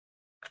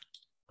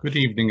Good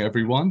evening,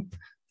 everyone.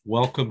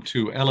 Welcome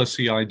to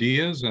LSE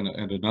IDEAS and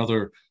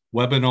another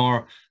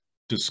webinar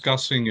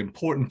discussing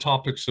important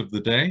topics of the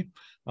day.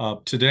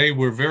 Today,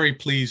 we're very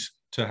pleased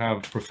to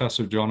have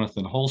Professor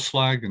Jonathan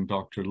Holslag and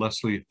Dr.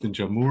 Leslie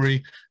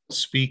Vinjamuri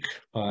speak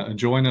and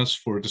join us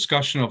for a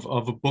discussion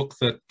of a book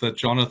that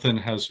Jonathan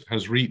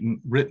has written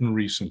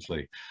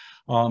recently.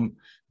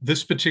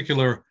 This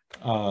particular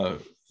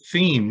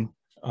theme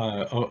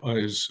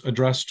is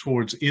addressed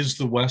towards, is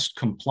the West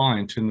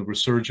compliant in the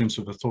resurgence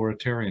of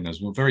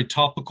authoritarianism? A very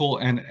topical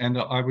and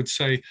I would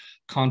say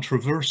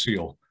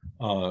controversial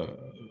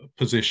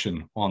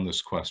position on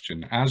this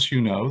question. As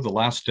you know, the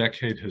last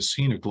decade has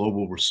seen a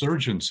global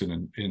resurgence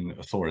in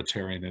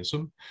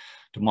authoritarianism.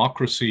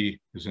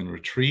 Democracy is in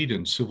retreat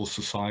and civil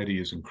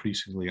society is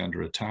increasingly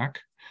under attack.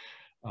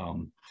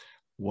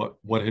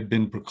 What had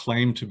been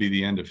proclaimed to be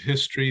the end of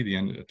history,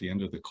 at the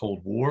end of the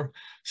Cold War,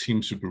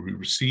 seems to be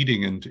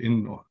receding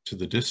into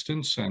the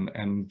distance,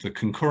 and the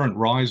concurrent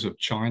rise of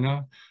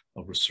China,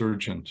 a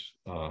resurgent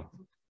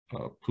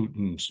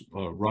Putin's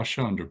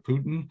Russia under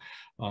Putin,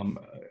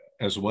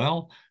 as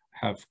well,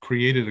 have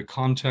created a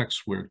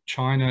context where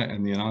China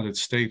and the United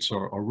States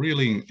are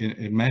really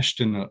enmeshed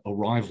in a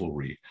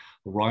rivalry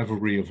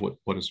of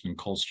what has been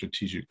called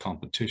strategic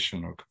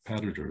competition or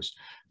competitors,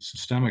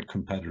 systemic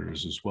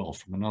competitors as well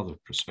from another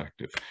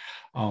perspective.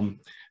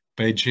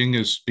 Beijing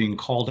is being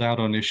called out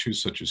on issues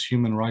such as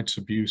human rights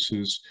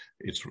abuses,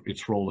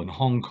 its role in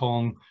Hong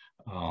Kong,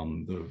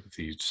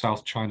 the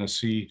South China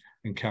Sea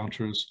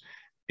encounters.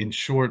 In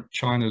short,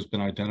 China has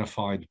been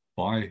identified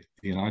by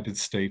the United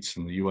States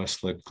and the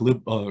US-led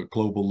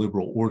global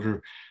liberal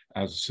order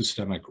as a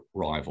systemic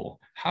rival.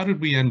 How did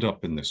we end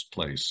up in this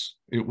place?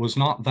 It was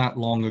not that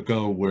long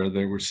ago where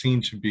they were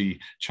seen to be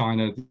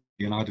China, the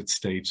United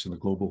States, and the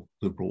global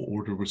liberal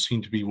order were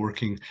seen to be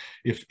working,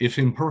 if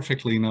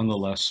imperfectly,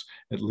 nonetheless,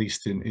 at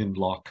least in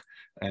lock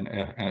and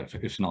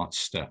if not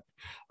step.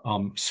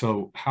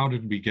 So how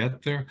did we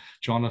get there?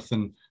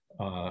 Jonathan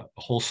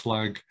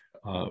Holslag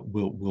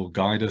will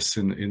guide us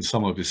in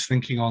some of his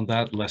thinking on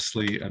that.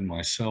 Leslie and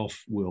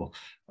myself will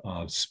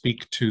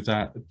speak to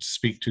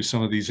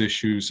some of these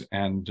issues,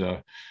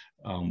 and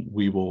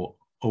we will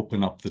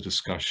open up the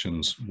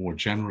discussions more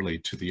generally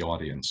to the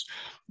audience.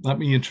 Let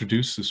me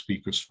introduce the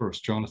speakers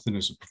first. Jonathan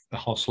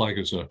Holslag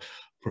is a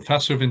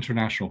professor of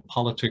international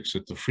politics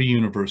at the Free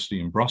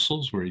University in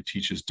Brussels, where he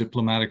teaches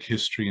diplomatic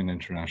history and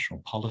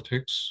international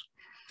politics.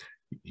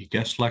 He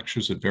guest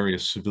lectures at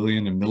various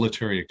civilian and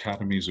military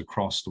academies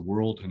across the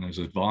world and has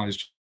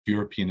advised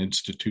European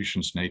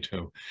institutions,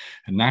 NATO,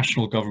 and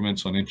national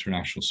governments on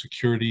international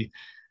security.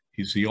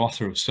 He's the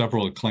author of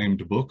several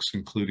acclaimed books,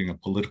 including A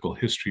Political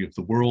History of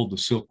the World, The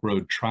Silk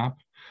Road Trap,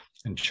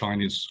 and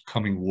China's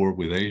Coming War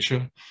with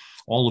Asia.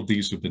 All of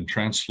these have been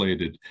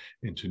translated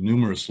into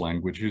numerous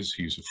languages.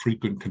 He's a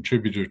frequent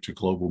contributor to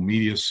global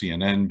media,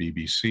 CNN,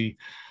 BBC,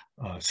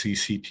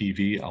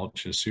 CCTV, Al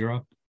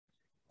Jazeera,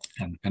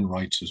 and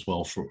writes as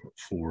well for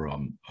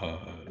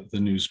the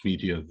news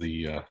media,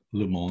 the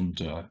Le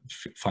Monde,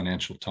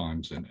 Financial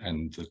Times,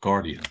 and The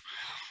Guardian.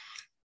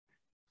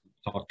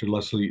 Dr.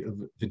 Leslie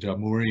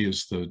Vinjamuri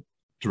is the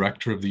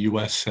director of the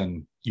US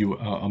and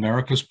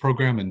Americas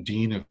program and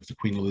dean of the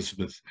Queen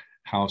Elizabeth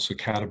House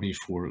Academy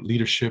for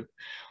Leadership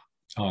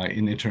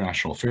in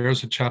International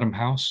Affairs at Chatham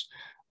House.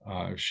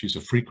 She's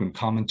a frequent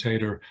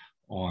commentator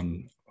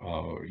on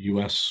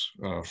US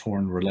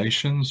foreign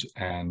relations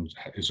and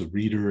is a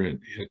reader in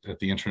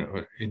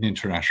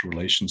international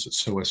relations at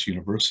SOAS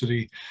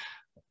University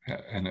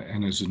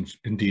and is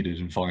indeed an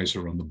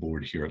advisor on the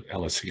board here at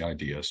LSE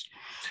IDEAS.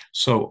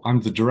 So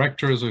I'm the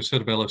director, as I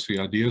said, of LSE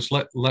IDEAS.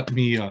 Let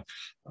me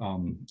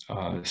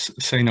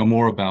say no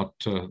more about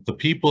the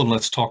people, and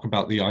let's talk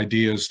about the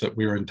ideas that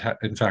we're in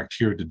fact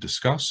here to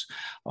discuss.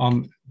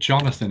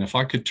 Jonathan, if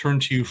I could turn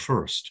to you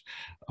first.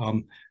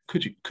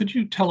 Could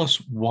you tell us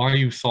why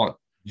you thought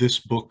this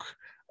book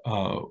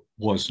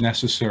was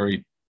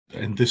necessary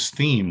and this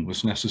theme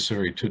was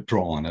necessary to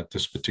draw on at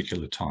this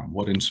particular time?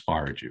 What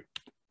inspired you?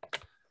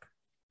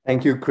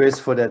 Thank you, Chris,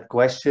 for that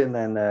question,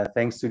 and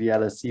thanks to the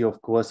LSE,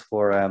 of course,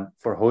 for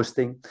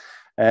hosting.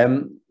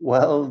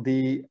 Well,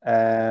 the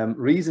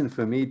reason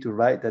for me to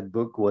write that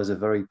book was a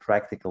very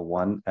practical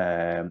one.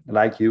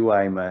 Like you,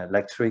 I'm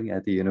lecturing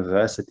at the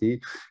university,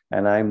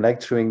 and I'm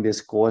lecturing this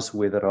course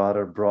with a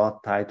rather broad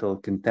title,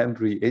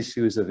 Contemporary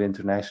Issues of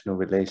International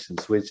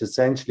Relations, which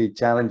essentially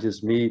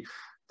challenges me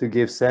to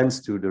give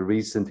sense to the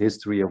recent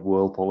history of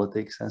world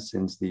politics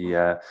since the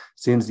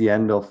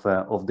end of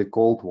the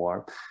Cold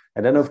War.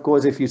 And then, of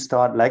course, if you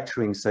start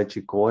lecturing such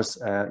a course,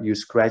 you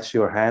scratch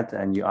your head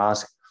and you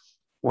ask,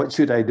 what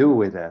should I do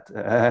with that?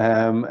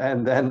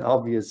 And then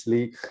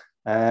obviously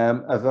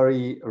a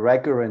very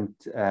recurrent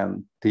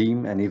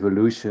theme and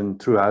evolution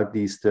throughout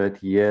these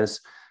 30 years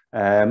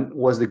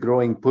was the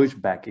growing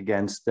pushback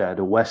against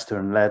the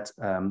Western-led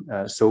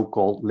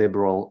so-called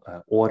liberal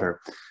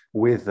order,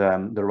 with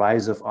the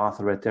rise of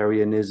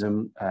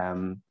authoritarianism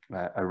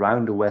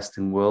around the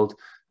Western world,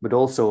 but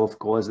also, of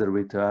course, the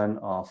return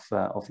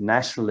of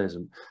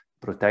nationalism,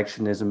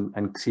 protectionism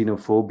and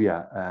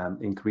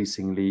xenophobia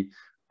increasingly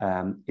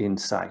in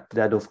sight.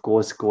 That, of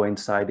course,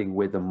 coinciding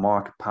with a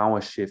marked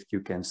power shift,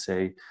 you can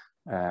say,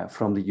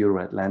 from the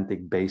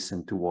Euro-Atlantic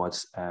basin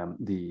towards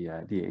the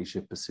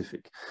Asia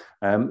Pacific.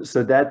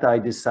 So that I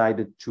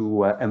decided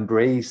to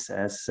embrace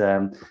as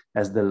the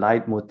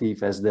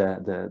leitmotif, as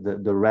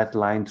the red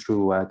line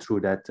through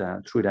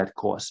that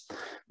course.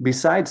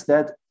 Besides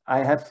that,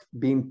 I have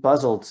been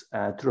puzzled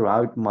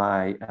throughout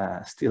my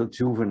still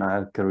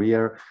juvenile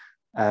career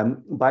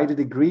by the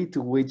degree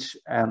to which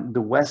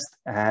the West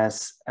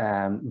has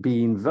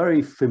been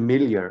very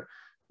familiar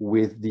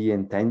with the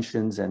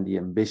intentions and the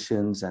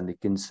ambitions and the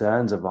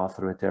concerns of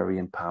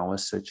authoritarian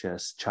powers such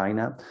as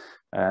China.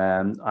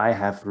 I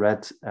have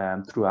read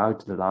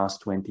throughout the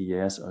last 20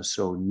 years or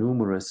so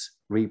numerous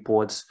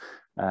reports,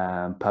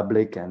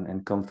 public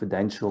and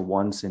confidential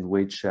ones, in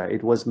which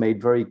it was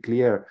made very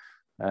clear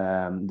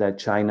that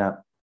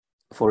China,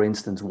 for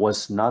instance,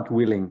 was not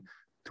willing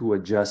to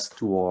adjust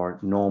to our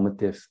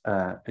normative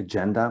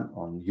agenda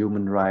on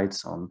human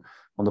rights, on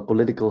the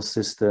political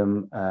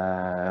system,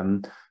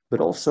 but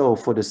also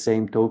for the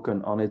same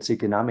token on its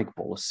economic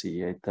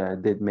policy. It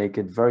did make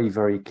it very,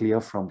 very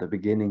clear from the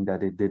beginning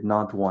that it did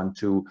not want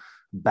to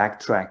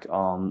backtrack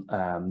on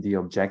the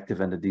objective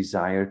and the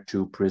desire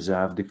to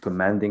preserve the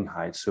commanding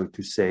height, so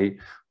to say,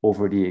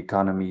 over the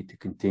economy, to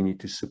continue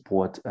to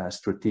support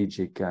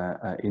strategic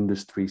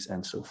industries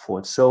and so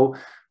forth. So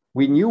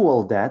we knew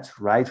all that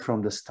right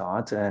from the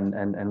start,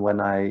 and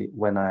when I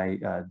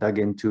dug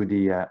into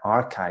the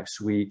archives,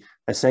 we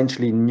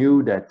essentially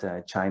knew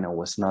that China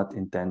was not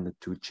intended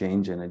to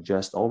change and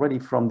adjust already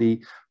from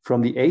the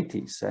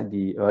 80s.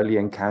 The early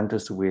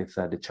encounters with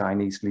the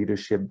Chinese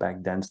leadership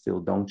back then,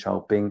 still Deng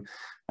Xiaoping,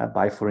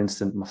 by for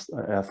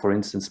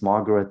instance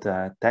Margaret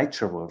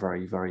Thatcher, were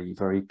very, very,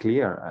 very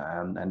clear,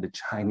 and the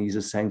Chinese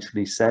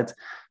essentially said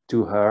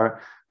to her,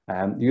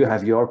 you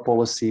have your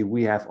policy,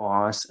 we have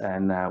ours,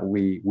 and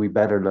we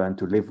better learn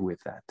to live with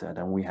that.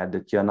 Then we had the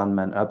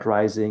Tiananmen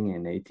uprising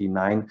in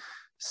 '89.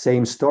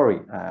 Same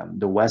story.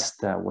 The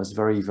West was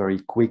very, very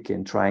quick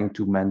in trying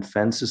to mend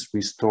fences,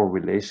 restore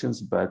relations,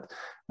 but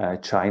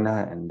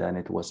China, and then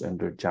it was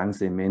under Jiang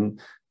Zemin,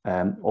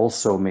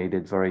 also made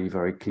it very,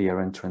 very clear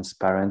and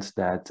transparent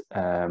that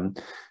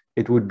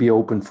it would be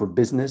open for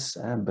business,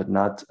 but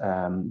not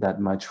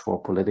that much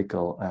for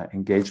political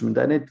engagement.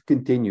 And it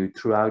continued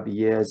throughout the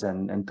years.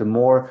 And the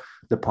more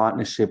the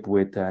partnership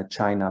with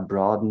China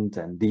broadened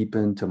and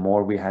deepened, the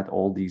more we had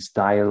all these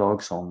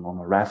dialogues on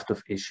a raft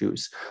of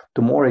issues,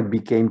 the more it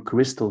became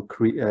crystal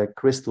clear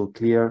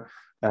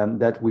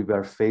that we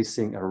were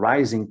facing a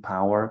rising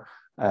power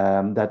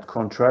that,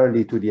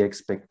 contrarily to the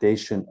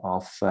expectation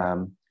of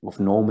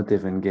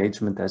normative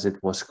engagement, as it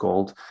was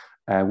called,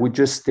 would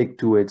just stick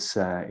to its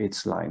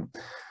line.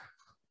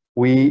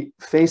 We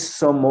faced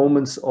some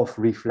moments of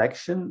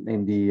reflection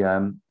in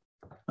the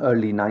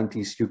early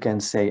 90s, you can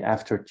say,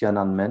 after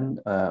Tiananmen,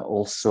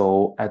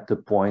 also at the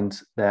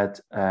point that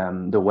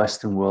the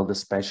Western world,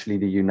 especially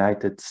the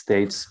United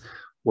States,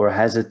 were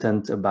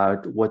hesitant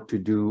about what to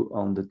do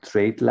on the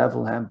trade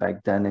level.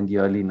 Back then in the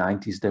early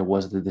 90s, there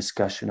was the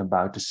discussion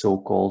about the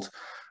so-called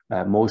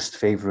most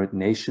favored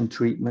nation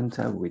treatment,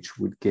 which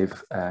would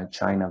give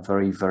China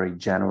very, very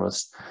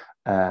generous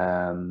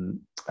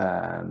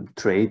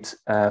trade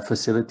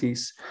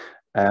facilities.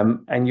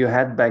 And you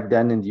had back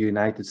then in the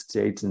United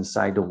States,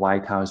 inside the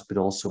White House, but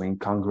also in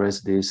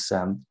Congress, this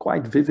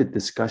quite vivid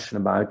discussion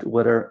about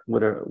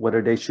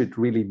whether they should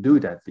really do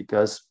that,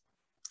 because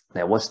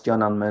there was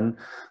Tiananmen,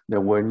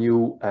 there were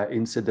new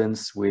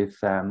incidents with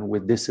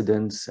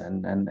dissidents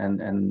and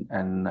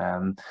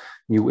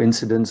new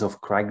incidents of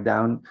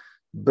crackdown.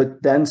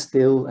 But then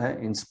still,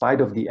 in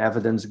spite of the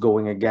evidence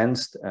going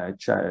against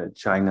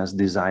China's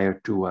desire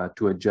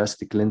to adjust,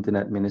 the Clinton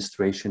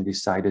administration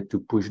decided to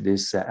push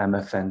this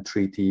MFN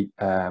treaty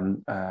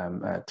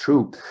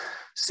through.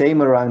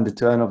 Same around the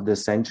turn of the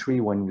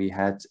century, when we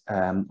had,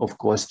 of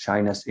course,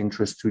 China's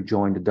interest to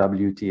join the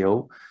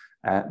WTO.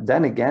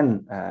 Then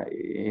again,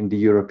 in the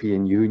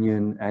European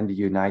Union and the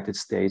United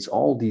States,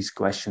 all these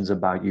questions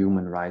about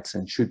human rights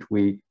and should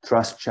we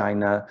trust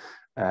China,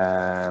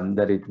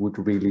 that it would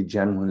really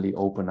genuinely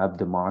open up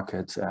the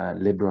market,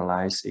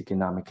 liberalize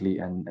economically,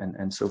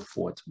 and so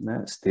forth.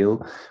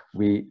 Still,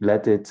 we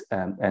let it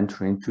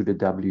enter into the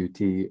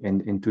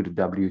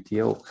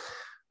WTO.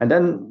 And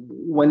then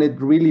when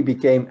it really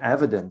became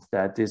evident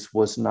that this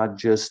was not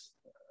just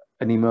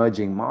an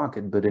emerging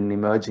market, but an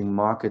emerging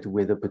market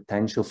with a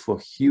potential for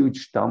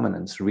huge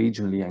dominance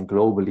regionally and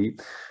globally,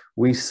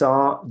 we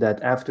saw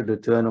that after the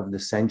turn of the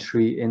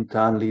century,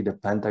 internally, the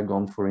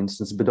Pentagon, for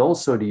instance, but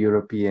also the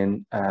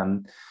European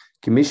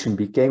Commission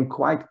became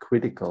quite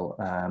critical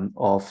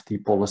of the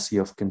policy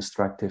of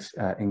constructive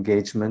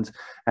engagement,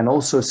 and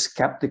also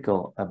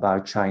skeptical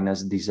about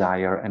China's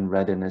desire and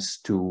readiness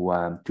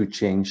to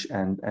change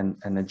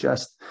and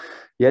adjust.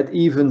 Yet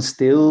even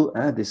still,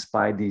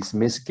 despite these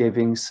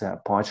misgivings,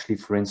 partially,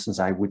 for instance,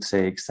 I would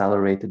say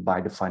accelerated by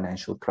the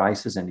financial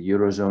crisis and the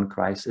Eurozone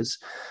crisis,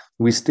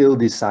 we still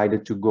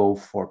decided to go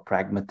for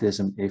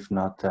pragmatism, if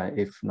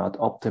not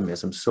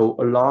optimism. So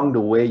along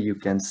the way, you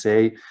can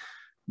say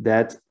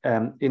that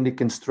in the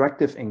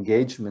constructive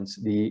engagements,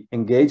 the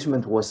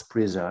engagement was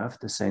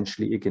preserved,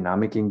 essentially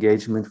economic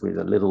engagement with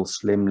a little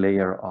slim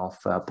layer of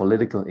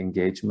political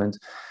engagement,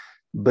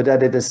 but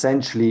that it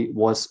essentially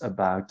was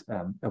about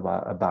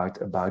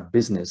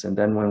business. And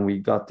then when we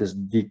got this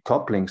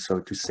decoupling, so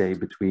to say,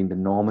 between the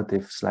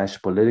normative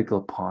 /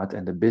 political part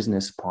and the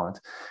business part,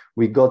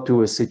 we got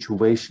to a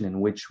situation in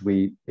which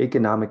we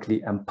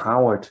economically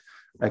empowered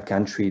a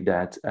country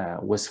that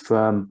was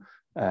firm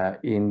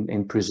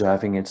in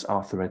preserving its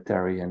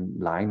authoritarian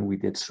line. We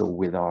did so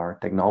with our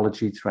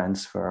technology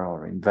transfer,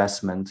 our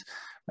investment,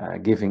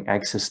 giving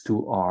access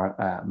to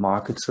our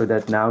market, so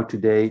that now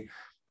today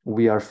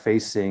we are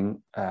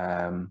facing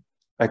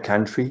a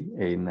country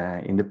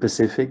in the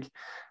Pacific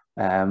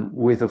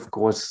with, of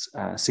course,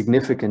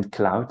 significant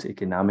clout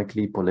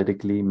economically,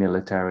 politically,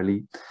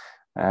 militarily,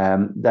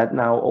 that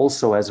now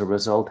also as a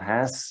result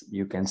has,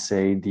 you can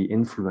say, the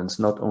influence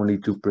not only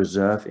to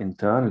preserve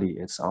internally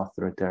its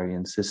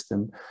authoritarian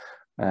system,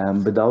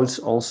 but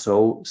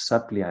also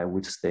subtly, I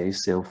would say,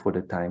 still for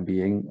the time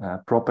being,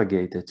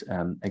 propagated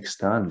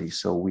externally.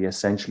 So we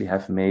essentially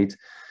have made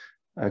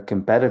a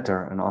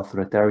competitor, an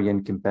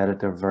authoritarian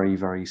competitor, very,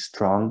 very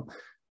strong,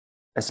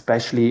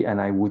 especially, and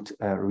I would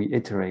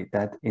reiterate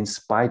that, in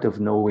spite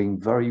of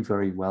knowing very,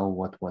 very well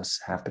what was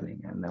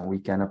happening. And then we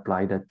can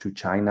apply that to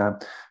China,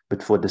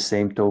 but for the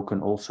same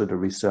token, also the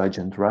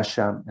resurgent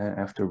Russia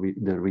after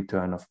the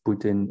return of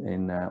Putin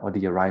or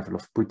the arrival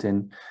of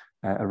Putin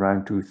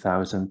around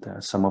 2000,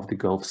 some of the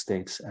Gulf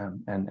states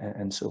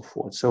and so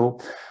forth. So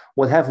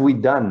what have we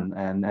done?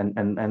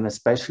 And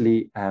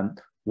especially,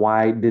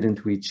 why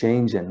didn't we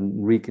change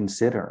and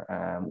reconsider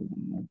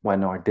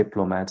when our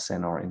diplomats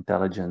and our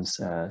intelligence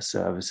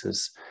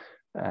services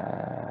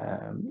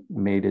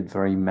made it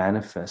very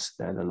manifest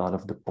that a lot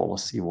of the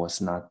policy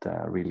was not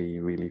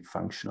really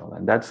functional?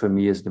 And that for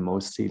me is the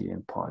most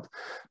salient part.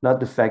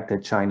 Not the fact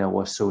that China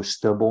was so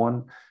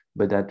stubborn,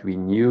 but that we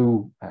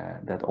knew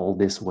that all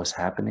this was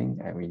happening,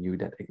 and we knew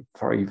that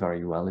very,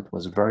 very well. It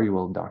was very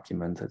well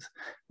documented,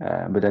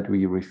 but that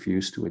we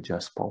refused to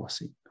adjust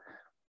policy.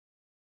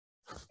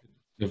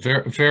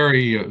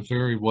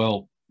 Very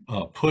well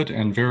put,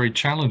 and very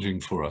challenging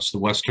for us. The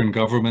Western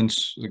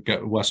governments, the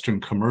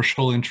Western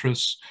commercial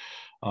interests,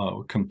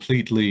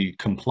 completely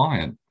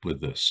compliant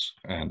with this,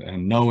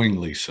 and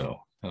knowingly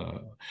so.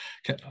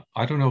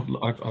 I don't know.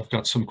 I've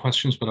got some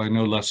questions, but I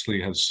know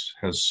Leslie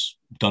has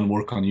done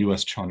work on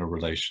U.S.-China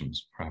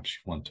relations. Perhaps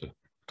you want to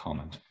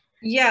comment.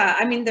 Yeah,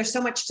 I mean, there's so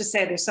much to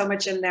say. There's so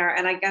much in there,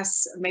 and I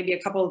guess maybe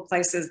a couple of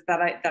places that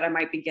I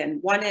might begin.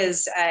 One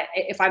is,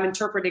 if I'm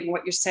interpreting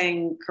what you're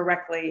saying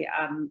correctly,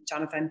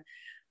 Jonathan,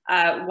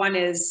 one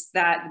is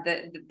that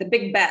the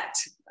big bet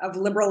of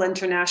liberal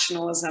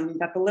internationalism,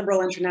 that the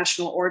liberal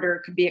international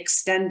order could be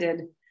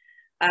extended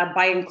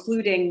by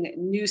including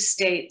new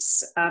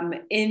states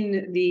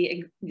in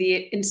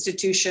the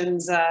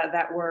institutions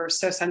that were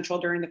so central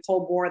during the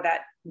Cold War,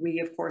 that we,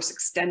 of course,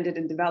 extended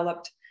and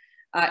developed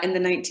in the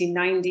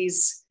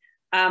 1990s,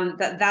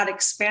 that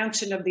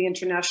expansion of the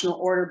international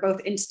order,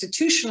 both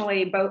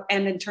institutionally,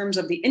 and in terms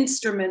of the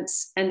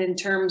instruments, and in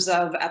terms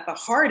of, at the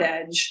hard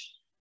edge,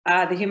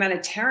 the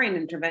humanitarian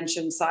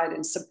intervention side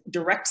and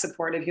direct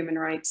support of human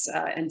rights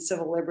and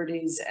civil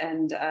liberties,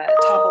 and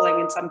toppling,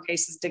 in some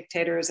cases,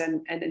 dictators,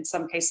 and in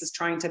some cases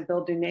trying to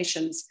build new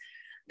nations,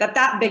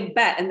 that big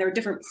bet, and there are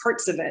different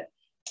parts of it,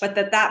 but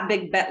that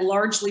big bet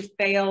largely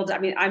failed. I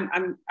mean,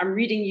 I'm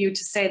reading you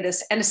to say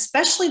this, and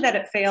especially that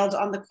it failed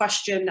on the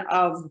question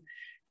of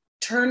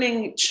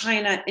turning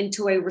China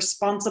into a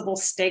responsible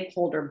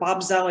stakeholder.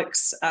 Bob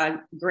Zoellick's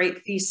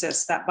great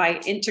thesis that by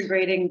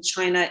integrating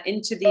China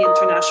into the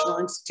international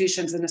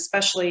institutions, and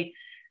especially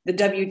the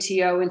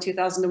WTO in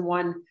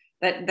 2001,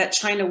 that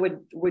China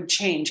would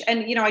change.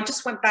 And, you know, I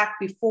just went back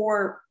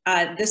before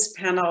this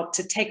panel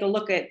to take a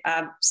look at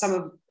some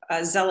of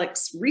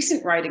Zoellick's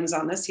recent writings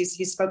on this.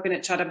 He's spoken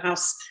at Chatham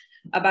House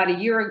about a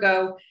year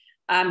ago.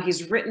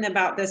 He's written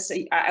about this.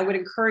 I would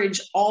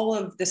encourage all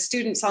of the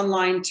students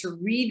online to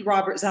read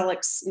Robert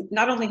Zoellick's,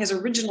 not only his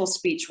original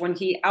speech when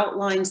he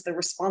outlines the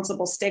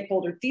responsible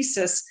stakeholder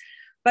thesis,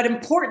 but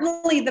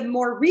importantly, the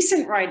more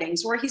recent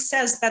writings where he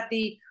says that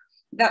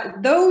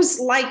those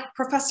like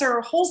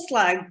Professor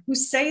Holslag, who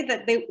say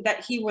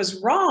that he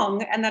was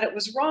wrong and that it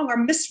was wrong, are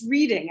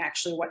misreading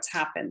actually what's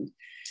happened.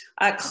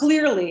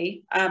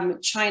 Clearly,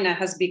 China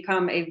has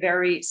become a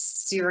very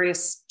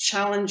serious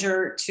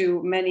challenger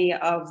to many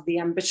of the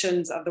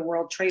ambitions of the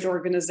World Trade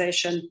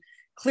Organization.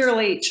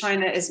 Clearly,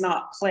 China is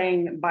not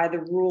playing by the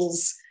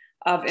rules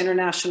of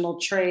international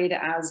trade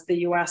as the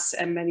US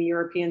and many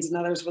Europeans and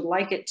others would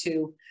like it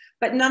to.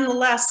 But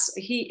nonetheless,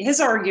 his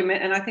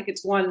argument, and I think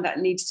it's one that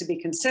needs to be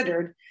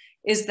considered,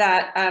 is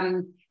that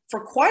for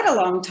quite a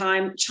long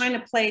time,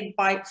 China played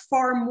by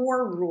far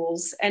more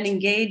rules and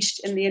engaged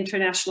in the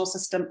international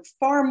system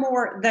far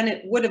more than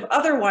it would have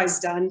otherwise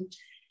done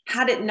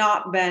had it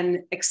not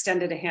been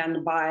extended a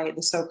hand by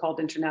the so-called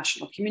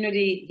international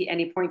community. And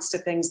he points to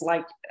things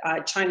like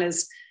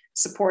China's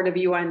support of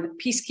UN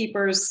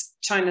peacekeepers,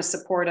 China's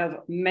support of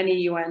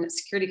many UN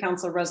Security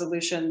Council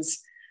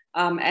resolutions,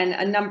 and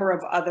a number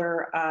of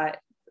other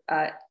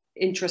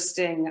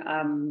interesting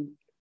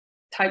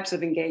types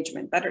of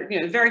engagement that are,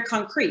 very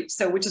concrete.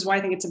 So, which is why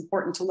I think it's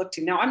important to look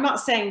to. Now, I'm not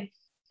saying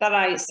that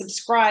I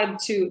subscribe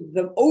to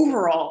the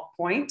overall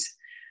point.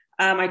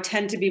 I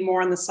tend to be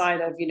more on the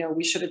side of,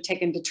 we should have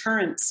taken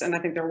deterrence. And I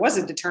think there was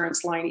a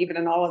deterrence line, even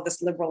in all of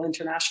this liberal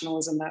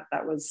internationalism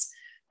that was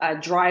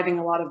driving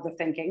a lot of the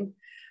thinking.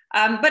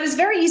 But it's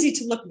very easy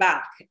to look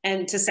back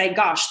and to say,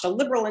 gosh, the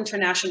liberal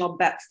international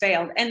bet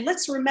failed. And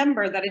let's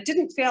remember that it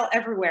didn't fail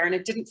everywhere and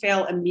it didn't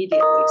fail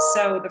immediately.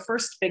 So the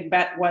first big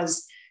bet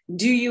was,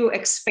 do you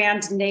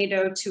expand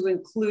NATO to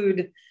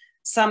include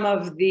some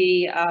of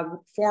the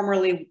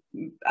formerly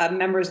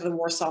members of the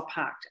Warsaw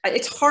Pact?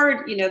 It's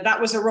hard,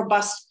 that was a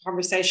robust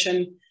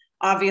conversation,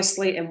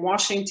 obviously, in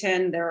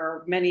Washington. There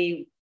are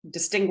many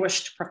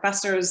distinguished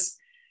professors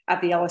at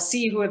the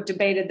LSE who have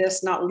debated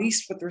this, not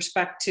least with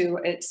respect to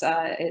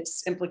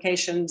its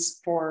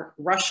implications for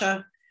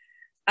Russia.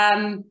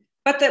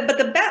 But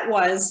the bet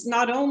was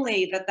not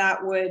only that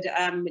would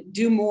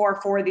do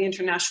more for the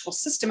international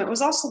system, it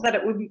was also that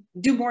it would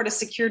do more to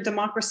secure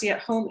democracy at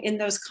home in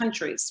those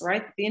countries,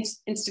 right? The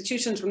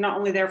institutions were not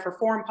only there for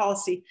foreign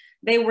policy,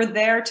 they were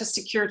there to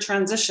secure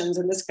transitions.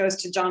 And this goes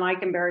to John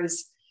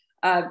Eikenberry's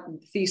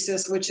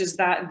thesis, which is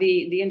that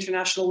the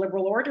international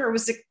liberal order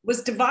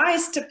was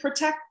devised to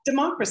protect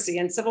democracy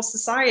and civil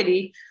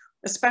society,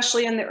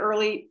 especially in the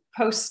early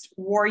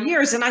post-war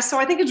years. And so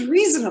I think it's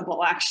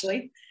reasonable,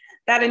 actually,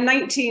 that in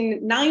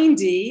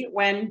 1990,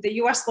 when the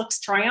US looks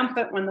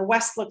triumphant, when the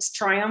West looks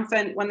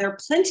triumphant, when there are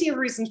plenty of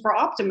reasons for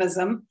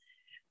optimism,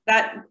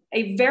 that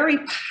a very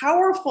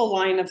powerful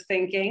line of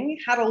thinking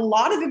had a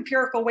lot of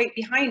empirical weight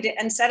behind it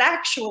and said,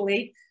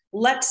 actually,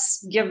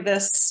 let's give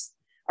this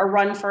a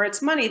run for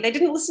its money. They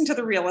didn't listen to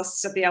the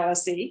realists at the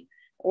LSE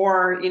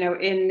or,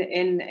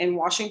 in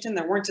Washington.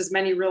 There weren't as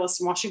many realists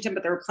in Washington,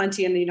 but there were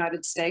plenty in the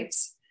United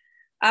States.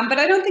 But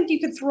I don't think you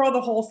could throw the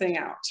whole thing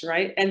out,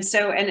 right? And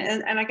so,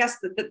 and I guess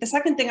the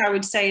second thing I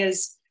would say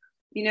is,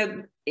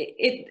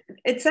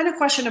 it's then a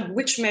question of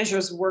which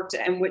measures worked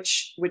and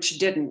which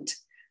didn't.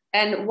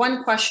 And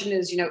one question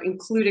is,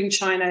 including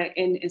China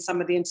in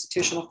some of the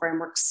institutional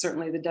frameworks,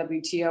 certainly the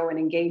WTO, and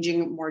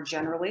engaging more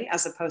generally,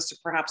 as opposed to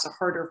perhaps a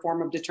harder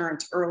form of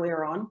deterrence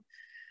earlier on.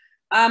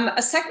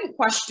 A second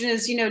question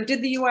is,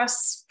 did the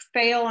US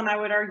fail? And I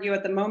would argue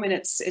at the moment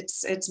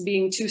it's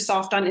being too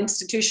soft on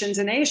institutions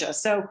in Asia.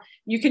 So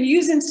you can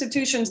use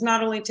institutions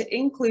not only to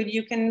include,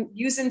 you can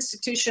use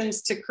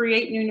institutions to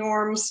create new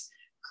norms,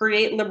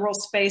 create liberal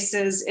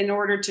spaces in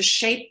order to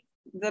shape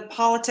the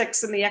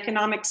politics and the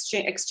economic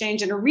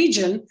exchange in a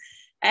region.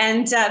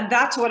 And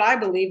that's what I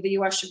believe the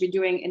US should be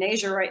doing in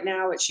Asia right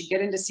now. It should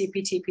get into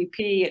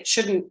CPTPP. It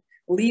shouldn't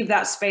leave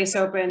that space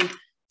open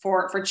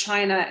for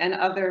China and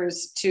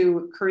others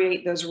to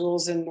create those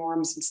rules and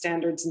norms and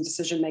standards and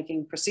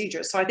decision-making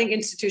procedures. So I think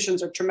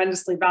institutions are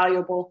tremendously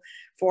valuable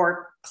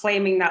for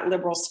claiming that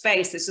liberal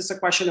space. It's just a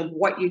question of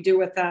what you do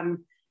with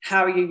them,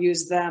 how you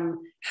use them,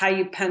 how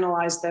you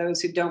penalize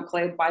those who don't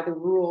play by the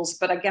rules.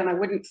 But again, I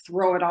wouldn't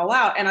throw it all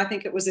out. And I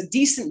think it was a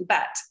decent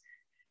bet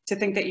to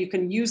think that you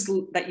can use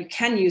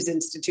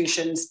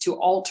institutions to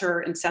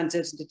alter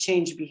incentives and to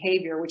change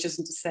behavior, which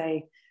isn't to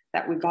say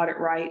that we got it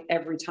right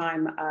every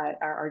time.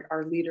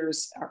 Our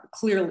leaders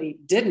clearly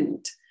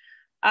didn't.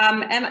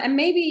 And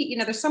maybe,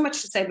 there's so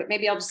much to say, but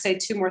maybe I'll just say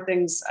two more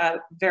things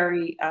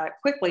very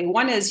quickly.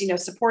 One is,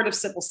 support of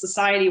civil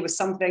society was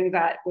something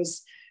that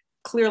was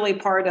clearly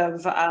part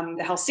of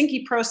the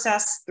Helsinki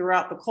process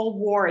throughout the Cold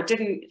War. It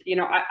didn't,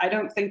 I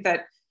don't think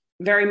that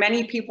very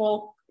many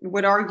people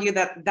would argue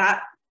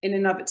that in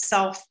and of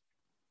itself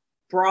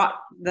brought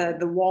the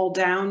wall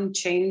down,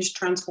 changed,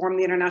 transformed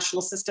the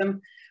international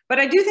system. But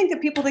I do think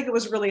that people think it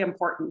was really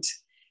important,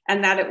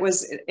 and that it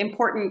was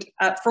important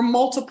for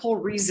multiple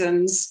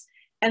reasons.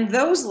 And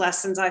those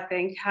lessons, I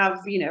think, have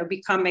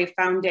become a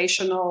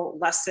foundational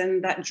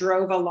lesson that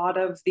drove a lot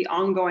of the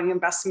ongoing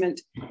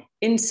investment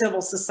in civil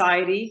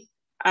society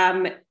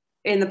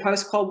in the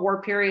post-Cold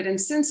War period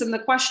and since. And the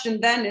question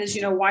then is,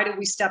 why did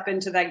we step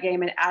into that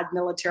game and add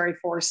military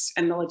force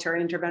and military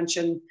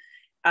intervention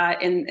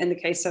in the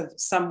case of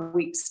some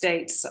weak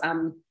states?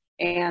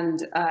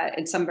 And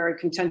in some very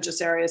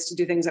contentious areas to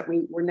do things that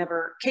we were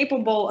never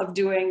capable of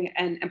doing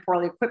and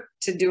poorly equipped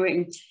to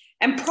doing,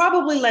 and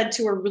probably led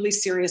to a really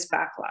serious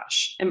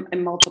backlash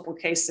in multiple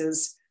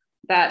cases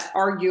that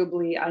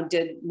arguably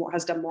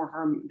has done more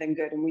harm than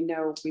good. And we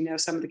know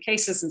some of the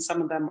cases, and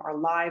some of them are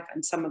live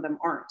and some of them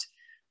aren't.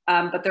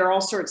 But there are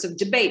all sorts of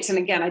debates. And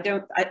again,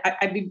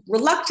 I'd be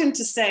reluctant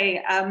to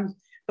say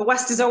the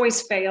West has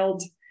always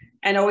failed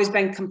and always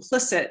been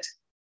complicit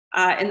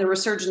in the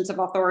resurgence of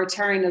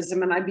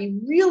authoritarianism. And I'd be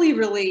really,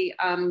 really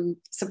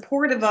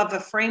supportive of a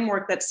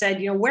framework that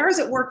said, where has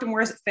it worked and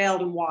where has it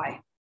failed and why?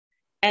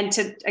 And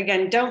to,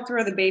 again, don't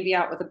throw the baby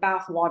out with the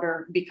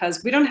bathwater,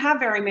 because we don't have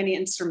very many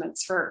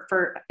instruments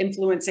for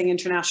influencing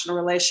international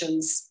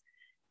relations.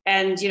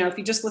 And, if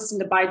you just listen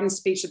to Biden's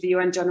speech at the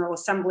UN General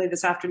Assembly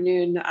this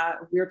afternoon,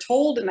 we're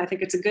told, and I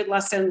think it's a good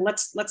lesson,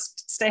 let's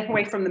stay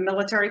away from the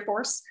military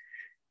force,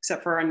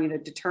 except for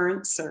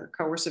deterrence or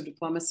coercive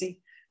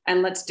diplomacy.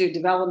 And let's do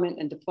development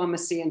and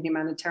diplomacy and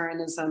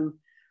humanitarianism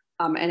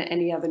and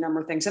any other number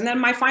of things. And then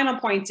my final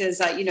point is,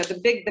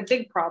 the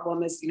big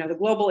problem is, the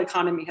global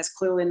economy has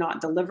clearly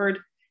not delivered.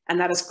 And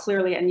that is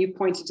clearly, and you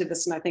pointed to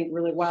this, and I think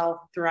really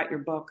well throughout your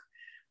book,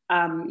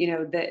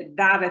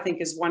 that I think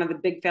is one of the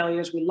big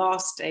failures. We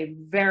lost a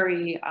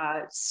very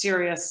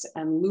serious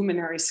and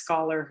luminary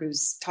scholar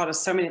who's taught us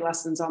so many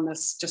lessons on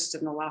this just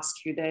in the last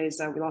few days.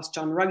 We lost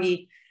John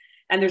Ruggie,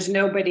 and there's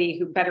nobody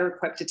who better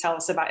equipped to tell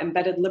us about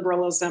embedded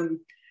liberalism,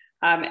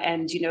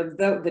 and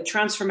the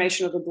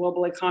transformation of the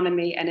global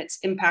economy and its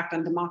impact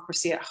on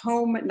democracy at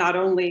home, not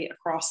only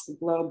across the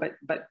globe,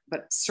 but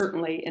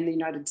certainly in the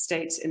United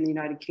States, in the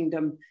United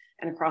Kingdom,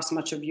 and across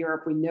much of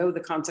Europe. We know the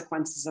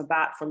consequences of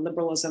that for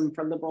liberalism,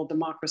 for liberal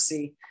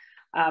democracy,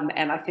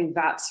 and I think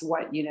that's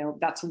what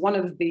that's one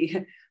of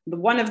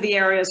the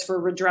areas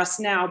for redress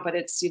now. But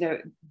it's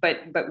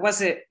but was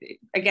it,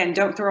 again?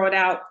 Don't throw it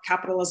out.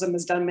 Capitalism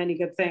has done many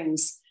good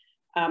things.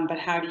 But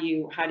how do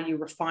you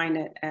refine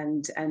it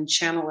and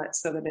channel it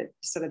so that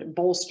it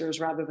bolsters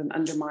rather than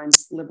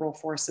undermines liberal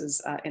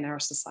forces in our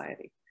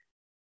society?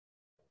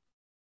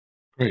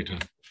 Great.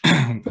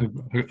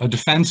 A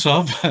defense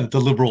of the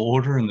liberal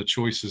order and the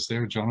choices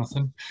there,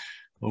 Jonathan.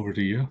 Over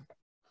to you.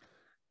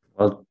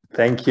 Well,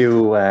 thank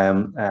you,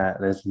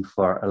 Leslie,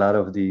 for a lot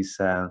of these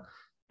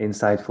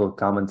insightful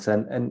comments,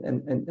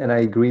 and I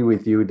agree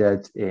with you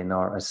that in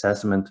our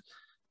assessment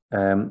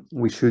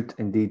we should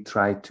indeed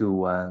try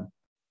to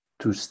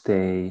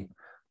stay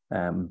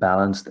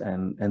balanced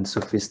and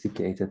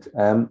sophisticated.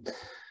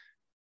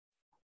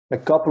 A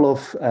couple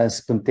of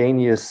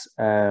spontaneous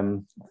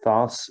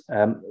thoughts.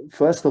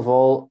 First of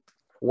all,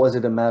 was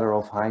it a matter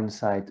of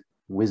hindsight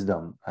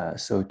wisdom,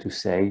 so to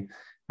say,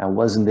 and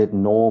wasn't it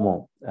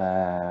normal,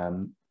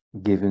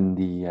 given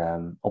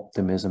the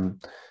optimism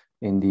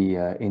in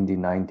the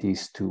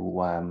 90s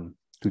to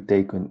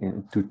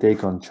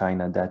take on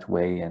China that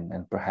way,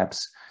 and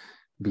perhaps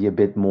be a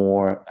bit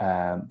more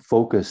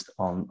focused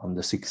on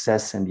the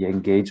success and the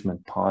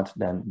engagement part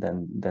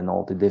than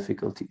all the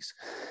difficulties?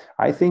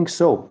 I think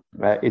so.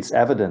 It's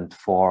evident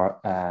for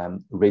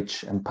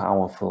rich and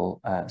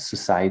powerful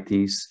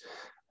societies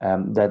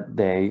that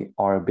they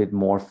are a bit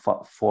more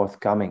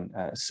forthcoming,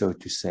 so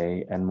to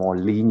say, and more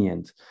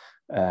lenient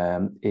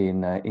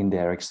in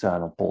their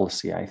external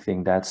policy. I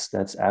think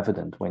that's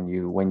evident when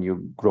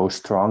you grow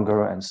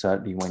stronger, and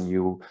certainly when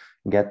you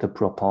get the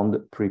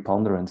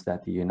preponderance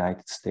that the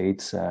United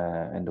States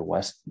and the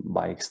West,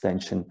 by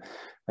extension,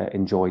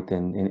 enjoyed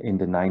in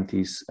the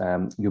 90s.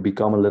 You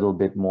become a little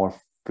bit more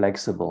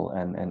flexible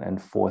and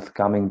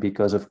forthcoming,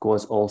 because of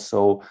course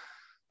also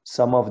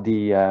some of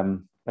the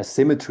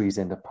asymmetries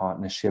in the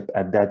partnership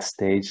at that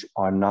stage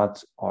are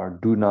not, or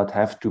do not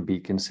have to be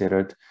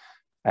considered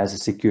as a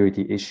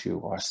security issue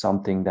or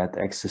something that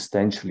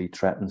existentially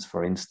threatens,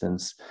 for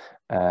instance,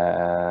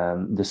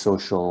 the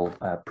social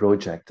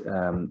project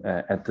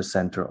at the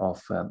center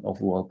of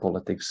world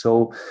politics.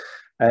 So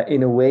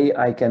in a way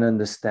I can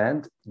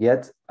understand,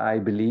 yet I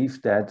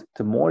believe that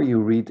the more you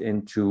read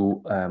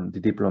into the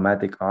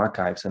diplomatic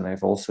archives, and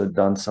I've also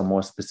done some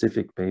more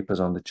specific papers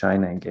on the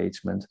China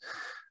engagement,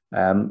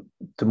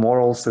 the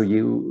more also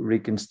you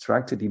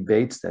reconstruct the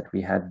debates that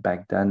we had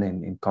back then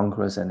in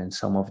Congress and in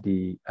some of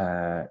the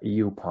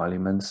EU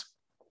parliaments,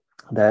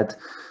 that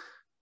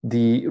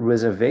the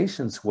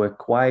reservations were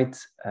quite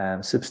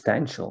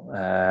substantial,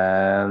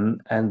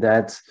 and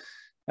that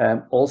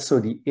also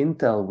the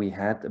intel we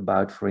had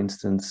about, for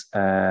instance,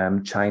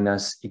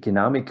 China's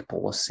economic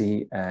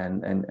policy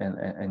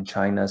and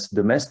China's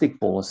domestic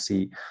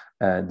policy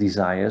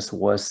desires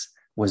was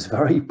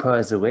very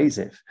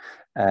persuasive.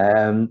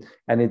 And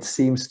it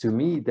seems to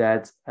me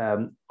that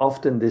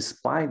often,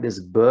 despite this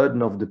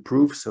burden of the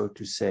proof, so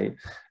to say,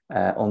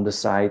 on the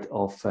side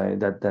of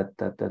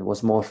that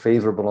was more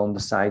favorable on the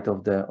side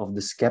of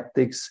the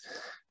skeptics,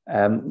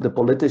 the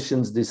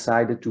politicians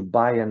decided to,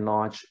 by and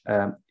large,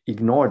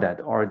 ignore that,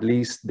 or at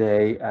least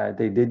they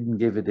didn't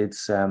give it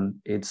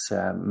its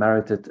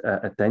merited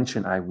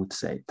attention, I would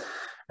say.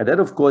 And that,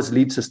 of course,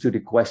 leads us to the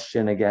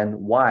question again: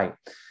 why?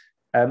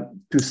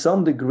 To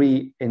some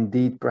degree,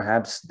 indeed,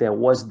 perhaps there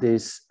was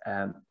this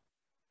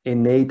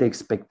innate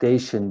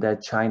expectation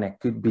that China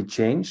could be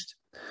changed,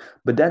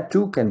 but that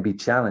too can be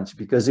challenged,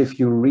 because if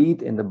you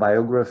read in the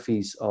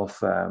biographies of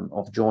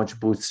George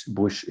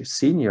Bush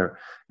Sr.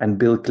 and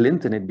Bill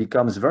Clinton, it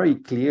becomes very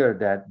clear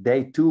that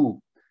they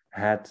too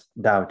had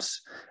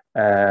doubts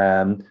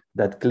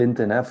that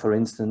Clinton, for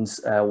instance,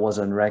 was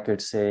on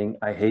record saying,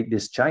 "I hate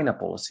this China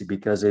policy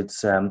because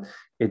it's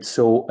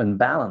so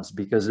unbalanced,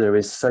 because there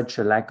is such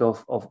a lack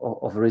of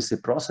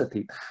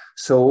reciprocity."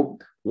 So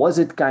was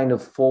it kind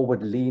of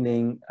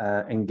forward-leaning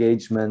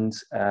engagement,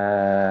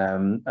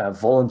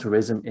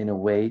 voluntarism in a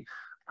way?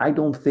 I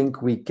don't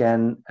think we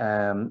can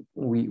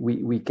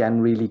we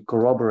can really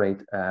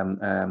corroborate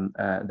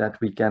that.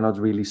 We cannot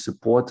really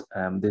support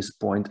this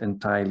point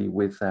entirely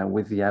with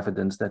the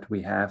evidence that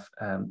we have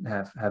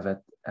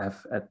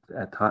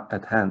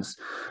at hands.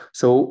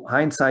 So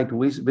hindsight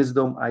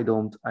wisdom, I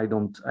don't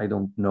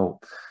know.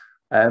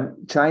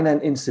 China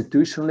and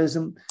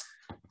institutionalism.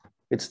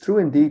 It's true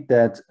indeed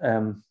that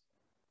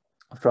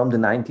from the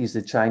 90s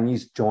the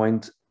Chinese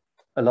joined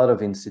a lot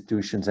of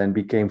institutions and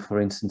became,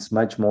 for instance,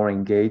 much more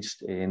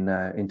engaged in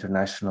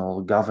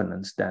international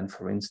governance than,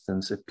 for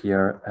instance, a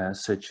peer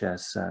such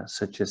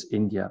as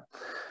India.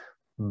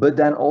 But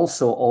then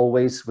also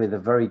always with a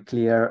very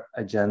clear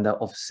agenda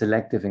of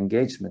selective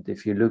engagement.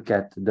 If you look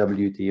at the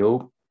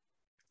WTO,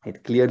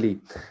 it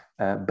clearly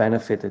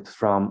benefited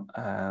from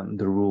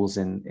the rules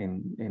in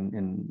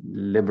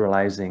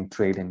liberalizing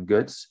trade in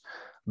goods.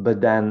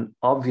 But then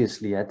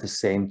obviously at the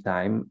same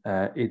time,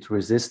 it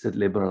resisted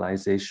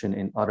liberalization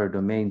in other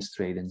domains,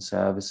 trade and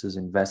services,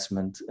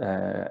 investment,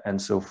 and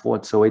so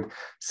forth. So it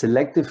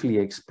selectively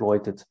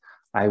exploited,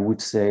 I would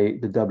say,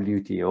 the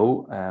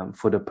WTO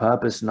for the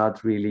purpose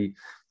not really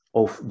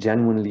of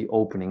genuinely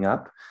opening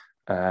up,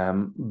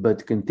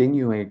 but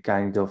continuing a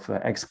kind of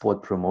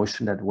export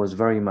promotion that was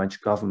very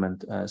much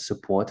government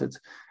supported,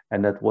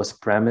 and that was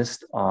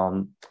premised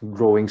on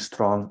growing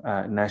strong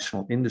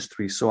national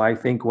industry. So I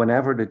think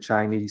whenever the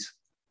Chinese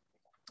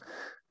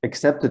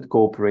accepted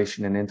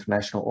cooperation in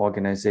international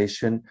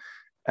organization,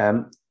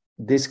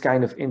 this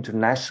kind of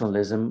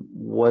internationalism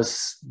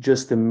was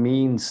just a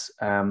means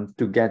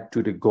to get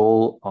to the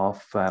goal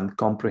of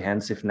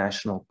comprehensive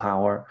national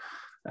power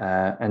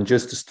and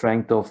just the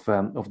strength of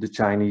the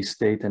Chinese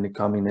state and the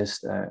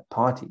Communist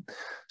Party.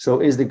 So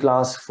is the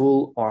glass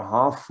full or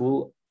half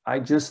full? I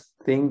just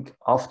think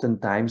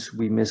oftentimes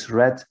we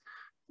misread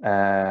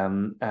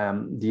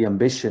the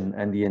ambition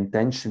and the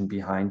intention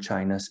behind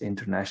China's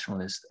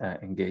internationalist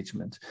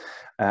engagement.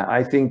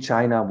 I think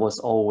China was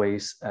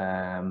always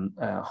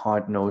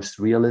hard-nosed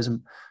realism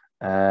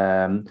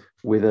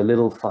with a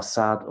little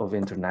facade of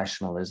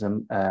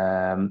internationalism,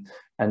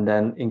 and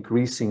then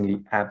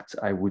increasingly apt,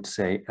 I would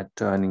say, at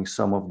turning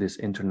some of this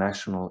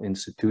international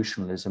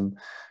institutionalism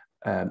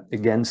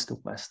against the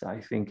West.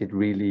 I think it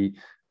really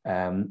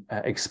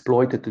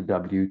exploited the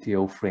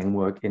WTO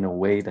framework in a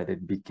way that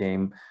it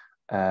became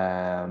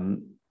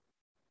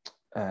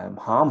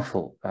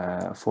harmful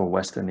for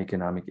Western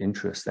economic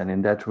interests. And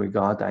in that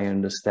regard, I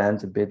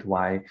understand a bit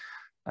why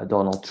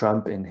Donald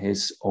Trump, in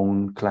his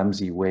own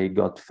clumsy way,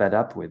 got fed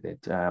up with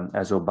it,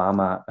 as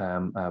Obama,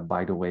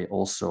 by the way,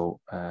 also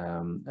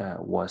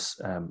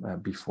was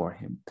before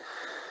him.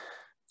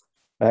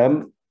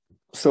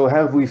 So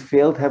have we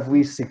failed? Have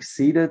we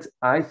succeeded?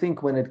 I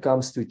think when it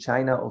comes to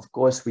China, of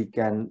course, we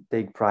can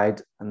take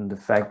pride in the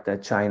fact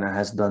that China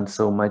has done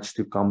so much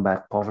to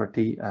combat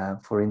poverty,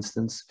 for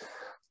instance,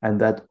 and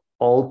that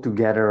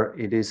altogether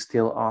it is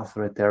still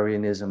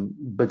authoritarianism,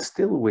 but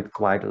still with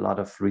quite a lot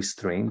of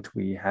restraint.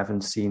 We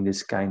haven't seen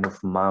this kind of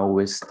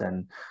Maoist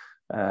and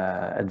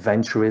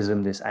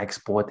adventurism, this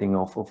exporting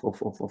of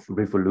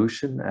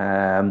revolution.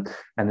 And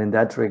in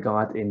that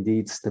regard,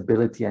 indeed,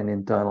 stability and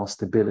internal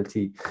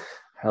stability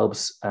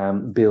helps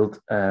build,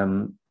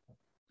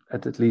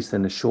 at least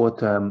in the short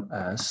term,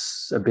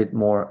 a bit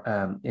more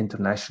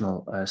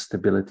international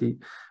stability,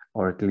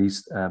 or at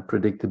least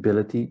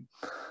predictability.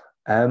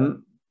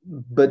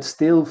 But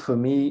still, for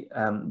me,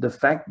 the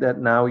fact that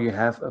now you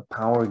have a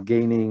power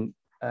gaining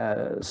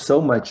so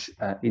much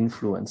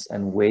influence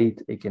and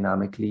weight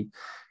economically,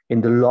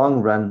 in the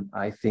long run,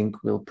 I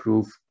think will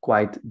prove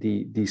quite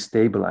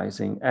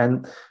destabilizing.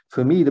 And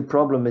for me, the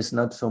problem is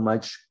not so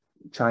much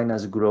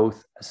China's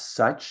growth as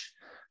such,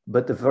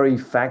 but the very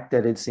fact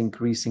that it's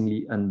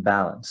increasingly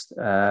unbalanced.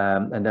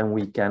 And then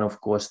we can, of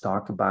course,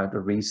 talk about the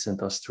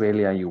recent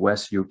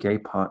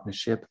Australia-US-UK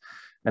partnership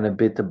and a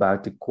bit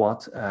about the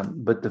Quad.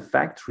 But the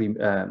fact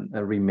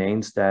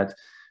remains that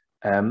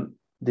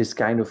this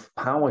kind of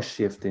power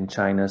shift in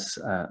China's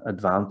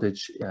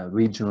advantage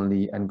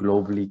regionally and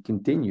globally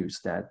continues,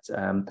 that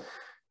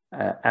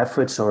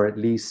efforts, or at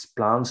least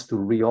plans, to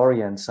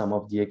reorient some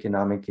of the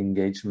economic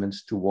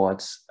engagements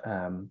towards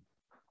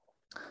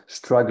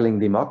struggling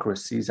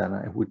democracies, and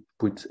I would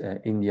put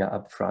India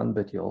up front,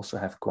 but you also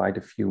have quite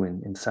a few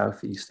in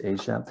Southeast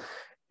Asia,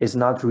 is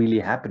not really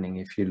happening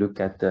if you look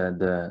at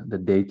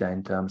the data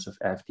in terms of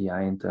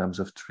FDI, in terms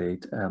of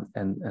trade,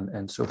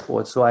 and so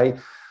forth. So I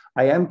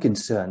am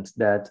concerned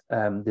that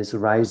this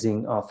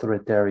rising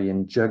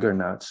authoritarian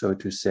juggernaut, so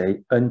to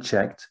say,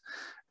 unchecked,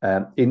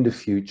 in the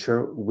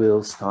future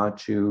will start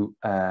to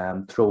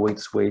throw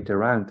its weight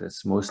around,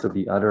 as most of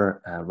the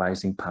other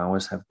rising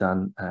powers have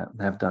done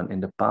in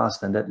the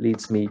past. And that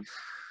leads me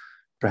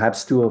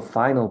perhaps to a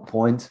final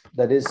point,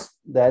 that is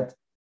that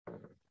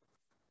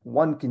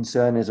one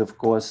concern is, of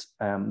course,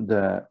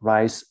 the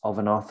rise of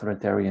an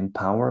authoritarian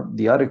power.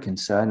 The other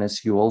concern,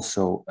 as you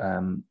also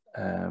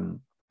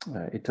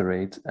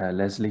iterate,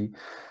 Leslie,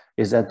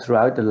 is that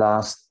throughout the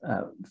last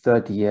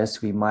 30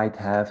 years, we might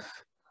have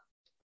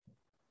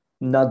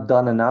not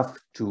done enough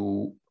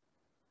to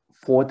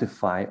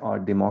fortify our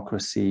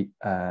democracy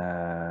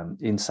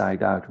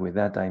inside out. With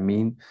that, I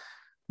mean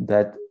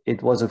that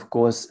it was, of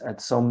course,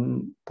 at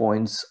some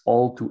points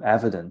all too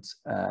evident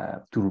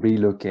to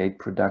relocate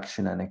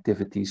production and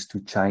activities to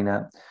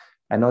China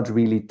and not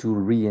really to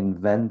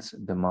reinvent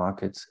the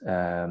market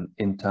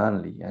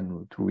internally.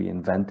 And to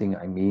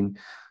reinventing, I mean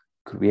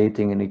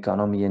creating an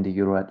economy in the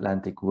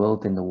Euro-Atlantic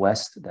world in the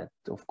West that,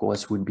 of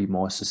course, would be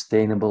more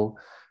sustainable,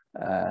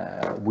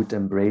 would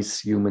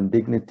embrace human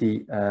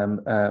dignity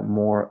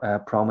more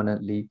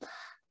prominently,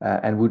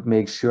 and would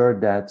make sure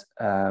that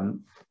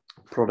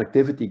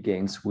productivity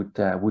gains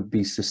would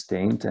be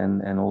sustained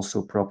and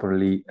also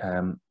properly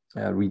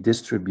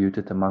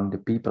redistributed among the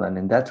people. And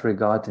in that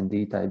regard,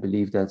 indeed, I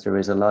believe that there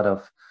is a lot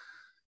of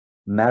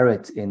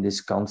merit in this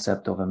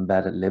concept of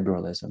embedded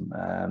liberalism.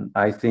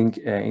 I think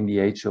in the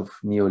age of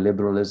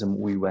neoliberalism,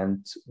 we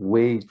went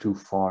way too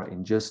far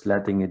in just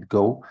letting it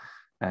go,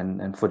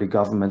 and for the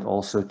government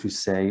also to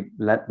say,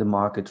 let the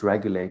market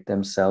regulate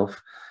themselves,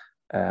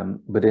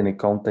 but in a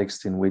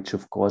context in which,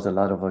 of course, a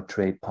lot of our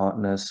trade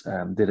partners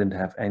didn't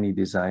have any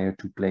desire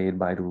to play it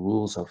by the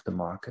rules of the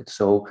market.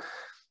 So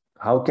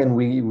how can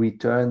we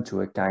return to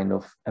a kind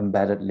of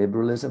embedded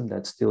liberalism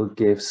that still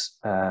gives,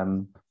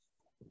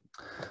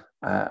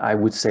 I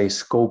would say,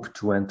 scope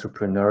to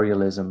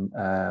entrepreneurialism,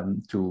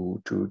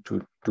 to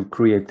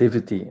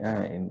creativity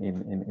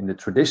in the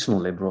traditional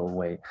liberal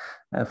way,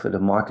 for the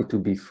market to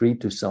be free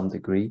to some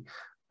degree,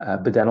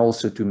 but then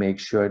also to make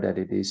sure that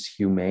it is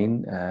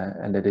humane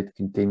and that it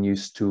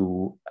continues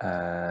to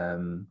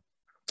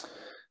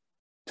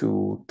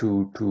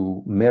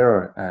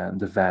mirror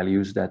the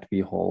values that we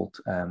hold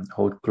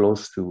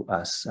close to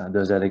us.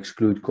 Does that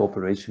exclude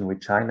cooperation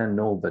with China?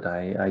 No, but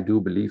I do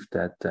believe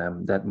that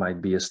that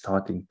might be a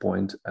starting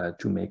point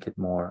to make it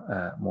more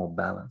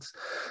balanced.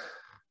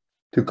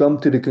 To come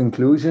to the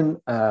conclusion,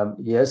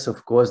 yes,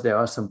 of course, there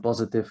are some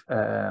positive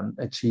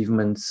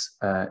achievements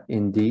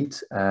indeed,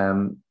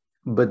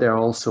 but there are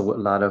also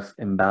a lot of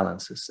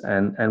imbalances.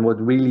 And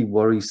what really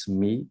worries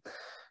me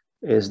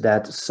is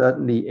that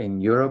certainly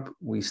in Europe,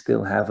 we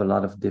still have a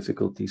lot of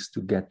difficulties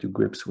to get to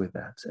grips with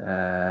that.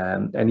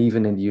 And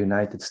even in the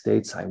United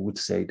States, I would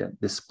say that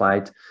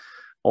despite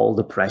all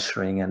the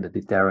pressuring and the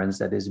deterrence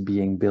that is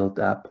being built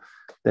up,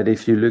 that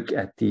if you look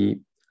at the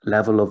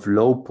level of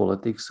low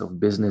politics, of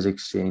business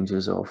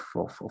exchanges, of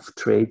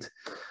trade,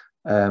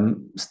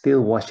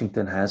 still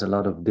Washington has a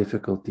lot of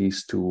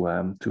difficulties to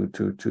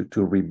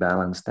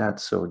rebalance that.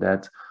 So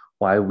that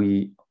while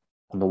we,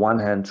 on the one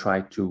hand,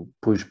 try to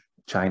push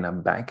China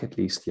back, at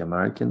least the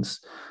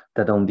Americans,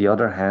 that on the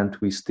other hand,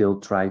 we still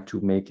try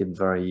to make it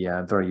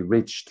very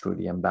rich through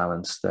the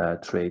imbalanced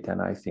trade.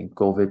 And I think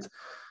COVID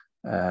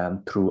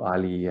through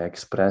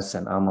AliExpress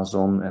and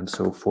Amazon and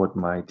so forth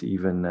might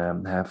even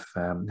have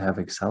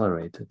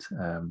accelerated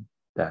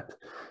that.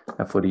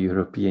 And for the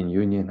European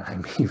Union,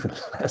 I'm even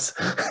less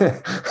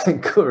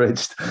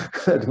encouraged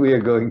that we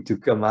are going to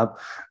come up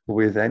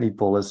with any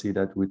policy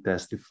that would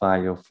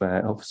testify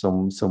of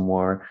some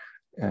more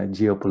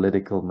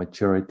geopolitical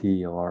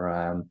maturity,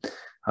 or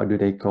how do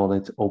they call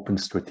it, open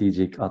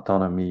strategic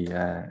autonomy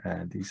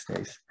these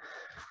days.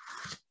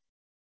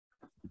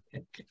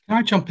 Can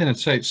I jump in and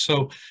say,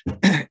 so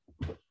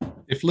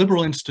if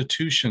liberal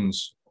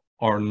institutions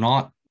are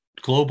not,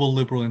 global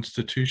liberal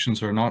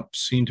institutions are not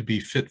seen to be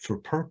fit for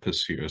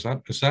purpose here, is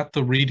that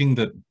the reading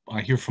that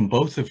I hear from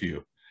both of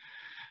you,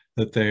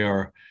 that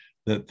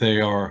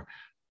they are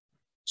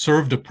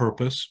served a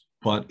purpose,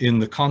 but in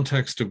the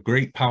context of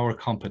great power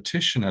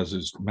competition as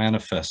is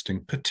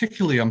manifesting,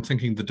 particularly I'm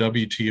thinking the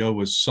WTO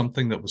was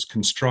something that was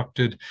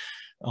constructed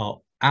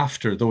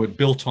after, though it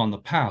built on the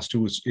past,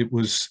 it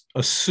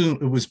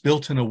was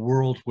built in a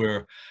world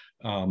where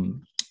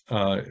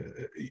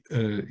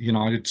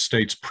United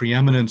States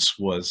preeminence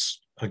was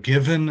a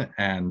given,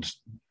 and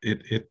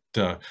it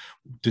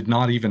did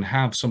not even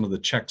have some of the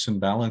checks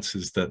and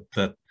balances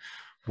that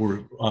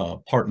were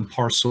part and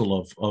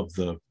parcel of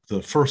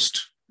the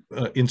first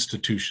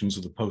institutions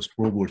of the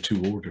post-World War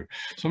II order.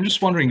 So I'm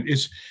just wondering,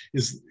 is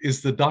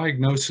the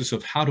diagnosis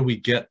of how do we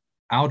get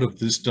out of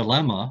this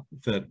dilemma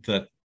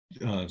that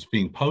is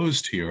being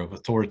posed here of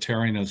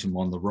authoritarianism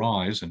on the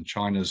rise and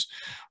China's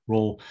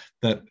role,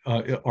 that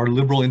are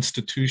liberal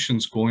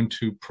institutions going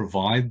to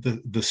provide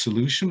the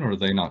solution, or are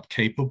they not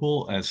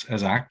capable as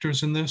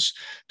actors in this?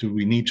 Do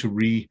we need to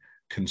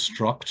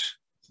reconstruct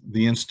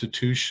the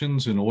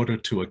institutions in order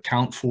to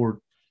account for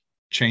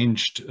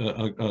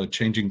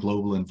changing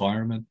global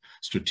environment,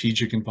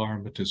 strategic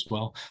environment as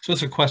well? So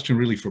it's a question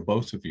really for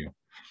both of you.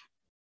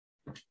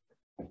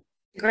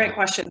 Great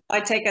question. I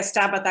take a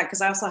stab at that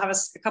because I also have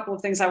a couple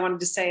of things I wanted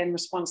to say in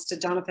response to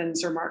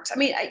Jonathan's remarks. I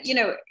mean,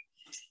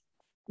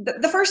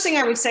 the first thing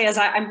I would say is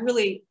I'm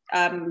really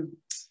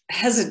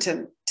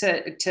hesitant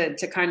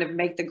to kind of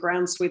make the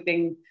ground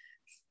sweeping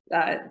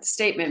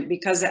statement,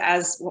 because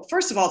well,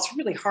 first of all, it's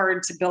really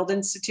hard to build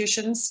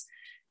institutions.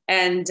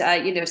 And,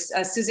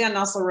 Suzanne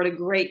also wrote a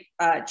great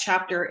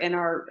chapter in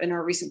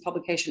our recent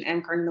publication,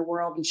 Anchoring the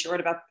World, and she wrote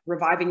about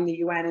reviving the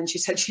UN. And she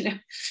said,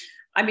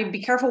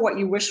 be careful what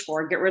you wish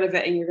for, get rid of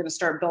it, and you're going to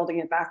start building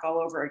it back all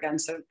over again.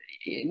 So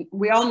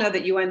we all know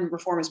that UN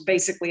reform is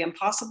basically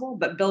impossible,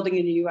 but building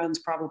a new UN is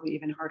probably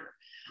even harder.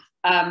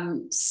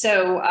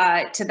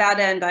 To that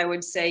end, I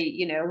would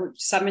say,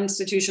 some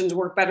institutions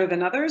work better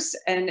than others.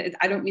 And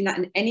I don't mean that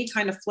in any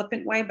kind of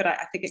flippant way, but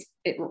I think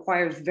it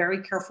requires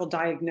very careful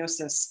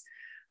diagnosis.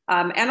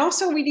 And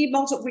also we need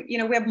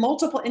we have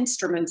multiple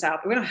instruments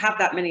out there. We don't have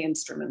that many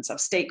instruments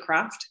of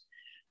statecraft.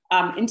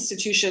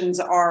 Institutions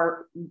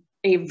are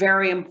a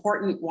very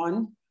important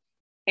one.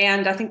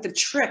 And I think the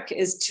trick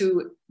is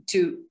to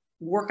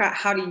work out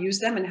how to use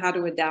them and how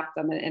to adapt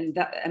them. And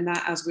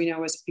that, as we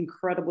know, is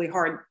incredibly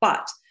hard.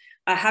 But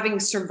having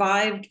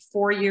survived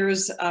 4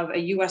 years of a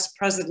US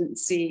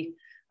presidency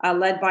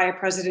led by a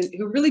president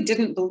who really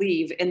didn't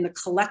believe in the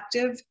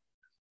collective,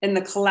 in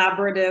the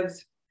collaborative,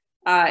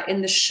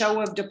 in the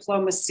show of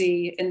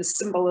diplomacy, in the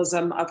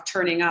symbolism of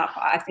turning up,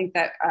 I think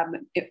that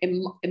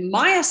in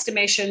my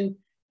estimation,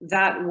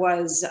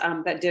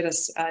 that did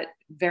us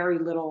very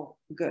little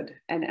good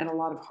and a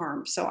lot of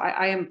harm. So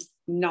I am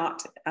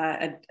not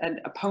an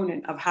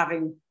opponent of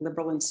having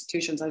liberal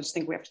institutions. I just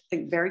think we have to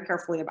think very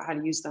carefully about how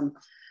to use them.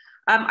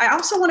 I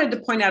also wanted to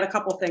point out a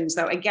couple things,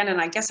 though, again,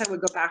 and I guess I would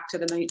go back to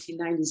the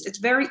 1990s. It's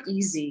very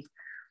easy.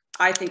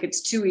 I think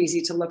it's too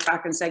easy to look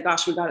back and say,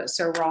 gosh, we got it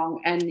so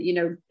wrong. And,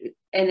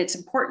 and it's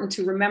important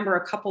to remember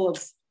a couple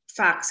of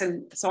facts.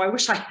 And so I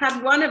wish I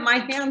had one in my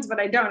hands, but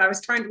I don't. I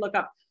was trying to look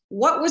up,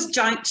 what was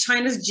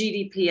China's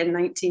GDP in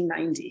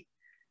 1990?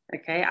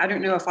 Okay, I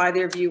don't know if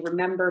either of you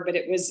remember, but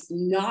it was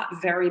not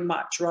very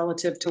much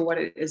relative to what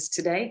it is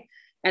today.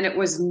 And it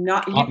was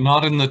not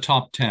in the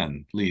top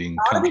 10 leading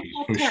countries,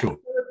 for sure. So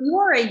if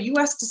you're a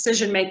US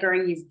decision maker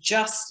and you've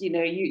just,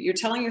 you're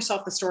telling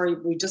yourself the story,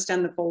 we've just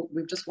won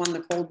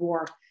the Cold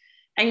War,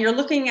 and you're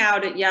looking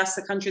out at, yes,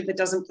 a country that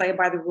doesn't play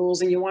by the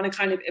rules, and you want to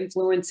kind of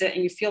influence it,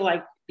 and you feel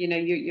like,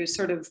 you're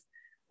sort of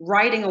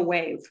riding a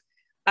wave.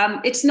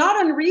 It's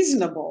not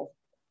unreasonable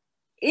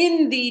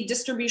in the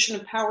distribution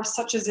of power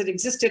such as it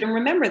existed. And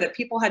remember that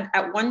people had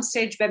at one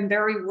stage been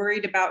very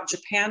worried about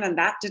Japan, and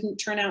that didn't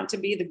turn out to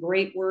be the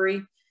great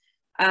worry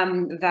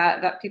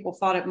that people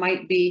thought it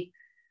might be.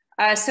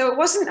 So it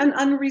wasn't an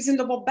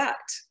unreasonable bet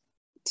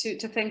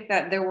to think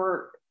that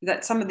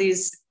that some of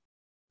these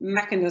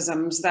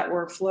mechanisms that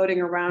were floating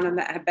around and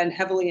that had been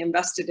heavily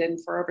invested in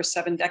for over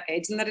 7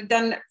 decades, and that had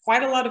done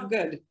quite a lot of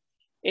good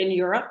in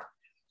Europe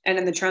and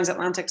in the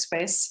transatlantic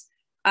space,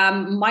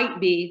 might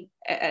be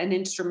an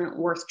instrument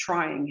worth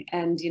trying.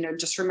 And,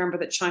 just remember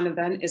that China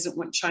then isn't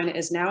what China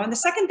is now. And the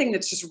second thing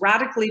that's just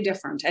radically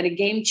different and a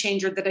game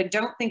changer that I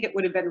don't think it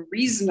would have been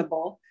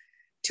reasonable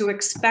to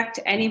expect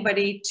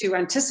anybody to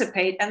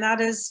anticipate, and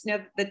that is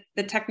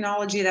the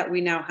technology that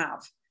we now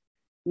have,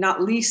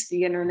 not least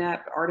the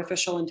internet,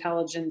 artificial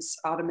intelligence,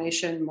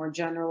 automation more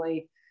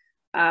generally,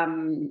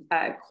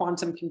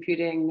 quantum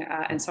computing,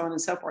 and so on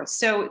and so forth.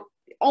 So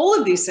all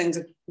of these things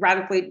have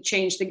radically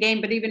changed the game,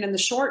 but even in the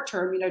short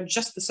term,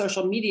 just the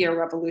social media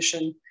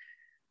revolution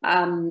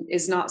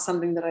is not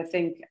something that I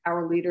think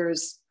our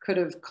leaders could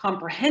have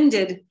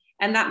comprehended.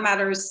 And that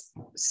matters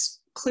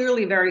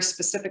clearly very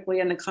specifically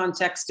in the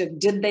context of,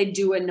 did they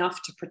do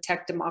enough to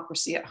protect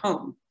democracy at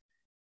home?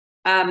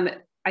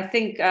 I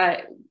think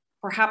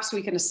perhaps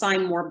we can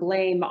assign more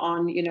blame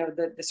on,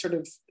 the sort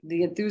of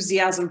the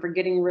enthusiasm for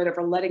getting rid of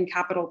or letting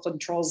capital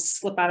controls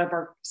slip out of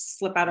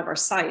our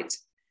sight.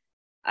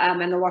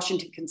 And the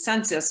Washington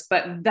Consensus,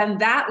 but then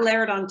that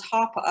layered on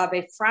top of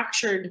a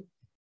fractured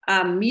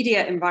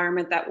media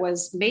environment that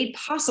was made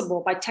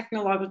possible by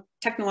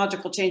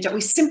technological change that we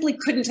simply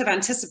couldn't have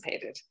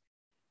anticipated.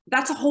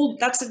 That's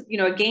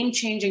a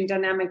game-changing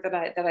dynamic that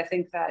I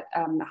think that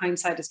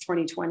hindsight is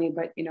 2020,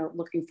 but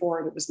looking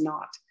forward, it was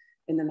not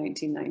in the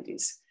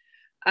 1990s.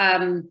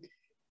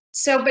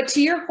 But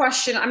to your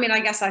question, I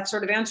guess I've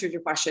sort of answered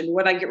your question.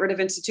 Would I get rid of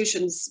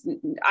institutions?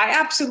 I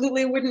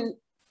absolutely wouldn't.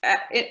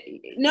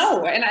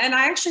 No, and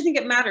I actually think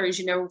it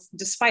matters,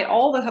 despite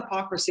all the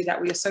hypocrisy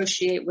that we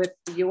associate with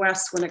the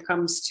US when it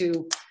comes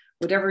to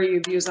whatever your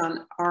views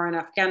are in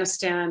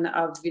Afghanistan,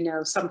 of,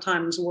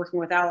 sometimes working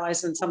with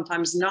allies and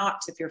sometimes not.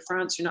 If you're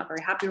France, you're not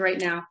very happy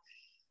right now.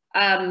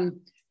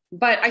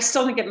 But I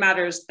still think it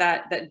matters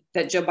that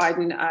Joe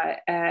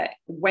Biden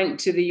went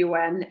to the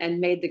UN and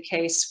made the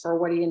case for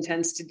what he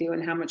intends to do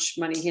and how much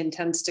money he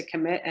intends to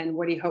commit and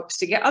what he hopes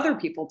to get other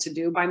people to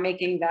do by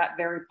making that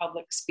very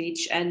public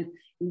speech and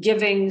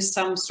giving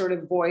some sort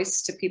of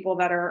voice to people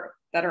that are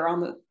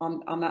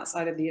on that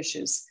side of the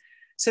issues.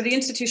 So the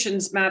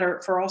institutions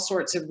matter for all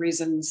sorts of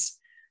reasons,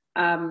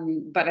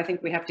 but I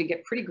think we have to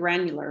get pretty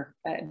granular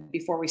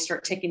before we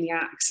start taking the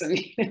axe and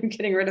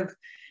getting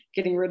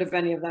rid of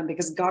any of them,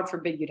 because God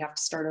forbid you'd have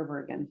to start over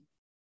again.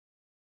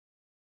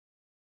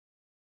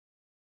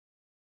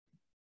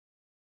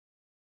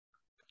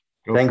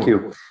 Thank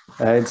you.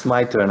 It's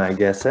my turn, I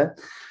guess.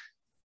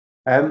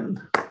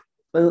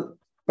 Well,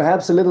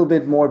 perhaps a little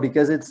bit more,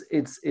 because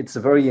it's a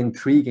very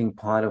intriguing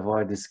part of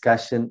our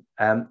discussion.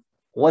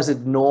 Was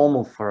it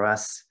normal for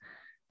us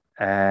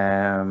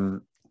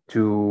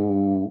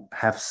to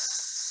have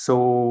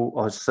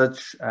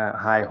such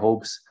high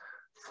hopes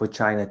for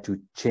China to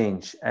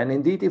change? And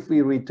indeed, if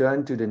we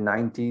return to the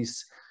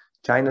 90s,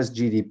 China's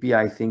GDP,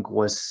 I think,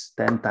 was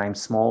 10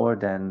 times smaller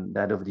than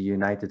that of the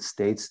United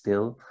States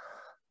still.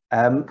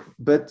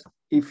 But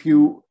if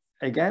you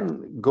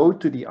again go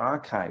to the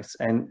archives,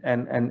 and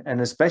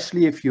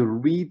especially if you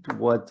read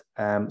what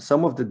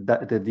some of the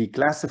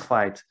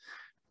declassified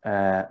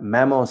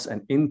memos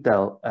and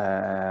intel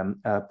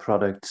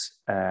products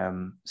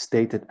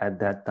stated at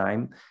that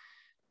time,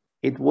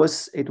 it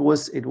was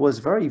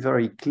very,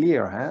 very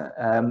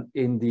clear.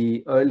 In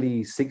the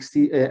early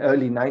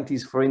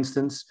 90s, for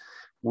instance,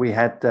 we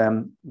had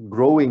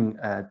growing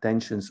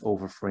tensions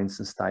over, for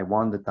instance,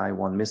 Taiwan, the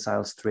Taiwan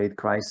missiles trade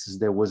crisis.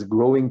 There was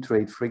growing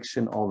trade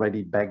friction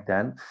already back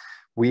then.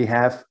 We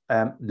have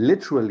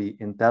literally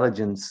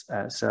intelligence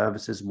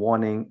services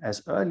warning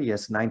as early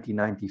as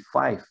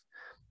 1995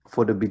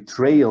 for the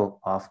betrayal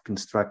of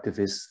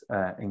constructivist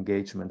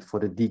engagement, for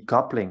the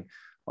decoupling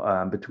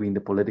between the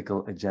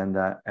political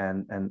agenda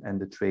and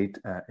the trade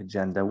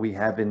agenda. We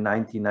have in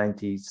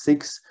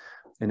 1996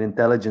 an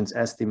intelligence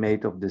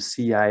estimate of the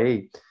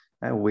CIA,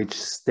 which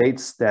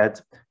states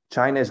that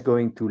China is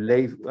going to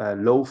lay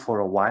low for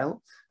a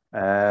while,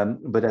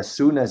 but as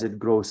soon as it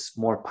grows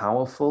more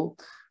powerful,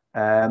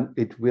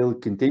 it will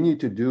continue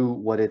to do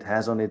what it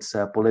has on its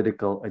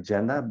political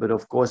agenda, but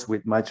of course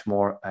with much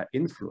more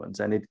influence.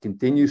 And it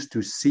continues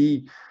to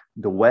see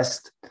the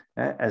West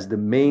as the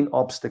main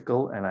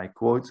obstacle, and I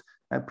quote,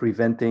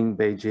 preventing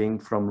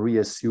Beijing from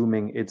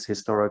reassuming its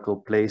historical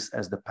place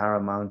as the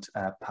paramount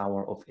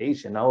power of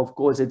Asia. Now, of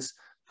course, it's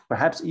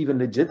perhaps even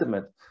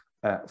legitimate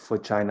for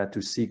China to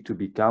seek to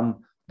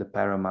become the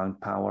paramount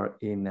power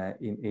in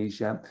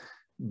Asia.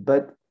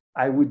 But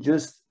I would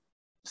just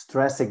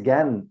stress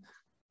again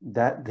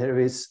that there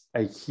is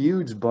a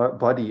huge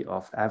body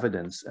of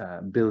evidence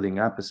building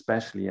up,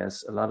 especially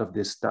as a lot of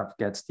this stuff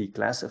gets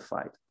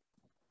declassified,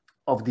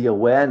 of the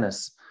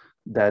awareness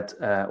that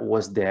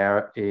was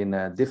there in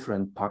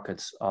different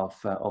pockets of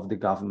the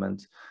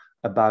government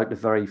about the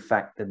very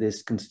fact that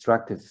this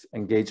constructive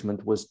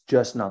engagement was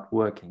just not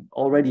working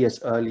already as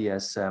early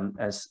as the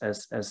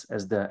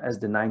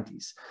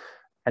 90s.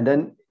 And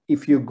then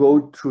if you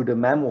go through the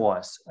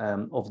memoirs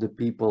of the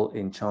people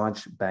in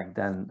charge back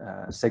then,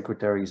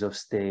 secretaries of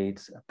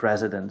state,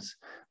 presidents,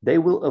 they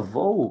will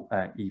avow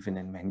even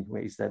in many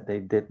ways that they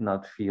did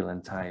not feel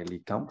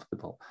entirely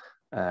comfortable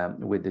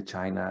with the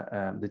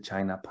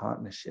China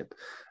partnership.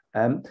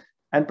 And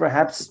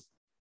perhaps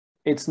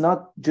it's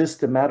not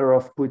just a matter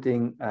of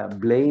putting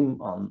blame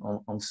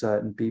on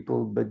certain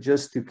people, but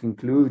just to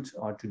conclude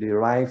or to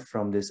derive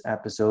from this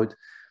episode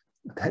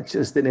that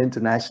just in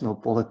international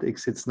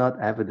politics, it's not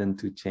evident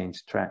to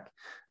change track.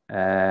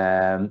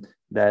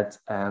 That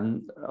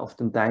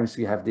oftentimes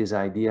we have this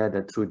idea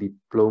that through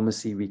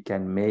diplomacy we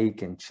can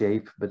make and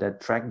shape, but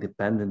that track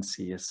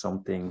dependency is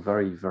something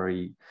very,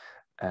 very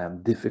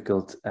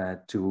difficult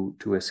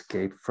to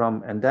escape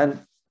from. And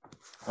then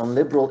on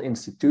liberal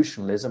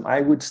institutionalism,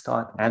 I would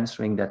start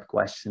answering that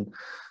question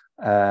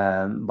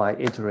by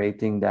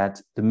iterating that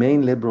the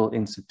main liberal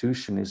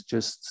institution is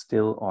just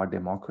still our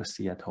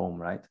democracy at home,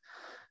 right?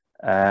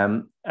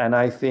 And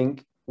I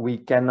think we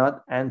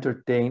cannot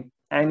entertain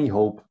any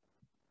hope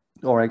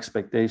or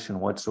expectation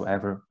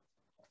whatsoever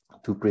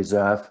to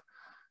preserve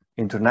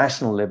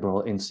international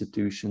liberal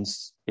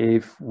institutions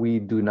if we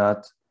do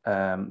not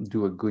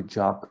do a good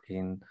job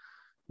in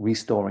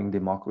restoring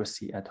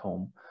democracy at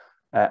home.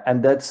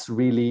 And that's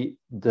really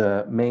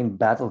the main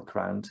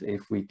battleground,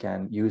 if we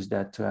can use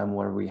that term,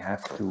 where we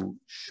have to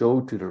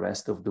show to the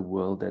rest of the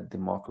world that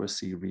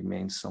democracy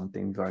remains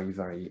something very,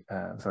 very,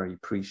 very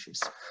precious.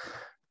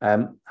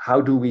 How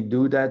do we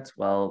do that?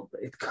 Well,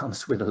 it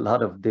comes with a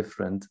lot of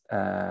different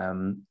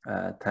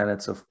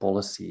tenets of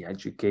policy,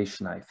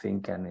 education, I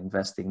think, and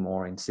investing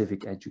more in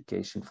civic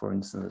education, for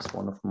instance, is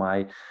one of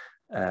my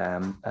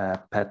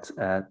pet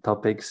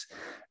topics.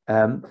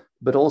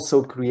 But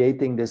also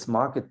creating this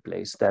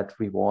marketplace that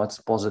rewards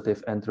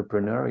positive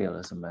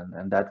entrepreneurialism.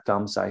 And that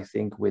comes, I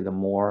think, with a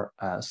more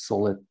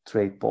solid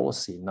trade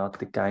policy, not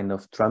the kind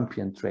of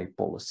Trumpian trade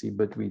policy,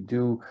 but we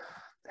do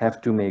have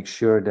to make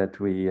sure that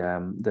we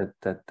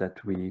that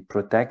we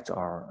protect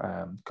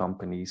our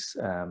companies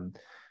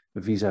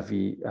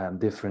vis-a-vis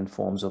different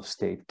forms of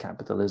state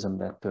capitalism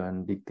that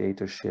turn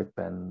dictatorship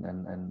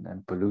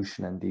and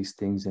pollution and these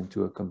things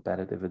into a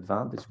competitive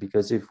advantage.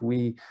 Because if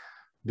we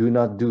do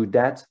not do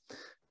that,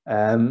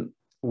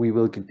 we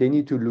will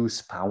continue to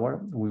lose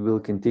power. We will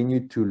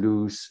continue to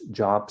lose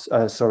jobs,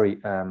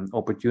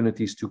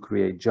 opportunities to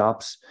create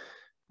jobs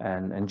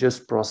and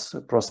just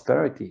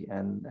prosperity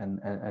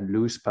and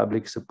lose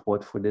public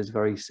support for this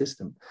very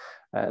system.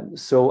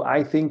 So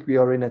I think we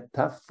are in a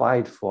tough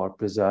fight for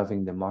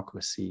preserving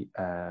democracy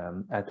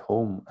at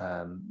home,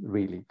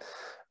 really.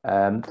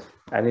 And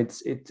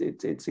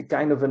it's a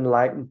kind of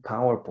enlightened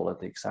power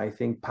politics. I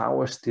think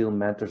power still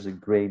matters a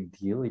great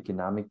deal,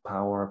 economic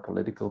power,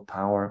 political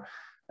power,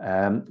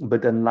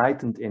 but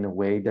enlightened in a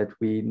way that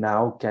we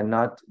now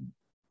cannot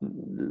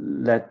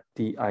let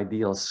the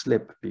ideal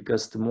slip,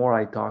 because the more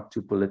I talk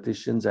to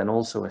politicians, and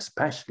also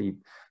especially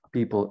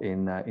people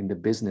in the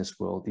business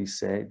world,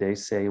 they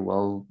say,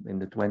 well, in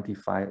the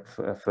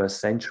 21st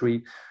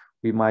century,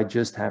 we might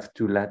just have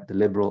to let the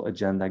liberal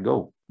agenda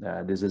go.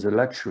 This is a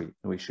luxury.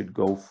 We should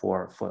go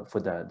for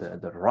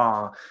the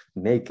raw,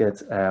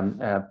 naked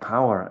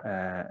power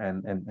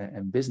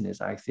and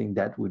business. I think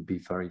that would be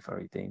very,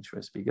 very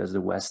dangerous, because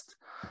the West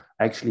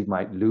actually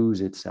might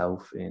lose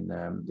itself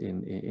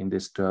in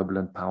this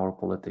turbulent power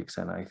politics.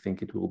 And I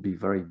think it will be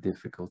very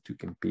difficult to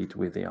compete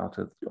with the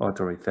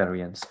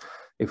authoritarians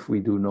if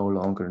we do no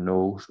longer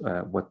know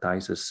what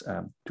ties us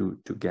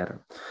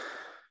together.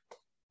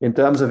 In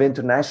terms of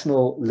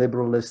international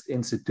liberalist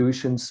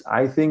institutions,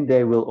 I think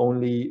they will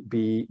only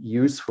be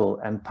useful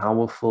and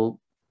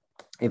powerful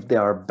if they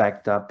are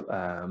backed up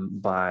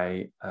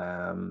by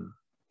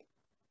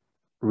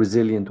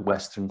resilient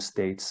Western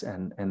states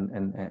and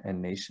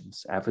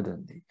nations,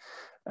 evidently.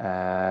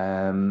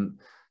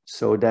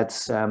 So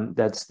that's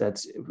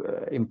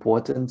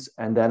important.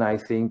 And then I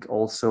think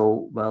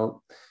also,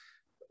 well,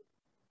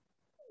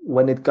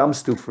 when it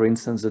comes to, for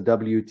instance, the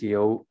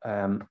WTO,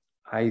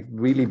 I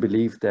really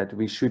believe that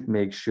we should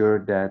make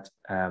sure that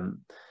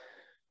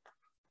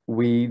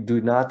we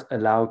do not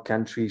allow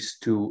countries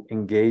to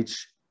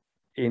engage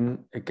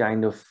in a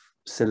kind of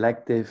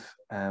selective,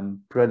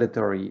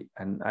 predatory,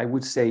 and I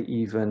would say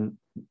even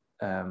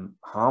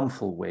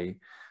harmful way,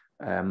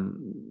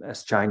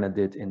 as China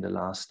did in the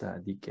last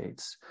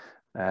decades.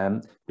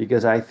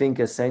 Because I think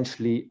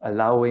essentially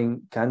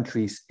allowing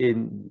countries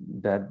in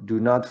that do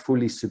not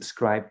fully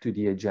subscribe to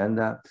the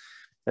agenda,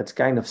 that's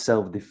kind of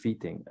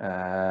self-defeating.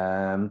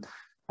 And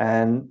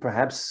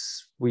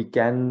perhaps we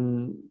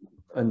can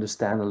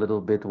understand a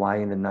little bit why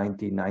in the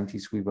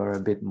 1990s we were a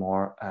bit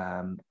more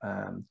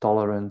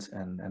tolerant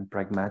and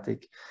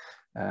pragmatic.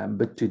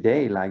 But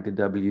today, like, the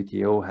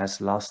WTO has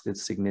lost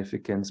its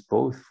significance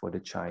both for the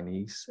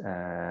Chinese,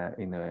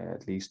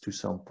 at least to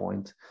some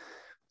point,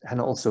 and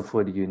also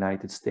for the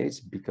United States,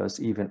 because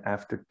even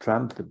after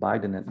Trump, the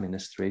Biden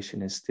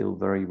administration is still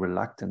very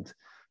reluctant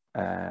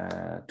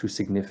to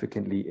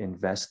significantly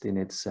invest in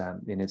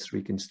its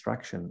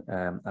reconstruction,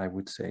 I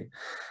would say.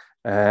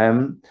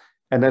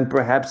 And then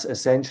perhaps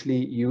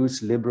essentially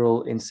use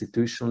liberal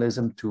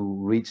institutionalism to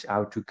reach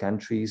out to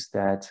countries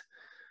that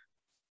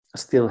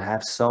still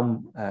have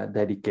some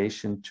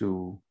dedication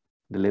to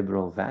the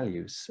liberal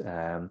values.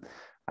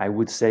 I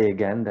would say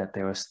again that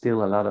there are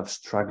still a lot of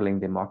struggling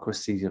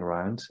democracies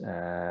around,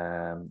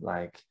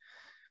 like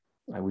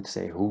I would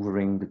say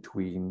hovering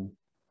between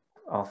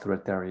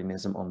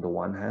authoritarianism on the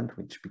one hand,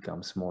 which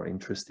becomes more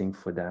interesting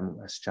for them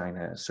as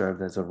China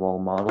served as a role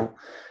model,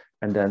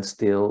 and then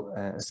still,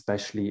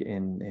 especially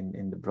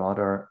in the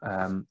broader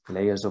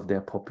layers of their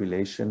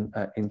population,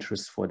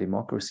 interest for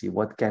democracy.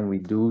 What can we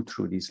do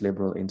through these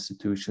liberal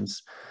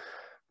institutions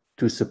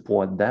to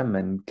support them?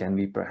 And can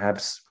we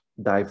perhaps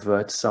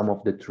divert some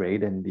of the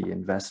trade and the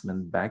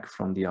investment back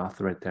from the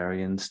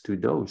authoritarians to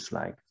those?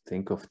 Like,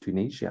 think of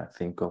Tunisia,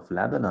 think of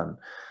Lebanon.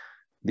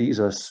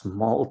 These are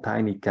small,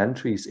 tiny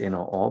countries in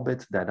our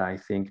orbit that I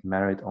think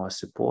merit our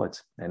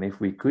support. And if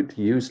we could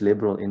use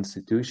liberal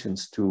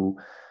institutions to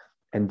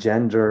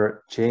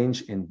engender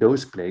change in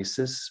those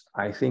places,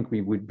 I think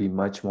we would be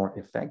much more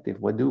effective.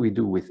 What do we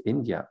do with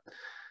India,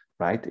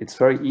 right? It's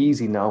very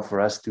easy now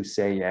for us to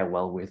say, yeah,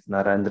 well, with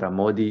Narendra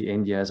Modi,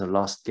 India is a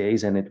lost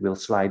case and it will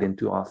slide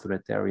into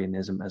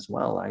authoritarianism as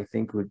well. I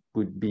think it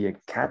would be a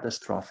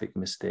catastrophic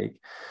mistake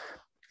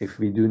if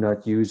we do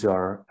not use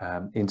our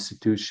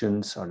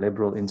institutions, our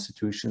liberal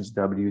institutions,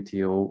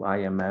 WTO,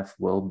 IMF,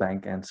 World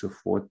Bank, and so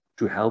forth,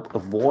 to help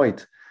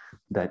avoid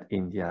that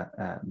India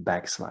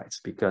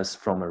backslides. Because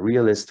from a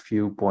realist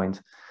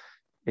viewpoint,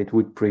 it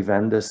would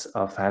prevent us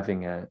of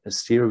having a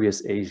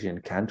serious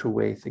Asian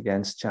counterweight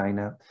against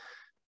China.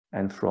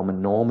 And from a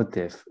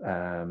normative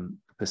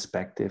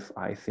perspective,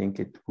 I think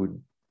it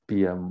would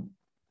be a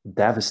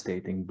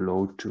devastating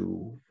blow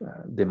to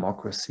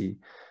democracy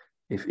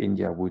if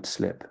India would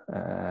slip.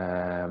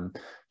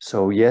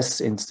 So yes,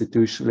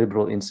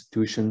 liberal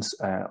institutions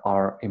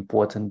are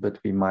important, but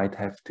we might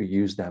have to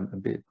use them a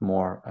bit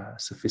more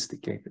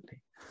sophisticatedly.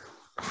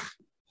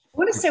 I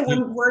want to say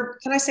one word.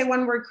 Can I say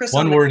one word, Chris?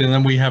 One word, and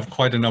then we have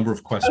quite a number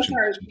of questions.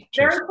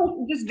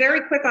 Oh,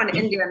 very quick on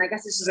India, and I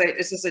guess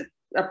this is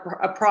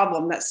a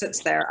problem that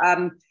sits there.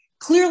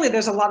 Clearly,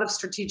 there's a lot of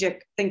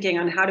strategic thinking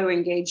on how to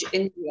engage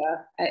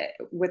India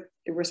with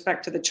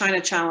respect to the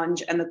China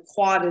challenge, and the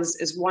Quad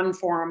is one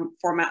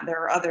format.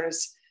 There are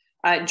others.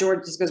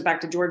 This goes back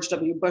to George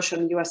W. Bush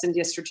and the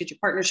U.S.-India strategic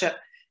partnership.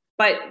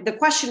 But the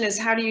question is,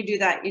 how do you do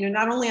that? You know,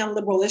 not only on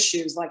liberal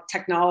issues like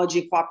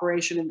technology,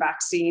 cooperation, and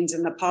vaccines,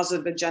 and the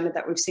positive agenda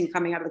that we've seen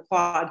coming out of the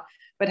Quad,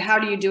 but how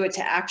do you do it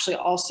to actually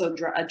also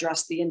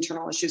address the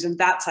internal issues? And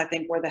that's, I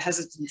think, where the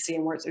hesitancy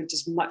and where it's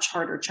just much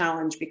harder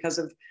challenge because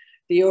of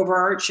the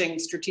overarching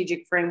strategic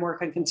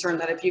framework and concern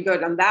that if you go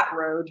down that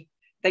road,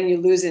 then you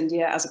lose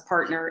India as a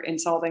partner in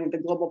solving the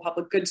global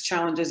public goods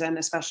challenges and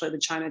especially the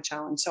China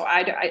challenge. So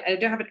I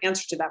don't have an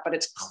answer to that, but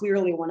it's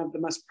clearly one of the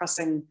most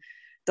pressing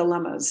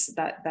dilemmas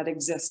that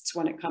exists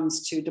when it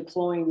comes to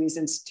deploying these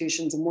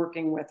institutions and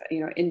working with,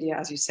 you know, India,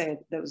 as you say,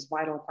 those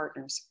vital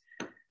partners.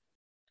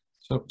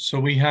 So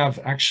we have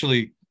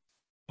actually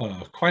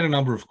quite a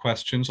number of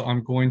questions.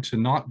 I'm going to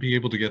not be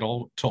able to get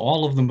to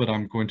all of them, but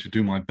I'm going to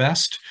do my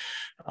best.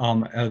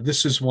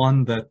 This is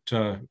one that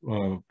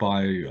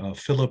by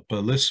Philip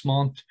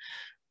Lismont,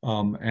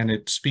 and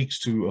it speaks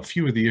to a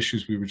few of the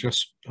issues we were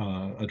just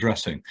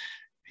addressing.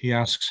 He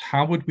asks,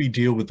 how would we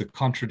deal with the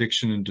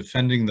contradiction in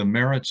defending the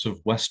merits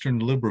of Western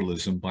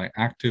liberalism by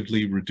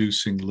actively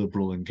reducing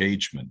liberal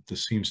engagement?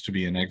 This seems to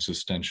be an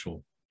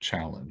existential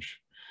challenge.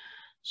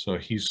 So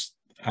he's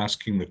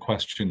asking, the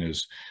question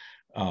is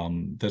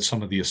that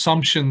some of the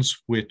assumptions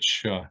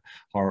which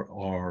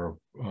are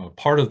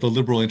part of the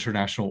liberal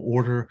international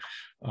order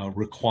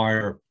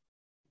require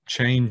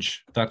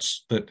change. That,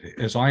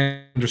 as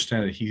I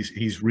understand it,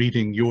 he's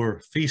reading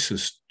your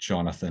thesis,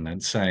 Jonathan,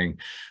 and saying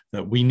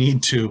that we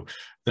need to,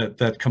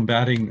 that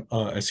combating,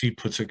 as he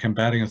puts it,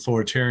 combating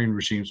authoritarian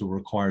regimes will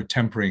require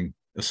tempering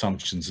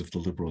assumptions of the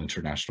liberal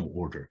international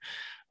order.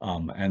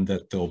 And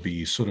that there'll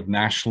be sort of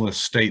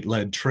nationalist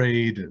state-led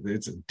trade.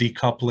 It's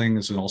decoupling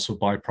is also a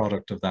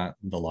byproduct of that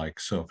and the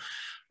like. So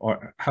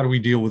how do we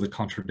deal with the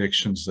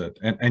contradictions that,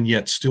 and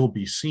yet still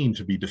be seen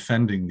to be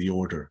defending the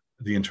order,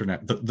 the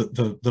internet,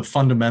 the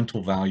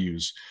fundamental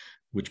values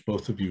which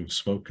both of you have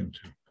spoken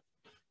to?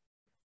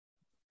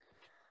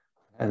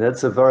 And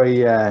that's a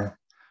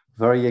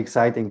very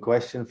exciting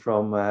question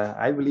from,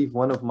 I believe,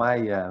 one of my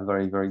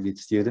very good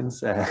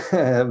students.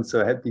 I'm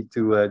so happy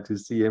to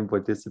see him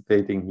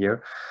participating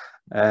here.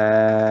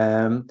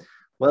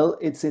 Well,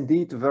 it's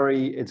indeed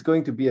it's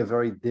going to be a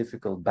very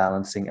difficult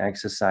balancing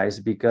exercise,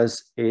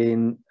 because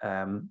in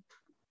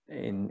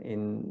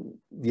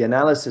the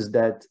analysis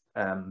that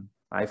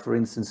I, for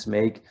instance,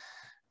 make,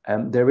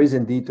 there is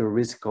indeed a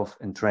risk of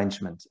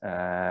entrenchment,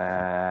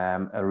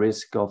 a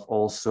risk of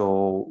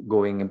also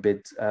going a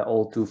bit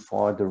all too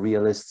far the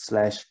realist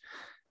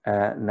 /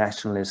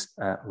 nationalist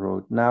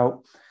road.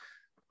 Now,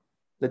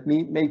 let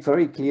me make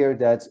very clear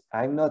that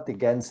I'm not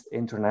against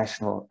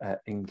international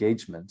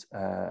engagement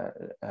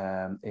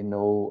in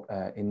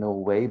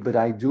no way, but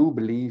I do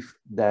believe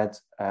that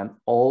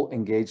all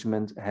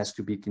engagement has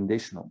to be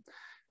conditional.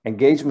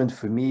 Engagement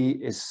for me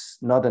is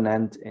not an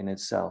end in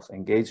itself.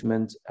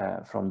 Engagement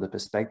from the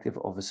perspective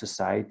of a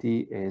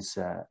society is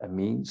a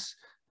means,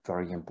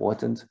 very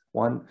important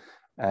one,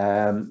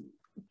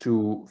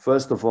 to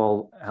first of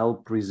all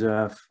help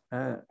preserve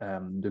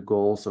the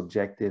goals,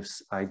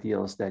 objectives,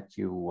 ideals that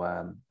you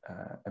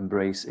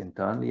embrace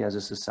internally as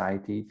a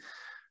society,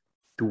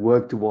 to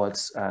work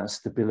towards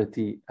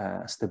stability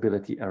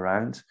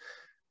around.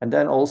 And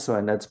then also,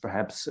 and that's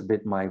perhaps a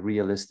bit my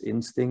realist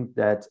instinct,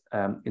 that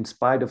in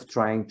spite of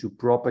trying to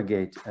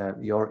propagate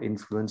your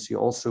influence, you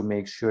also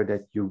make sure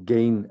that you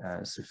gain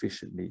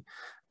sufficiently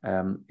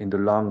in the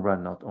long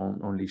run, not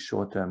only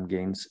short-term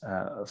gains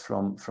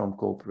from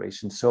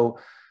cooperation. So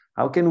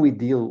how can we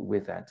deal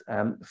with that?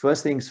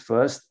 First things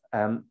first,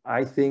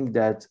 I think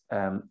that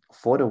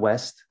for the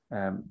West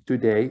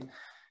today,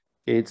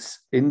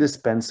 it's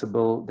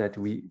indispensable that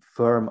we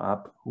firm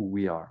up who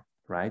we are,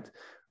 right?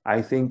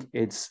 I think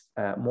it's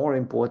more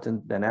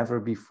important than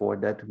ever before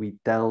that we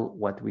tell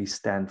what we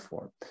stand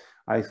for.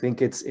 I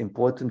think it's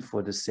important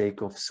for the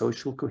sake of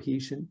social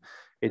cohesion.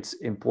 It's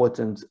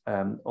important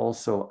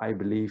also, I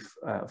believe,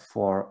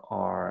 for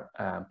our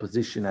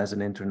position as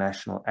an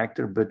international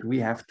actor, but we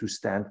have to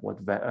stand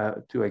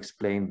to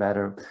explain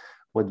better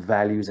what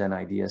values and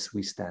ideas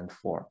we stand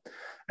for.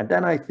 And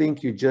then I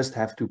think you just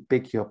have to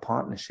pick your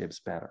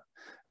partnerships better,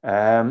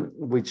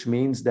 which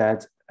means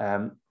that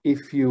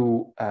if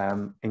you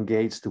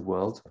engage the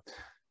world,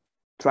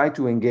 try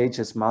to engage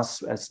as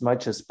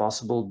much as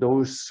possible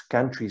those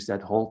countries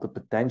that hold the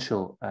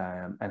potential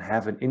and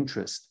have an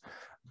interest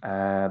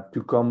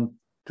to come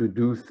to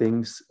do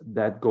things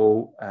that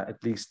go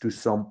at least to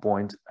some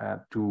point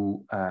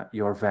to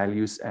your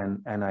values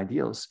and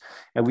ideals.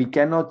 And we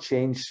cannot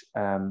change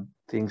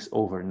things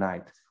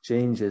overnight.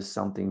 Change is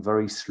something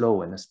very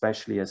slow, and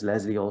especially, as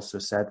Leslie also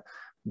said,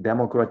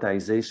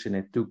 democratization,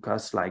 it took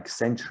us like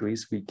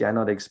centuries. We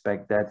cannot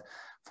expect that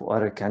for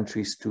other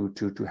countries to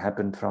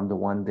happen from the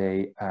one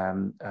day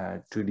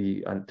to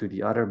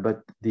the other,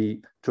 but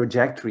the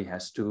trajectory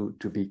has to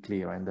be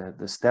clear, and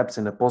the steps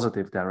in a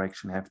positive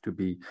direction have to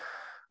be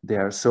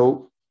there.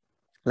 So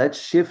let's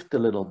shift a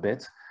little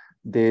bit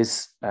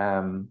this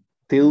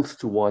tilt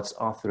towards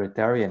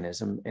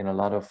authoritarianism in a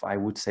lot of, I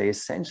would say,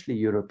 essentially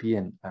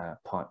European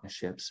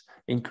partnerships,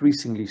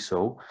 increasingly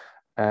so,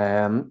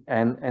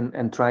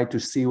 and try to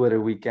see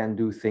whether we can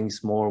do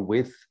things more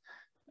with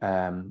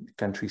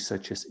countries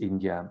such as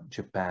India,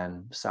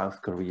 Japan, South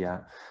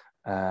Korea,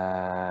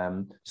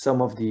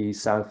 some of the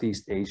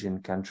Southeast Asian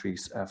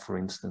countries, for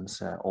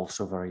instance,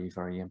 also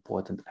very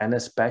important, and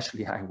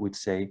especially, I would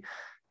say,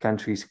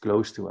 countries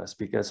close to us,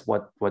 because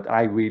what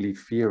I really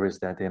fear is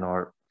that in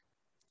our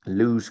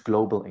loose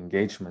global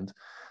engagement,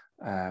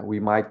 we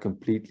might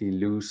completely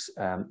lose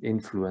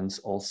influence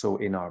also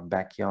in our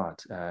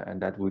backyard,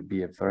 and that would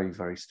be a very,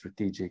 very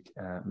strategic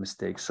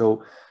mistake.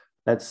 So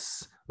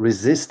let's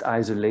resist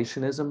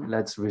isolationism,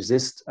 let's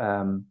resist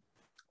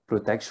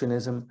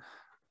protectionism,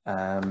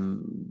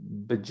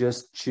 but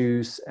just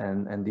choose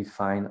and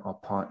define our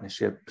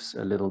partnerships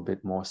a little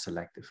bit more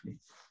selectively.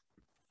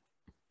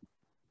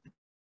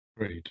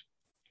 Great.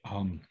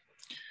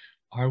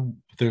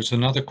 There's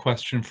another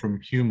question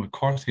from Hugh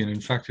McCarthy, and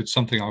in fact, it's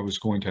something I was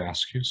going to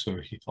ask you, so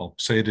I'll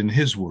say it in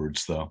his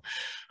words, though.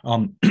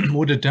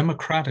 Would a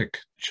democratic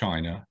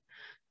China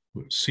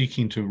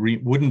seeking to,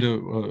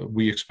 wouldn't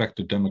we expect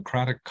a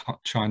democratic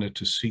China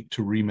to seek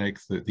to remake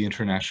the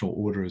international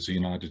order as the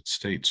United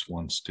States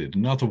once did?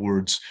 In other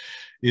words,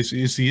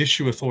 is the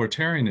issue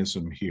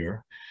authoritarianism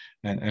here,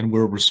 and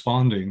we're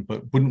responding,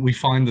 but wouldn't we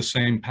find the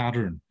same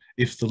pattern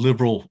if the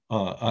liberal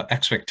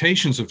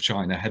expectations of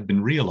China had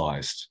been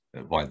realized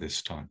by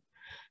this time?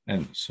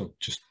 And so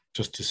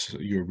just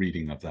your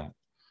reading of that.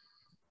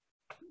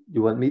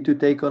 You want me to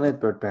take on it,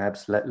 but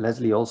perhaps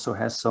Leslie also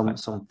has some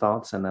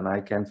thoughts, and then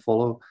I can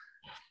follow.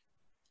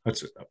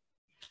 That's it.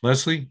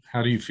 Leslie,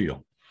 how do you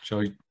feel? Shall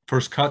we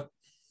first cut?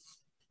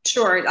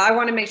 Sure. I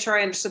want to make sure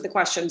I understood the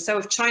question. So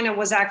if China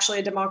was actually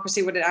a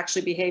democracy, would it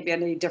actually behave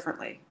any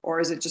differently? Or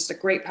is it just a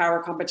great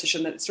power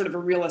competition that's sort of a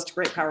realist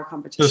great power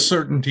competition? The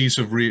certainties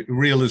of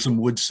realism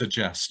would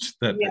suggest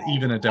that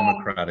even a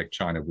democratic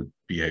China would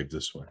behave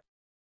this way.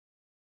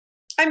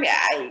 I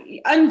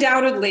mean,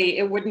 undoubtedly,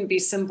 it wouldn't be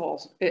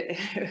simple.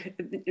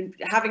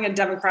 Having a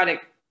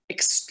democratic,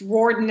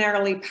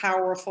 extraordinarily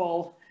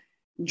powerful,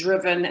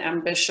 driven,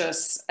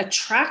 ambitious, a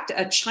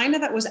China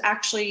that was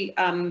actually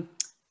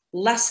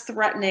less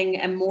threatening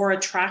and more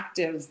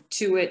attractive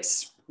to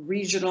its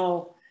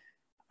regional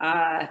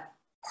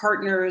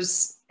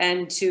partners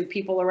and to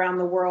people around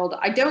the world.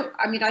 I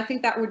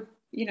think that would,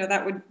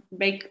 that would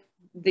make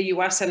the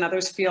US and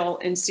others feel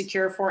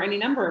insecure for any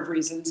number of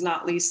reasons,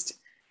 not least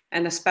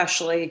and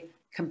especially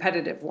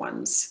competitive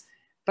ones.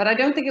 But I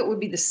don't think it would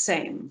be the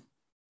same.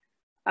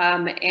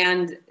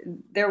 And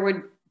there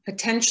would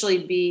potentially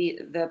be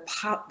the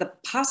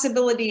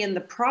possibility and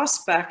the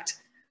prospect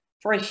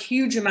for a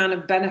huge amount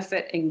of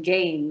benefit and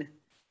gain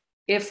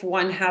if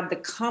one had the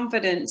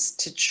confidence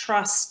to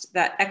trust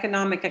that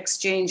economic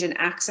exchange and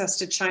access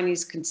to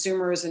Chinese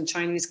consumers and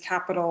Chinese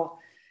capital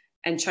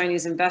and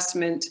Chinese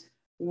investment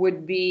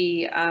would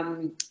be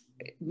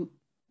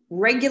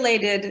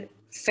regulated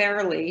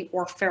fairly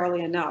or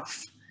fairly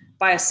enough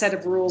by a set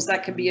of rules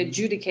that could be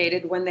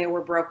adjudicated when they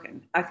were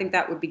broken. I think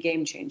that would be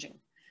game changing.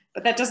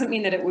 But that doesn't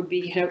mean that it would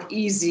be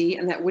easy,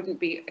 and that wouldn't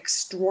be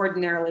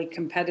extraordinarily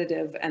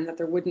competitive, and that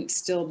there wouldn't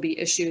still be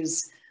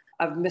issues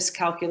of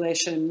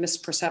miscalculation,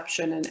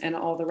 misperception, and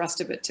all the rest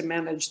of it to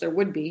manage. There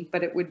would be,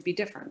 but it would be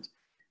different.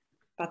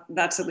 But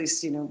that's at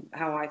least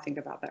how I think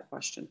about that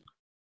question.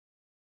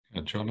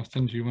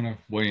 Jonathan, do you want to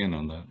weigh in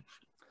on that?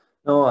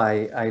 No,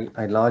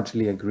 I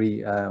largely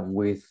agree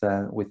with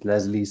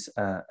Leslie's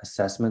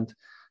assessment.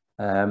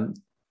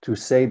 To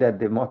say that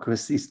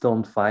democracies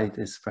don't fight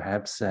is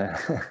perhaps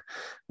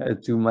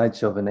too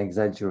much of an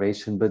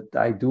exaggeration, but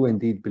I do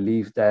indeed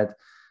believe that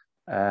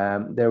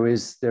there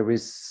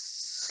is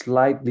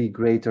slightly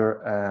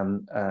greater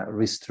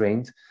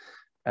restraint,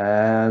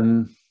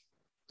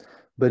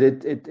 but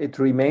it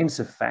remains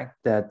a fact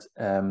that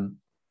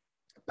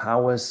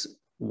powers,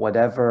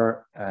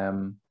 whatever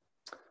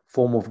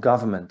form of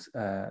government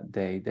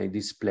they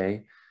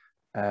display,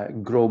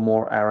 grow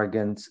more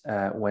arrogant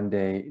when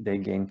they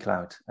gain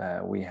clout.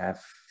 We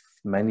have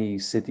many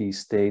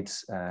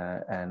cities-states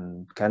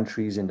and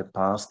countries in the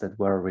past that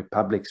were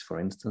republics,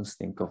 for instance.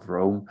 Think of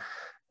Rome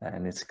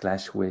and its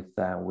clash with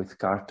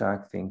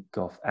Carthage. Think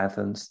of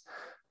Athens.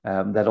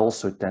 That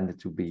also tended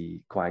to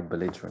be quite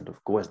belligerent.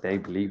 Of course, they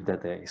believed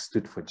that they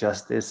stood for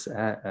justice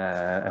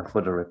and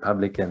for the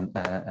republican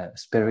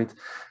spirit,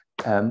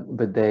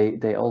 but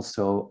they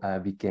also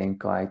became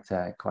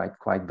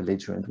quite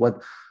belligerent.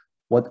 What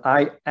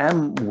I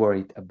am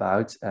worried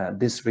about,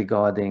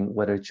 disregarding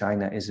whether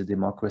China is a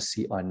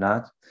democracy or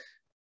not,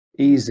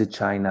 is a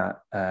China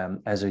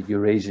as a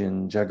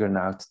Eurasian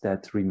juggernaut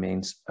that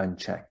remains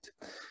unchecked.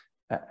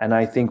 And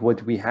I think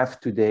what we have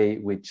today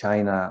with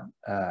China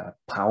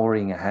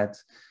powering ahead,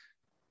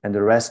 and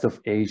the rest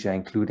of Asia,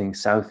 including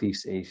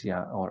Southeast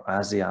Asia or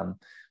ASEAN,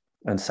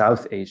 and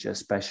South Asia,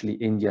 especially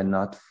India,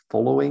 not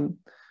following,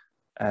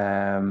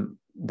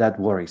 that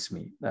worries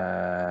me,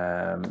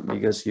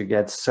 because you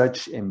get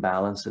such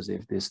imbalances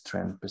if this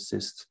trend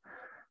persists,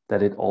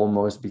 that it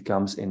almost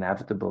becomes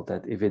inevitable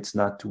that if it's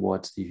not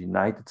towards the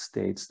United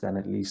States, then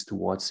at least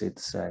towards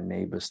its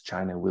neighbors,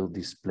 China will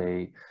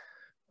display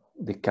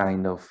the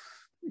kind of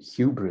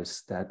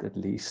hubris that at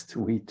least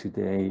we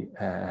today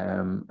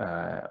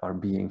are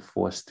being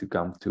forced to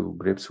come to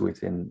grips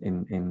with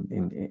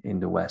in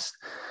the West.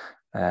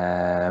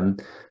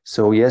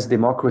 So yes,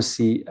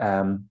 democracy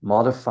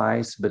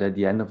modifies, but at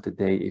the end of the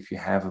day, if you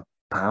have a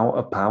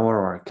power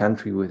or a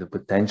country with the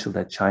potential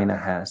that China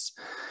has,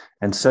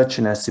 and such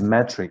an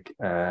asymmetric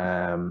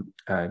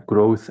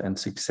growth and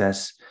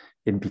success,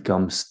 it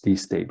becomes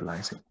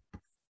destabilizing.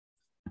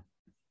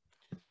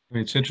 I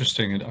mean, it's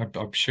interesting, and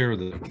I share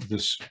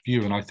this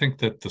view, and I think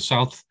that the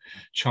South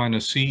China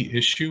Sea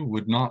issue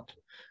would not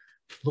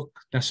look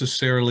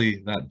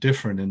necessarily that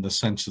different in the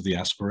sense of the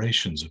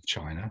aspirations of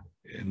China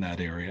in that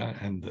area,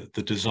 and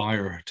the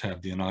desire to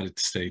have the United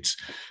States,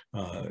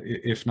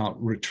 if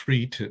not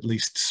retreat, at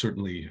least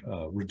certainly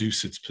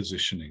reduce its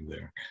positioning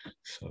there.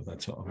 So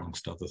that's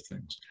amongst other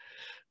things.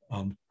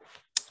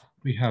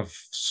 We have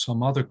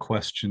some other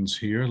questions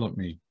here. Let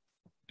me,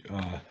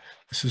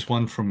 this is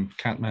one from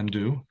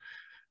Kathmandu.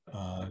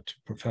 To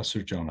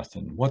Professor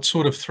Jonathan. What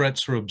sort of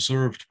threats are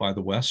observed by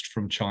the West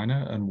from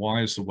China, and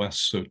why is the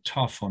West so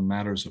tough on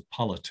matters of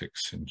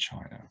politics in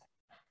China?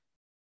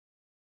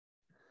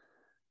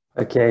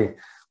 Okay,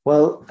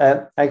 well,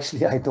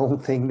 actually, I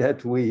don't think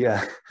that we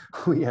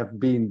have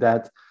been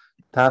that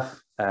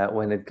tough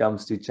when it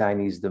comes to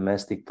Chinese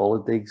domestic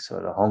politics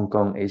or the Hong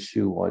Kong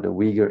issue or the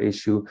Uyghur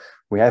issue.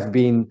 We have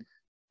been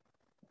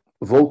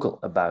vocal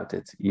about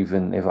it,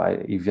 even if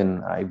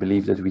I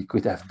believe that we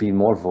could have been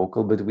more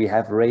vocal, but we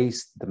have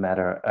raised the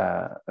matter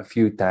a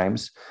few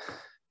times,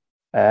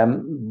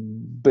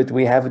 but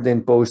we haven't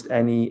imposed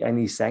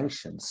any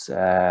sanctions.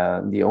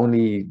 The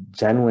only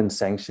genuine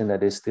sanction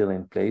that is still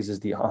in place is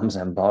the arms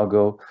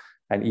embargo,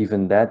 and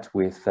even that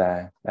with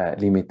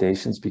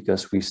limitations,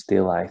 because we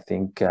still, I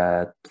think,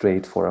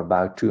 trade for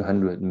about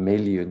 200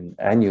 million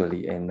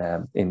annually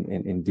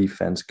in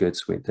defense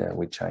goods with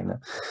China.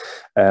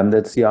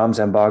 That's the arms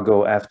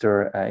embargo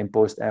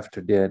imposed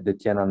after the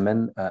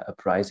Tiananmen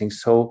uprising.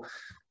 So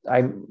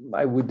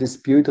I would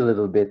dispute a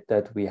little bit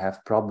that we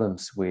have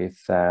problems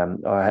with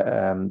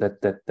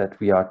that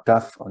we are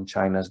tough on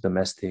China's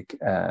domestic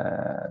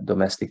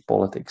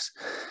politics.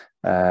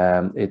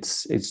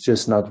 It's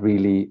just not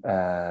really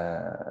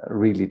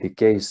the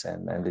case,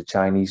 and the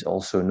Chinese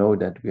also know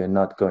that we are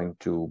not going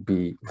to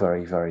be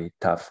very, very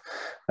tough.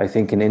 I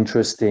think an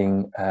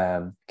interesting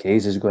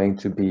case is going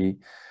to be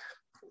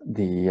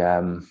the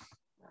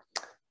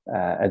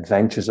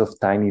adventures of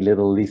tiny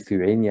little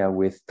Lithuania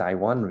with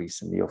Taiwan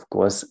recently. Of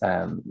course,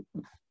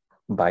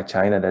 by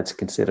China, that's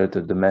considered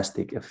a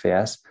domestic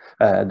affair.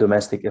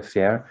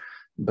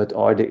 But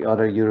are the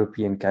other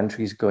European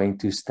countries going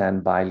to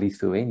stand by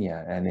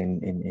Lithuania, and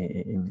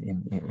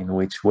in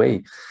which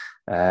way?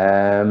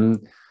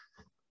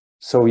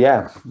 So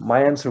yeah,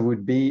 my answer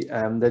would be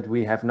that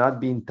we have not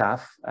been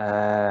tough,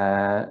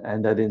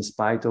 and that in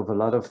spite of a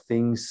lot of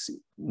things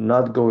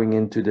not going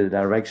into the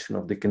direction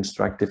of the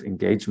constructive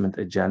engagement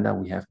agenda,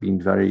 we have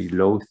been very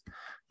loath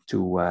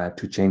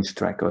to change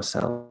track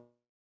ourselves.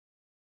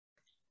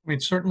 I mean,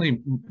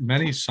 certainly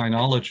many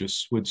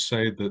sinologists would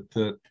say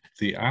that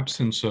the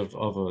absence of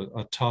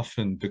a tough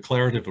and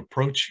declarative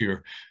approach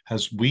here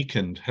has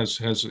weakened,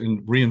 has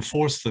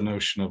reinforced the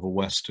notion of a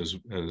West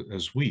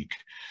as weak,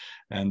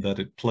 and that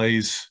it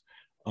plays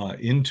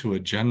into a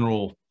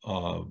general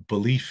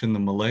belief in the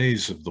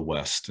malaise of the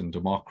West and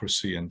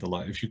democracy and the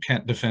like. If you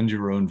can't defend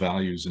your own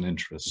values and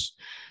interests,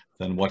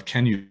 then what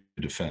can you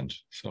defend?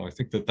 So I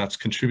think that that's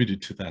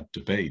contributed to that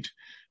debate.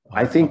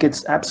 I think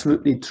it's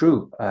absolutely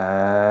true.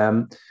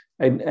 And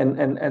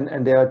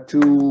there are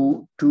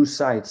two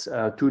sides,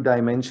 two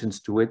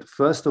dimensions to it.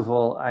 First of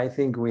all, I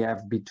think we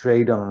have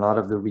betrayed on a lot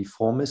of the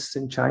reformists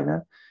in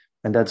China,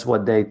 and that's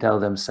what they tell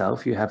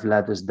themselves. You have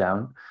let us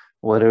down.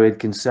 Whether it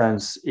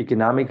concerns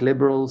economic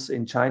liberals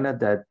in China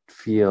that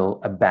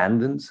feel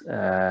abandoned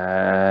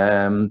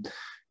and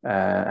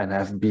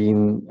have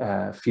been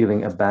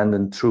feeling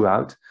abandoned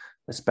throughout,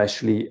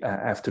 especially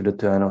after the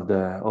turn of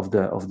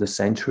the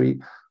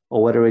century,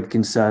 or whether it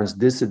concerns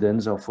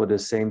dissidents, or for the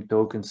same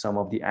token, some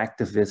of the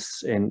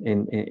activists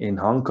in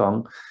Hong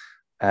Kong,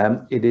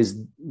 it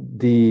is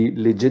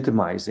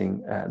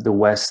delegitimizing the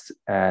West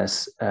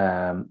as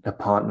a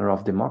partner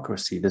of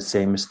democracy. The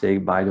same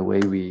mistake, by the way,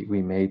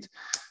 we made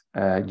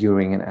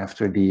during and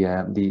after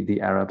the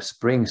Arab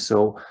Spring.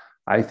 So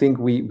I think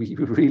we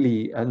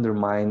really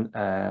undermine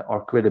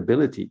our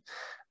credibility.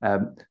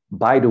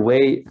 By the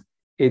way,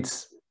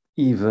 it's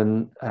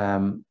even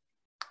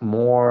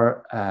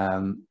more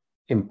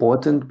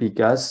important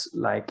because,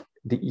 like,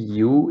 the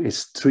EU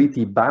is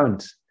treaty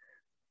bound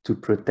to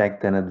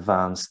protect and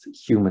advance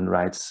human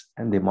rights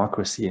and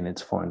democracy in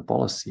its foreign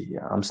policy.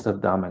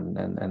 Amsterdam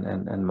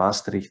and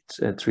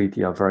Maastricht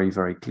Treaty are very,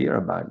 very clear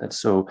about that.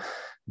 So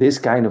this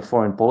kind of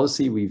foreign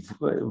policy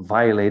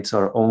violates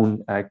our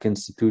own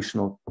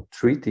constitutional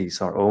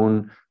treaties, our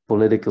own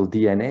political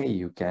DNA,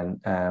 you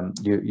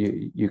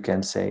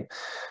can say.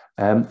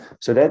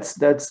 So that's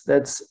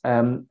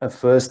a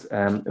first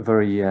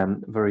very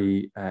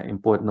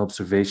important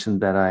observation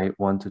that I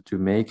wanted to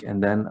make,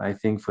 and then I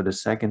think for the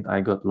second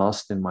I got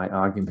lost in my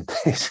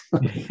argumentation,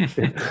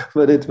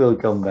 but it will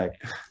come back.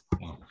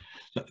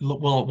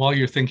 Well, while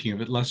you're thinking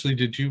of it, Leslie,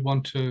 did you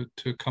want to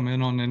come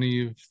in on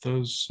any of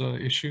those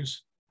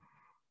issues?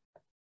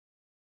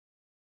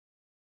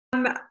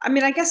 I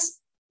mean, I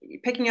guess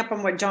picking up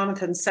on what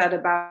Jonathan said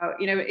about,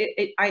 you know,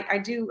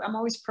 I'm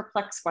always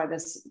perplexed by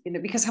this, you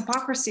know, because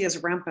hypocrisy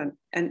is rampant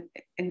and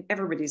in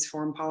everybody's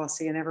foreign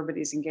policy and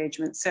everybody's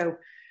engagement. So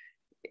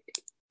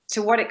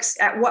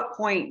at what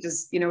point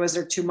does, you know, is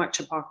there too much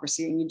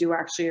hypocrisy and you do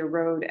actually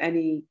erode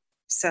any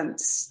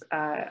sense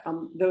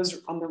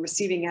those on the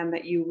receiving end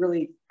that you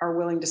really are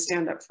willing to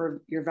stand up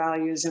for your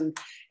values? And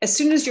as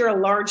soon as you're a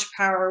large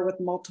power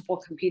with multiple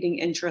competing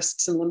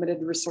interests and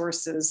limited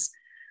resources,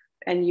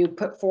 and you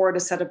put forward a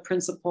set of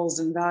principles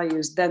and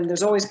values, then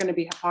there's always going to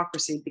be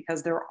hypocrisy,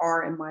 because there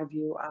are, in my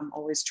view,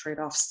 always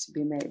trade-offs to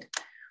be made.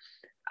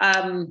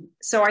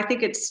 So I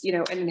think it's, you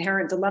know, an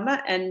inherent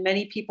dilemma, and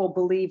many people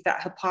believe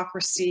that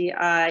hypocrisy,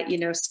 you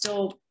know,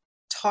 still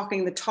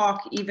talking the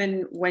talk,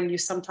 even when you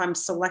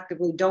sometimes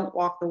selectively don't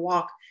walk the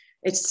walk,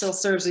 it still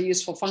serves a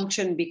useful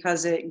function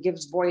because it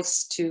gives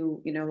voice to,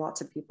 you know,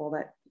 lots of people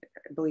that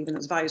believe in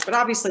those values. But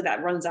obviously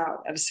that runs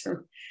out at a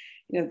certain,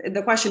 you know,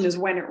 the question is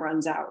when it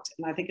runs out,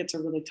 and I think it's a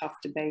really tough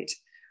debate.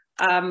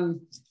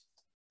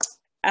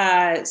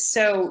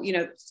 So, you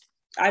know,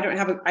 I don't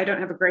have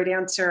a great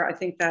answer. I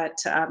think that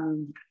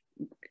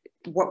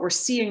what we're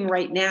seeing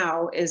right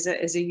now is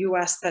a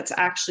US that's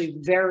actually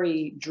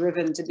very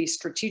driven to be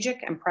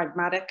strategic and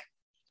pragmatic,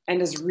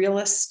 and is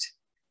realist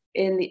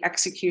in the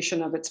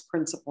execution of its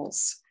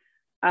principles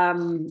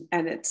and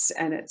its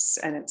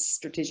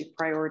strategic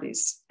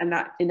priorities, and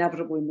that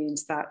inevitably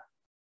means that,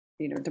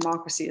 you know,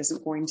 democracy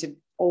isn't going to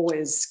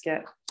always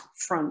get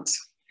front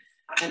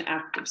and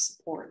active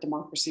support,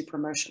 democracy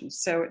promotion.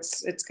 So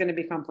it's going to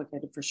be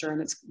complicated for sure,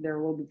 and there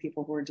will be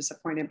people who are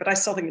disappointed. But I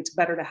still think it's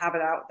better to have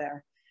it out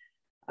there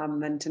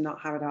than to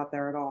not have it out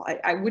there at all.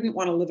 I wouldn't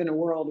want to live in a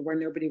world where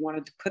nobody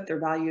wanted to put their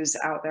values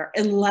out there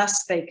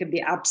unless they could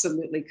be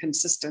absolutely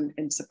consistent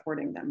in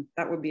supporting them.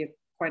 That would be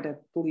quite a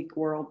bleak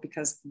world,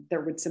 because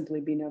there would simply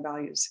be no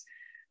values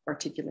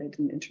articulated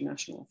in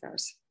international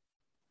affairs.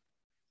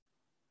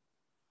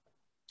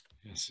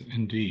 Yes,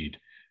 indeed.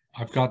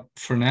 I've got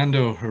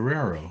Fernando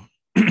Herrero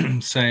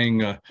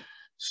saying,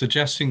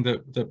 suggesting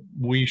that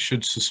we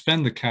should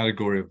suspend the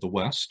category of the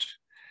West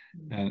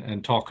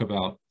and talk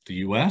about the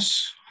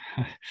US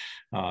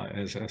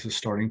as a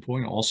starting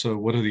point. Also,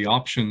 what are the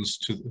options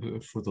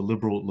for the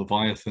liberal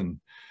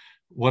Leviathan?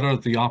 What are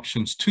the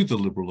options to the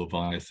liberal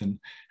Leviathan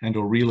and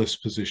a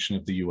realist position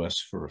of the US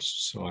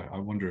first? So I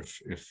wonder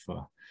if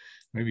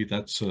maybe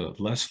that's a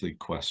Leslie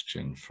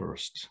question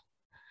first.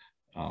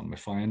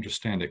 If I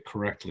understand it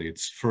correctly,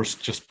 it's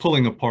first just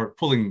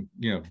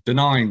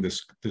denying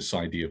this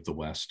idea of the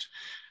West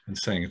and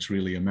saying it's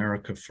really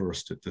America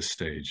first at this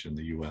stage and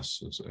the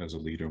U.S. as a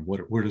leader.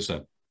 Where does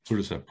that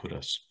put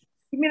us?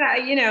 I mean,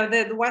 you know,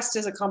 the West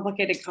is a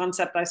complicated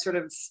concept.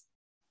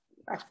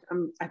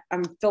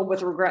 I'm filled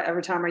with regret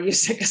every time I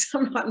use it, because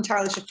I'm not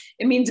entirely sure.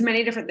 It means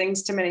many different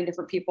things to many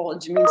different people.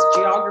 It means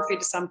geography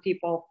to some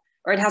people,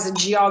 or it has a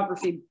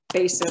geography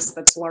basis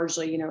that's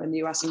largely, you know, in the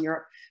U.S. and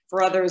Europe.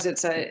 For others,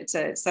 it's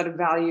a set of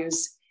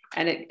values,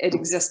 and it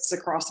exists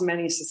across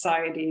many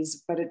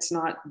societies, but it's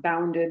not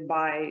bounded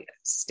by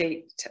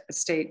state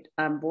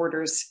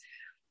borders.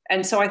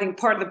 And so I think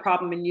part of the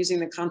problem in using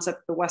the concept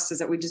of the West is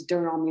that we just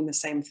don't all mean the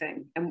same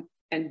thing.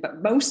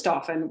 But most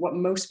often, what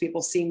most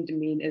people seem to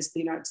mean is the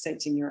United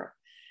States and Europe.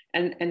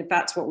 And if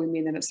that's what we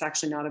mean, then it's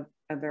actually not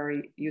a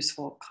very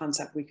useful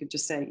concept. We could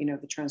just say, you know,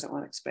 the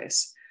transatlantic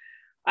space.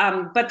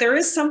 But there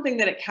is something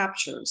that it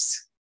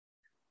captures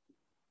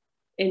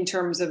in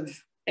terms of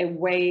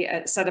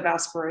a set of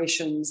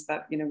aspirations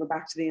that, you know, go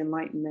back to the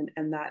Enlightenment,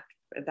 and that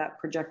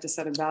project a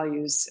set of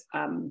values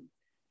and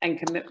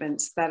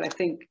commitments that I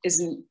think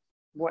isn't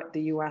what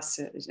the US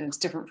is, and it's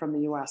different from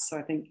the US. So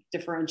I think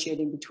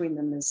differentiating between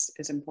them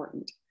is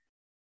important.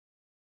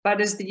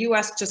 But is the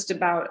US just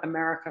about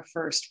America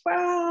first?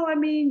 Well, I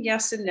mean,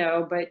 yes and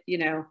no, but, you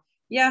know,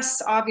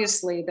 yes,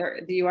 obviously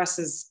the US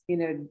is, you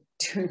know,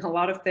 doing a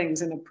lot of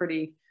things in a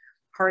pretty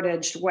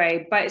hard-edged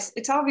way, but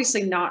it's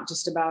obviously not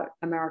just about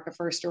America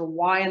first, or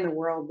why in the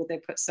world would they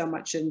put so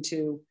much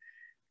into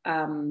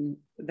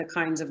the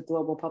kinds of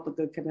global public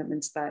good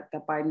commitments that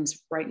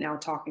Biden's right now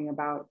talking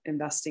about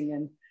investing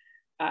in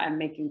and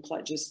making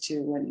pledges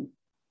to. And,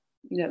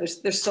 you know,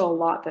 there's still a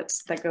lot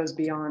that goes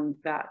beyond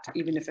that,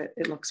 even if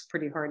it looks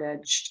pretty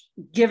hard-edged,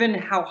 given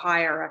how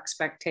high our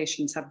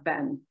expectations have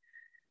been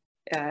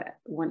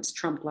once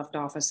Trump left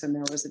office and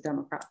there was a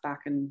Democrat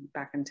back in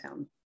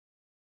town.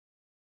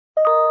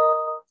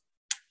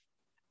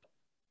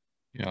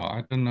 Yeah,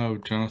 I don't know,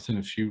 Jonathan,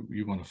 if you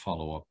want to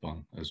follow up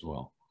on as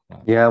well.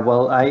 Yeah,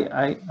 well,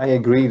 I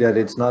agree that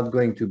it's not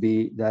going to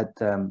be that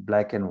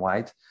black and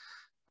white,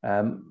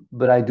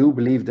 but I do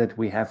believe that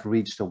we have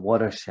reached a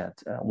watershed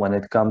when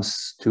it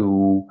comes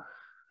to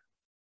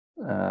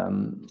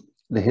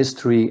the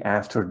history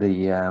after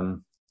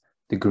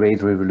the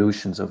great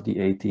revolutions of the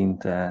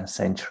 18th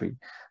century.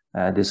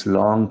 This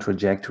long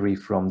trajectory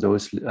from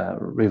those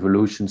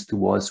revolutions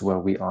towards where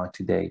we are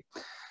today.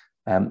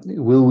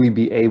 Will we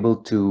be able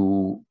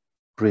to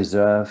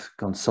preserve,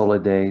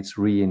 consolidate,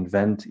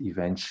 reinvent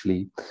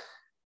eventually,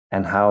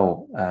 and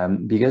how?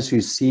 Because you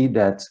see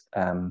that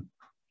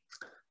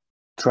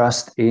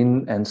trust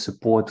in and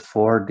support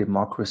for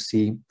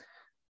democracy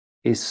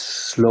is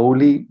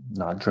slowly,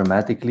 not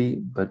dramatically,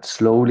 but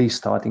slowly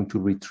starting to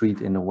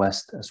retreat in the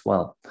West as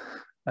well.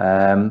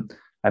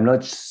 I'm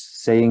not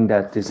saying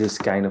that this is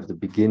kind of the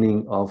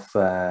beginning of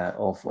a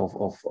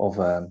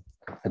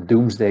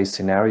doomsday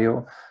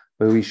scenario,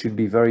 but we should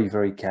be very,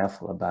 very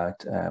careful about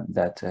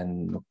that.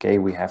 And okay,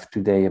 we have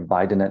today a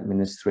Biden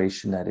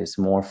administration that is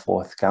more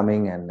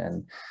forthcoming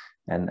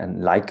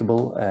and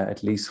likable,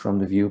 at least from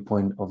the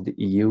viewpoint of the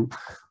EU.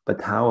 But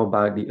how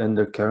about the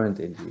undercurrent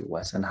in the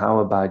US, and how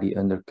about the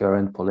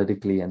undercurrent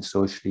politically and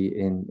socially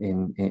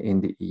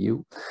in the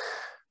EU?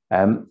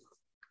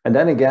 And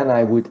then again,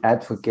 I would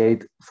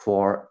advocate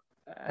for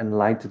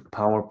enlightened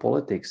power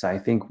politics. I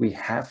think we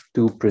have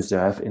to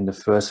preserve in the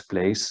first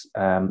place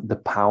the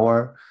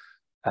power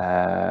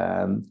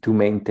to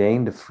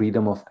maintain the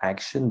freedom of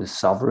action, the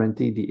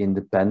sovereignty, the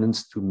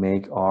independence to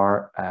make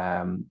our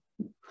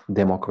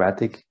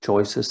democratic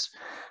choices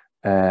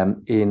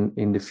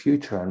in the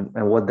future.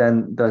 And what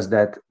then does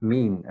that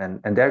mean?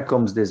 And there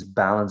comes this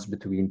balance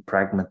between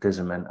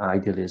pragmatism and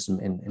idealism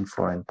in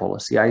foreign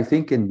policy. I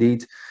think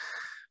indeed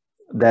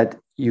that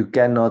you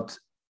cannot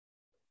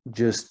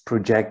just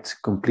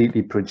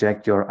completely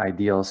project your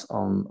ideals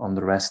on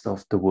the rest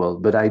of the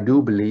world. But I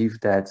do believe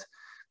that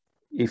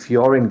if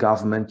you're in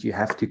government, you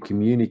have to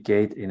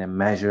communicate in a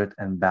measured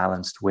and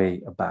balanced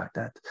way about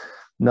that.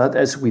 Not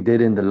as we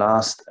did in the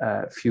last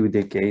few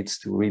decades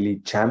to really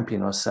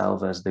champion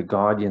ourselves as the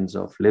guardians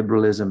of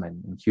liberalism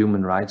and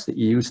human rights. The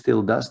EU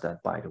still does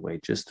that, by the way.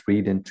 Just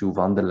read into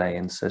von der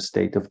Leyen's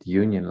State of the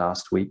Union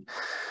last week.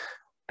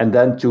 And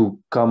then to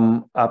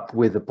come up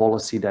with a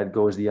policy that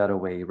goes the other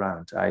way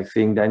around. I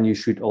think then you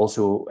should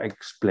also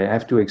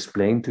have to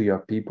explain to your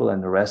people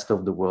and the rest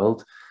of the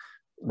world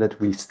that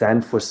we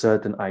stand for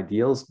certain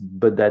ideals,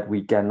 but that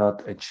we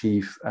cannot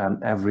achieve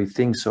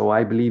everything. So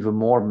I believe a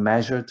more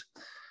measured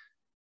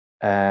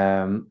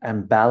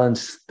and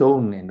balanced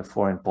tone in the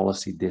foreign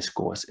policy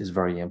discourse is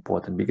very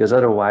important, because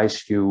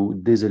otherwise you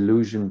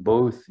disillusion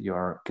both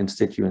your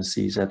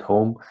constituencies at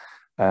home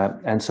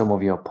and some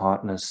of your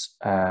partners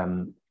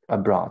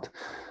abroad.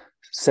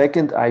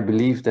 Second, I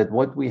believe that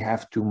what we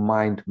have to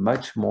mind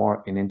much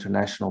more in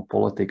international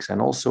politics,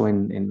 and also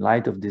in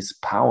light of this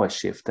power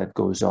shift that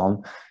goes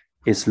on,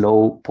 is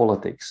low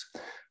politics.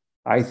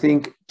 I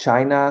think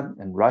China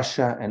and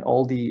Russia and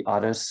all the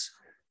others,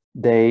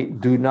 they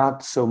do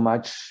not so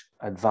much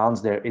advance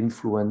their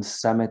influence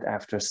summit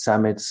after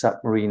summit,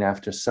 submarine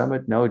after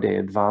summit. No, they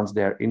advance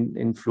their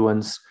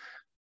influence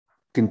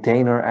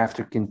container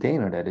after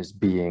container that is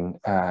being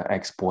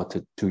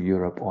exported to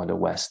Europe or the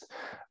West.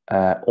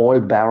 Oil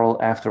barrel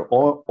after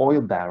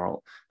oil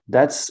barrel.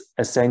 That's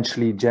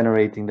essentially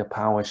generating the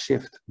power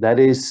shift. That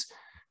is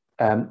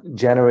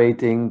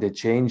generating the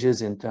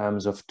changes in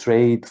terms of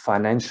trade,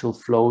 financial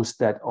flows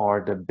that are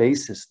the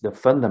basis, the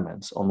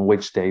fundamentals on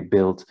which they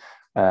build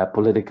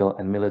political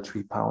and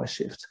military power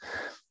shifts.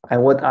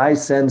 And what I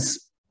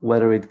sense,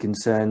 whether it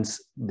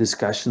concerns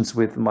discussions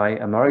with my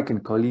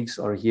American colleagues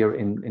or here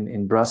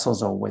in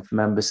Brussels or with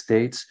member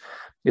states,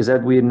 is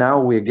that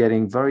we're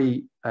getting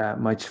very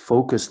much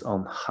focused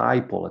on high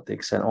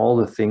politics and all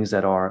the things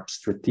that are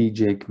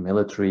strategic,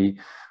 military,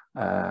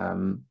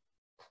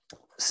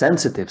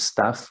 sensitive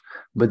stuff,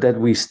 but that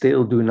we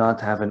still do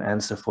not have an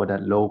answer for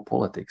that low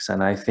politics.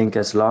 And I think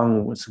as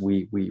long as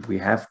we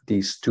have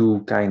these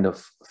two kind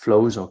of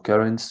flows or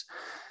currents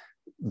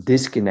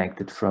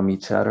disconnected from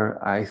each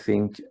other, I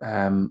think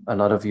a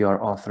lot of your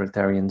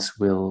authoritarians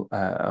will,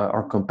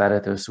 or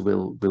competitors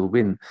will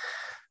win.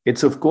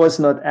 It's of course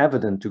not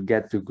evident to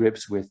get to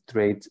grips with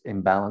trade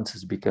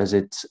imbalances, because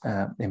it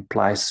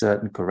implies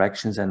certain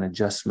corrections and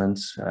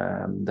adjustments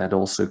that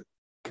also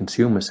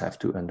consumers have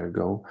to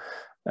undergo.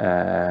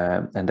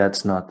 And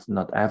that's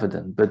not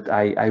evident. But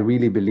I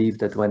really believe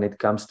that when it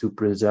comes to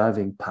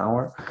preserving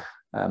power,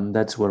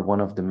 that's where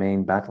one of the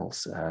main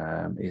battles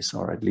is,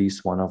 or at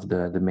least one of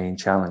the main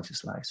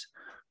challenges lies.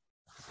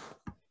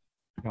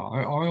 Yeah,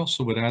 I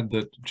also would add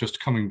that, just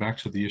coming back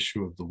to the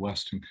issue of the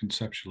West and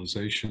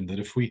conceptualization, that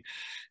if we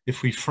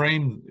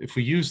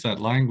use that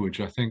language,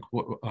 I think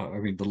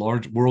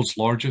the world's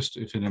largest,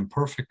 if an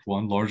imperfect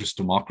one, largest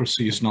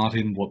democracy is not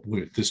in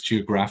this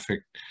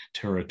geographic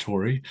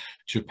territory.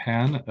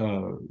 Japan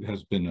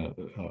has been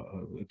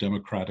a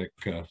democratic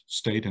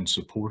state and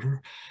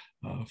supporter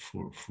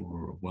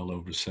for well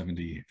over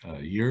 70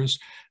 years,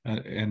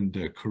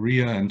 and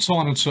Korea and so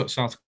on, and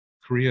South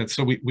Korea.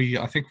 So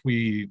I think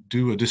we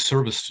do a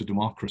disservice to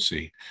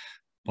democracy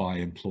by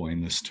employing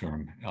this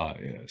term.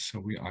 So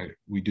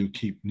we do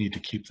need to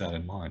keep that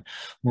in mind.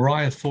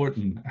 Mariah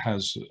Thornton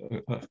has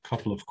a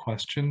couple of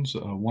questions.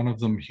 One of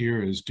them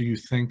here is, do you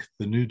think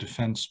the new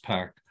defense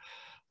pact,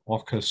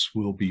 AUKUS,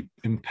 will be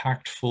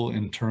impactful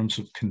in terms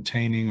of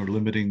containing or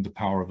limiting the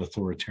power of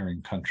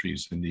authoritarian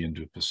countries in the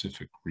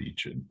Indo-Pacific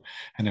region?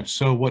 And if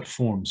so, what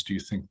forms do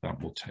you think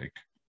that will take?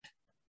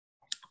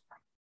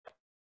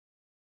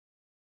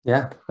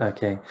 Yeah,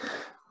 okay.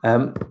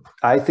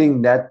 I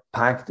think that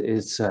pact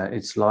is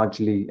it's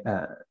largely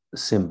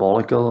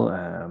symbolical.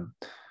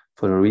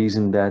 for the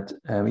reason that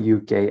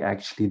UK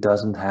actually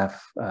doesn't have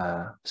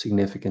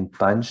significant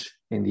punch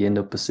in the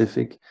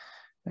Indo-Pacific,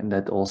 and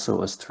that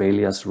also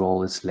Australia's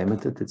role is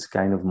limited. It's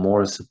kind of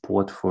more a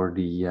support for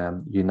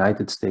the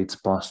United States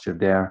posture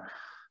there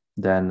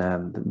than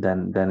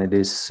it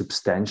is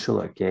substantial.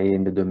 Okay,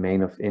 in the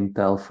domain of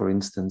intel, for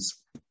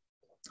instance,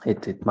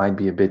 it might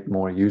be a bit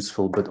more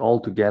useful, but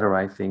altogether,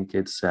 I think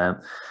its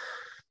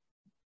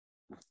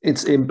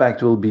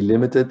impact will be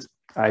limited.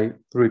 I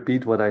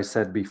repeat what I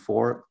said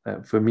before.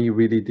 For me,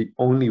 really the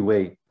only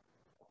way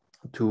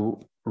to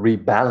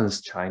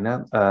rebalance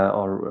China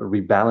or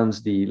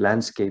rebalance the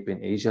landscape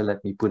in Asia,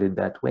 let me put it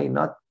that way,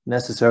 not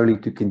necessarily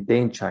to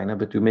contain China,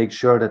 but to make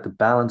sure that the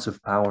balance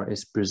of power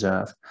is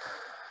preserved,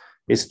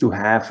 is to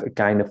have a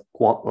kind of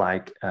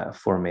Quad-like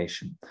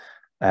formation.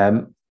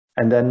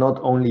 And then not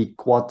only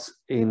Quad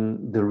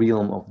in the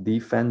realm of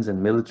defense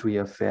and military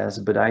affairs,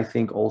 but I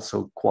think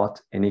also Quad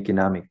in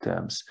economic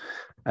terms.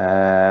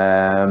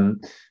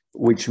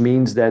 Which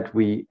means that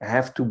we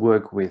have to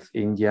work with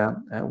India,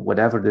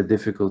 whatever the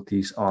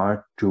difficulties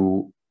are,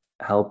 to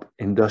help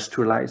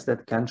industrialize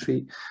that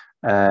country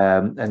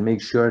and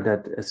make sure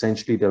that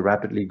essentially the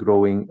rapidly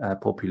growing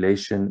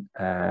population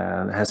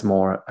has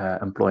more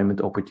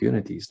employment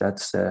opportunities.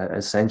 That's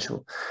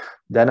essential.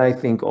 Then I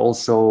think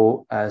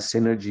also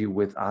synergy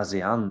with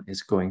ASEAN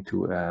is going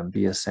to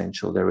be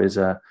essential. There is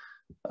a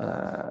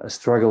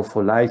struggle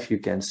for life, you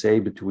can say,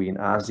 between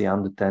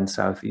ASEAN, the 10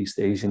 Southeast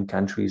Asian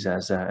countries,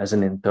 as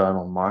an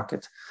internal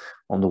market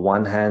on the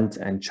one hand,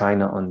 and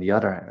China on the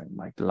other hand.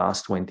 Like the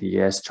last 20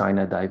 years,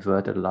 China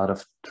diverted a lot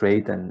of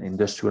trade and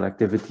industrial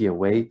activity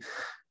away.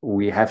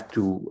 We have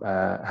to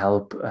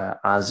help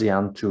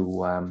ASEAN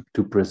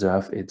to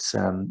preserve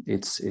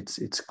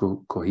its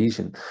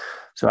cohesion.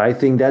 So I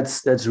think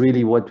that's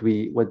really what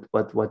we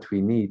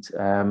need.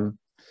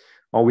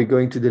 Are we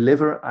going to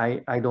deliver?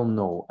 I don't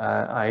know.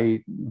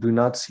 I do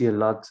not see a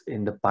lot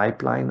in the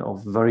pipeline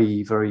of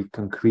very, very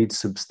concrete,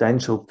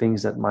 substantial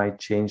things that might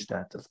change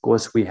that. Of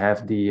course, we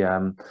have the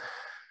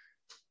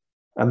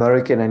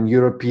American and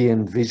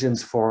European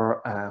visions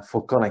for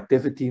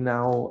connectivity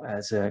now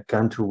as a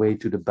counterweight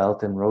to the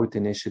Belt and Road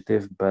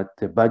Initiative, but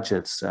the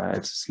budgets,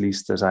 at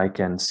least as I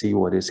can see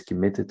what is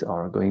committed,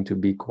 are going to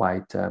be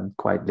quite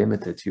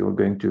limited. You're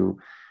going to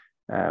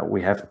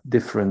we have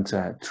different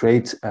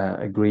trade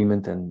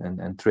agreement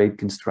and trade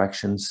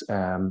constructions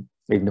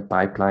in the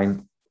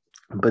pipeline,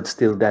 but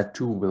still that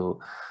too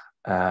will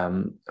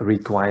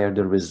require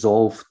the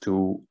resolve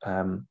to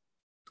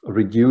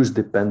reduce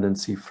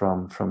dependency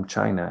from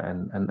China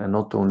and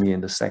not only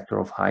in the sector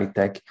of high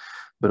tech,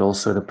 but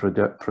also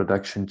the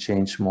production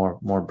change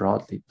more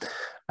broadly.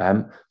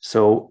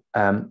 So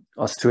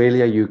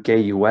Australia, UK,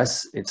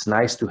 US, it's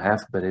nice to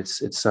have, but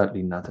it's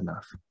certainly not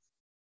enough.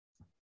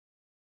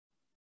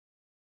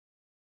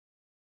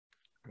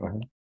 Go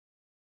ahead.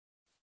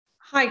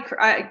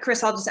 Hi,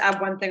 Chris. I'll just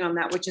add one thing on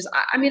that, which is,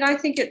 I mean, I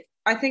think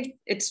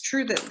it's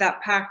true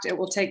that pact, it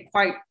will take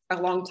quite a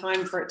long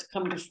time for it to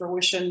come to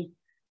fruition.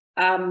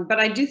 But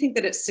I do think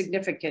that it's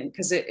significant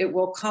because it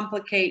will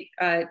complicate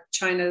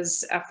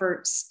China's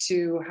efforts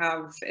to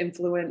have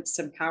influence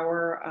and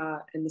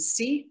power in the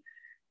sea.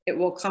 It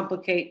will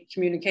complicate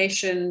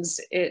communications.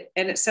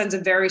 And it sends a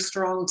very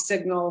strong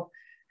signal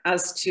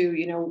as to,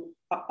 you know,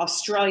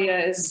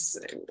 Australia's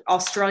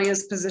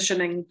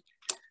positioning.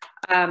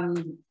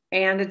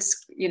 And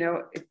it's, you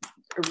know, it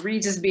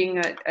reads as being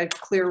a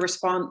clear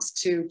response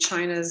to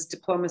China's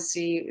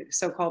diplomacy,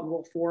 so-called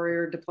wolf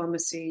warrior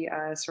diplomacy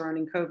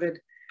surrounding COVID.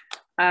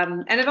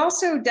 And it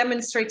also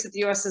demonstrates that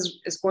the US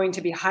is going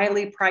to be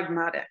highly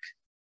pragmatic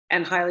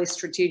and highly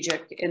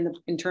strategic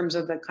in terms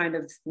of the kind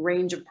of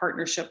range of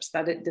partnerships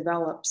that it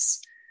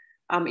develops,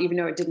 even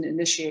though it didn't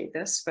initiate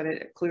this, but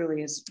it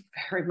clearly is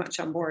very much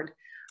on board.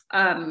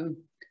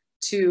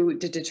 To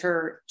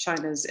deter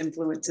China's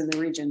influence in the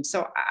region.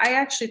 So I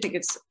actually think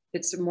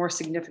it's a more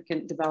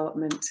significant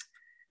development.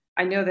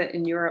 I know that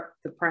in Europe,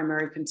 the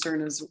primary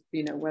concern is,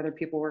 you know, whether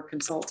people were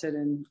consulted,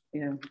 and,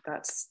 you know,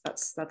 that's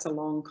a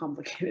long,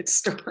 complicated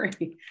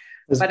story.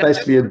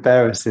 Especially in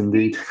Paris,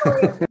 indeed.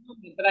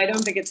 But I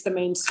don't think it's the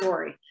main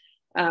story,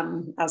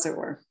 as it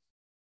were.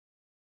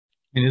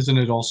 And isn't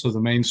it also the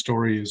main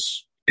story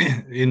is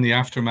in the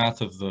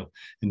aftermath of the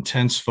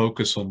intense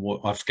focus on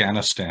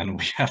Afghanistan,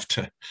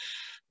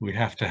 we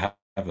have to have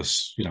a,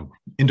 you know,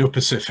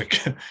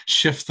 Indo-Pacific,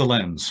 shift the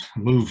lens,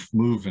 move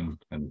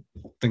and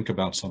think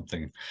about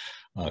something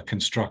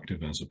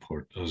constructive as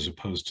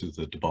opposed to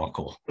the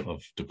debacle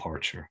of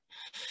departure.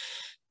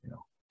 You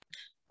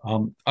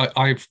know,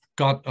 I've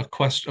got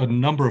a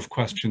number of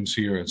questions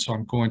here, and so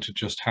I'm going to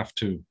just have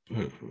to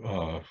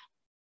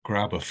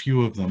grab a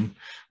few of them.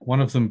 One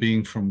of them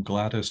being from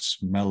Gladys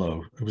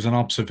Mello. It was an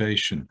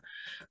observation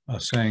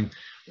saying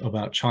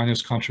about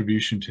China's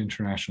contribution to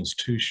international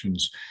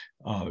institutions.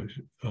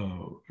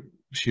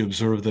 She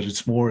observed that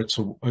it's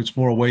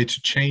more a way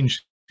to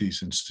change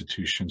these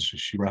institutions.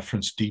 She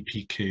referenced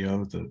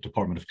DPKO, the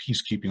Department of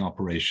Peacekeeping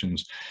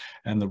Operations,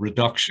 and the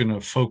reduction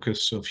of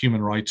focus of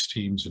human rights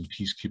teams and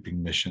peacekeeping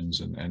missions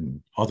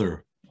and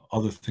other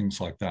other things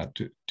like that.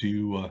 Do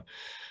you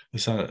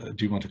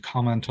want to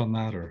comment on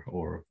that,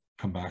 or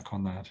come back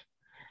on that?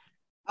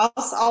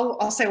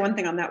 I'll say one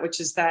thing on that, which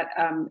is that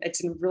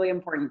it's a really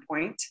important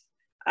point.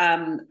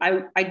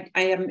 I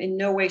am in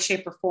no way,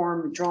 shape, or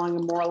form drawing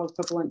a moral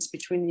equivalence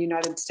between the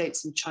United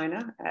States and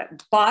China,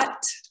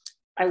 but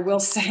I will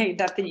say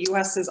that the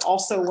U.S. is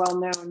also well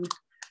known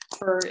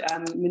for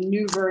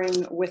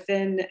maneuvering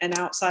within and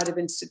outside of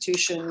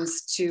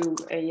institutions to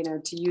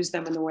use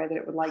them in the way that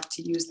it would like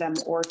to use them,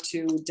 or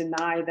to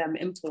deny them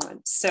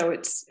influence. So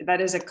that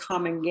is a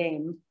common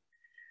game.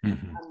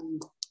 Mm-hmm.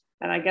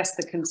 And I guess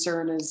the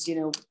concern is,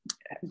 the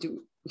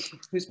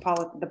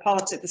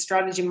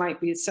strategy might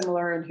be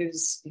similar, and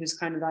whose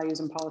kind of values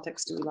and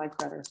politics do we like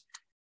better?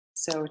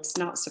 So it's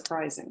not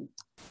surprising,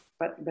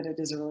 but it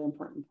is a really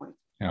important point.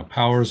 Yeah,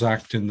 powers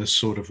act in this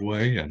sort of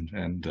way,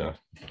 and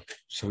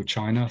so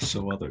China,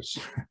 so others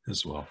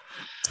as well.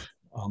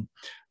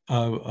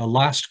 A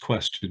last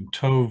question.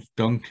 Tove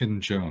Duncan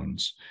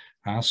Jones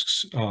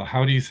asks,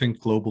 how do you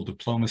think global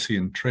diplomacy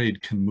and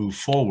trade can move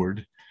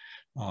forward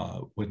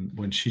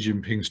when Xi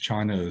Jinping's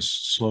China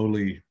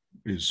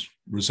is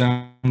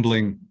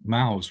resembling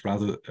Mao's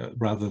rather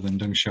than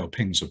Deng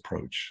Xiaoping's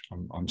approach?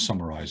 I'm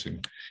summarizing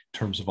in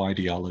terms of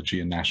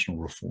ideology and national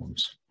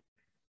reforms.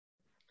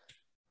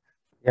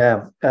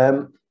 Yeah.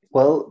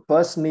 Well,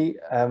 personally,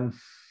 I'm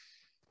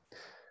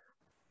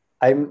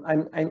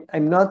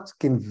not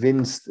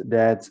convinced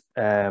that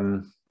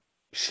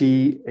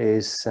Xi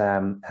is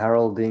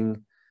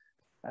heralding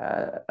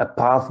a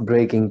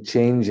path-breaking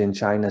change in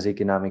China's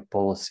economic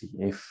policy.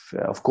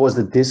 Of course,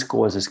 the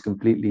discourse is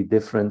completely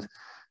different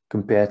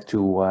compared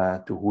to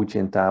Hu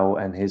Jintao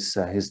and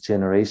his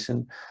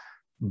generation,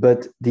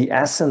 but the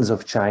essence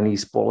of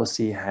Chinese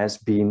policy has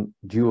been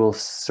dual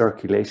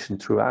circulation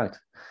throughout.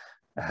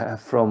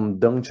 From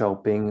Deng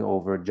Xiaoping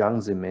over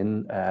Jiang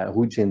Zemin,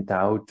 Hu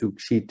Jintao to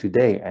Xi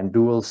today. And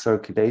dual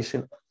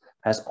circulation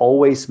has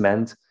always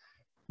meant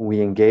we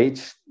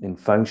engage in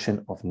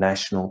function of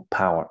national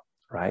power,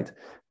 right?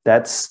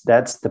 That's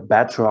the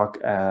bedrock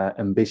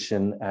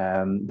ambition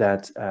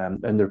that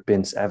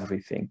underpins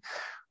everything.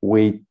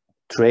 We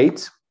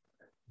trade,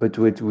 but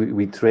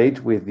we trade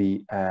with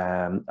the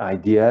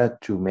idea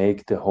to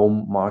make the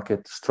home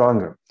market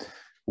stronger.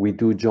 We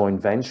do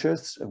joint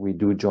ventures. We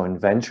do joint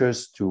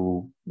ventures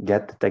to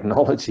get the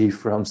technology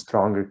from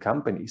stronger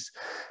companies.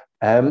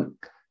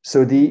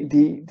 So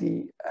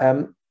the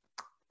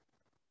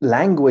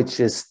language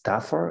is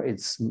tougher.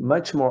 It's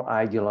much more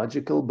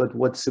ideological. But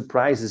what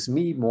surprises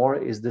me more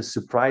is the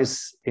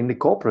surprise in the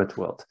corporate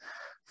world.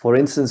 For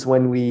instance,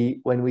 when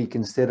we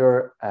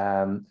consider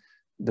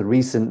the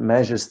recent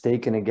measures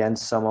taken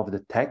against some of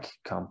the tech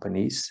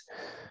companies.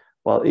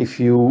 Well, if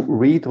you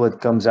read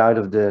what comes out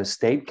of the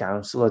State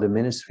Council or the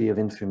Ministry of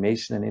Industry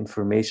and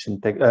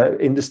Information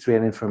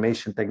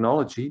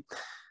Technology,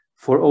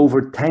 for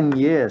over 10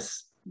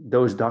 years,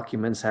 those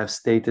documents have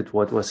stated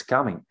what was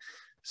coming.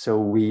 So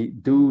we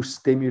do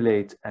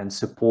stimulate and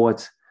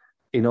support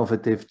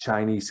innovative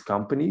Chinese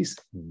companies,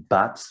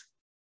 but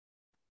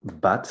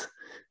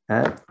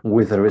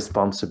with a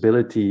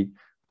responsibility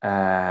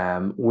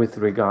with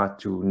regard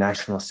to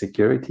national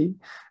security,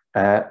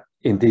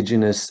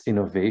 indigenous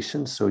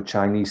innovation, so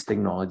Chinese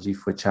technology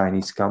for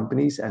Chinese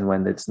companies, and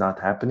when that's not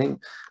happening,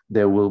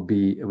 there will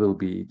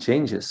be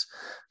changes.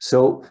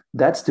 So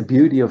that's the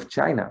beauty of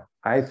China.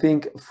 I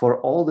think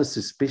for all the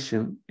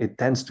suspicion, it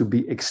tends to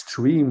be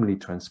extremely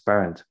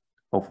transparent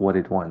of what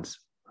it wants,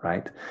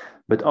 right?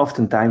 But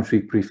oftentimes we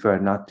prefer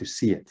not to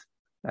see it.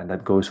 And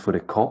that goes for the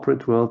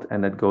corporate world,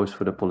 and that goes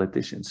for the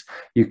politicians.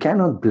 You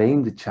cannot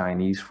blame the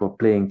Chinese for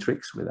playing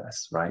tricks with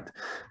us, right?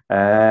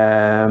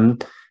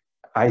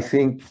 I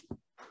think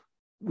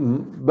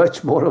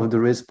much more of the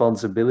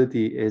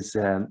responsibility is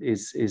on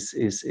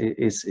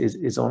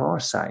our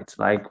side.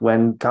 Like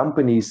when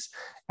companies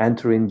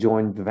enter in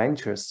joint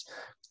ventures,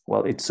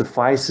 well, it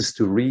suffices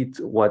to read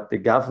what the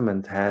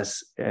government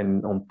has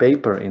on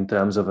paper in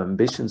terms of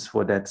ambitions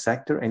for that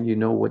sector, and you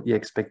know what the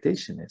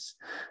expectation is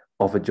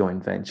of a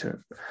joint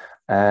venture.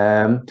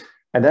 And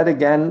that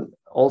again,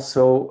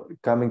 also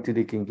coming to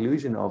the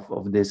conclusion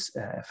of this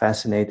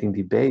fascinating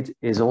debate,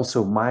 is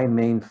also my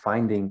main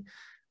finding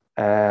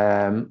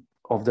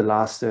of the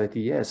last 30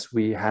 years.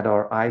 We had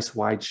our eyes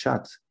wide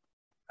shut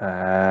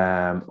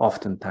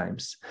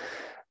oftentimes.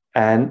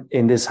 And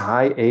in this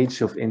high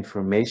age of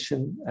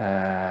information,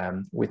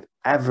 with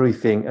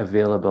everything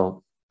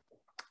available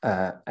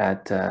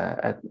at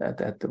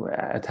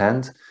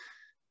hand,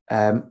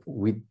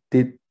 we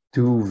did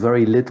do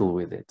very little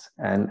with it.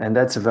 And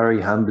that's a very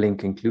humbling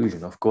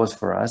conclusion, of course,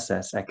 for us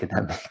as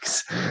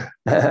academics,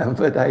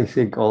 but I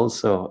think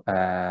also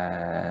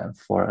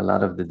for a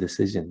lot of the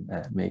decision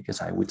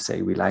makers. I would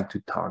say we like to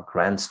talk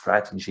grand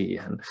strategy,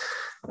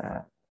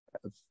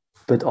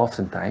 but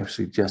oftentimes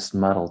we just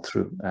muddle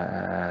through.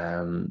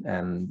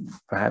 And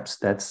perhaps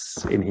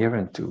that's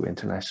inherent to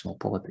international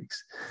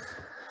politics.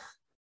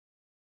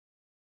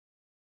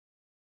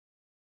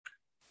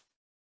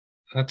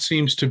 That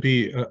seems to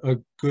be a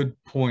good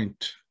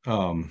point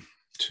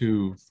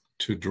to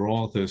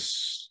draw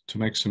this, to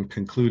make some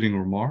concluding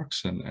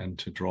remarks and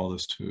to draw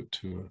this to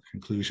a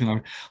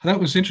conclusion. That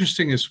was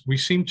interesting, is we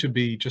seem to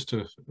be, just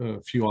a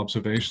few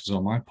observations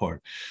on my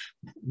part,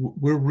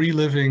 we're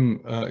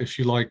reliving, if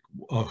you like,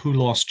 Who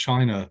Lost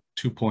China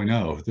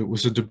 2.0. There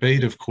was a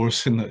debate, of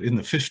course, in the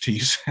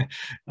 50s,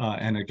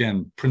 and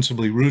again,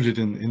 principally rooted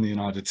in the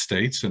United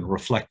States and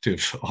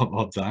reflective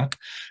of that.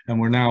 And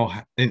we're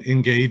now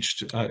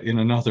engaged in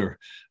another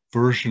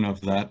version of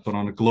that, but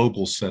on a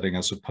global setting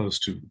as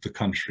opposed to the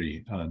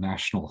country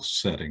national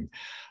setting.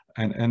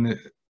 And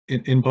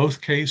in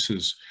both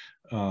cases,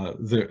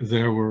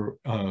 there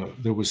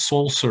was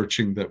soul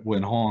searching that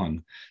went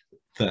on,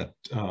 that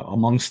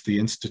amongst the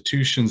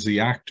institutions,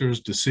 the actors,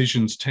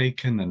 decisions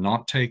taken and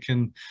not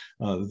taken,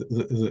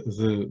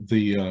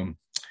 the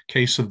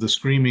case of the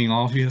screaming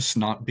obvious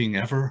not being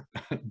ever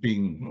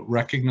being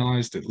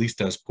recognized, at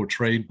least as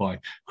portrayed by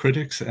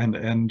critics,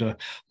 and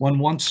one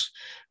wonders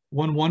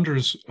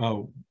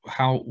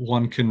how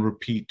one can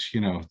repeat,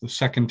 the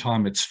second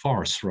time it's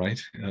farce,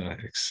 right?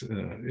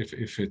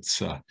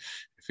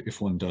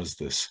 If one does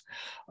this,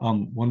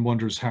 one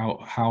wonders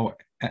how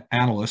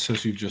analysts,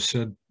 as you just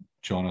said,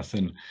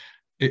 Jonathan,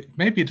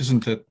 maybe it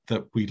isn't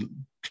that we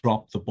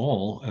dropped the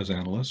ball as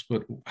analysts,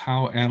 but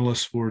how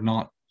analysts were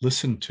not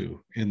listened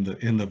to in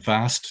the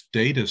vast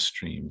data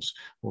streams,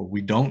 or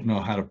we don't know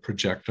how to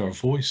project our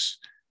voice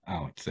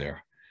out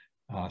there.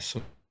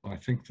 So I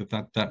think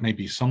that may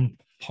be some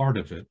part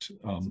of it.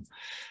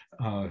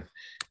 I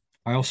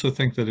also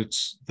think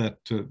that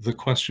the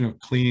question of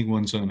cleaning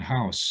one's own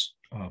house,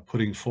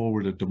 putting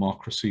forward a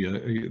democracy,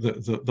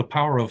 the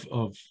power of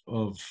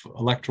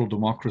electoral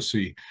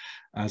democracy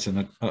as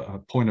a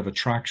point of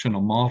attraction,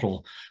 a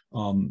model,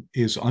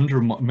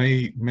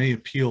 may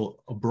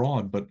appeal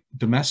abroad, but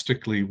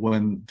domestically,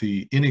 when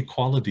the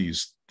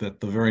inequalities that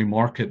the very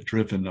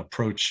market-driven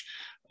approach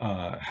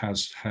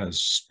has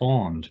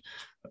spawned,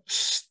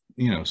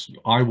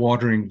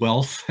 eye-watering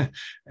wealth,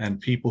 and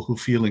people who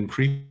feel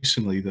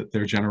increasingly that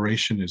their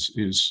generation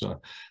is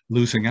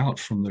losing out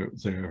from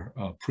their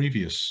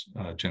previous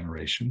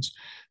generations,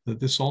 that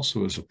this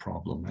also is a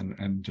problem.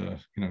 And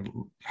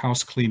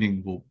house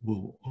cleaning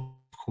will of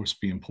course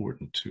be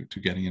important to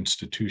getting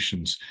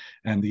institutions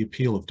and the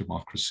appeal of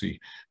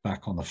democracy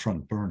back on the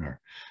front burner.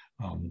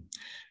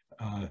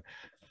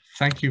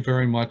 Thank you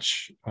very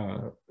much,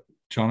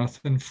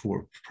 Jonathan,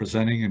 for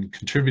presenting and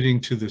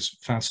contributing to this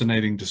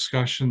fascinating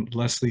discussion.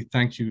 Leslie,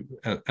 thank you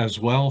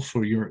as well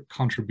for your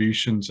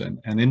contributions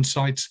and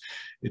insights.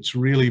 It's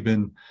really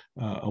been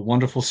a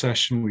wonderful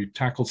session. We've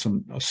tackled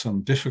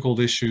some difficult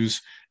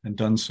issues and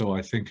done so,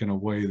 I think, in a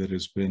way that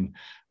has been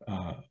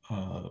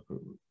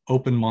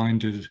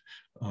open-minded,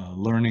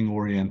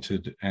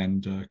 learning-oriented,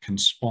 and can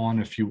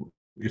spawn, if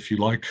you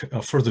like,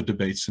 further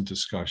debates and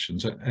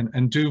discussions.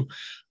 And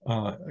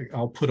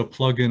I'll put a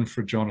plug in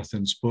for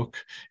Jonathan's book.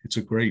 It's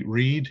a great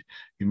read.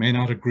 You may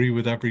not agree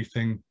with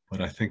everything,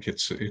 but I think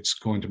it's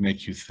going to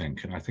make you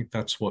think. And I think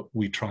that's what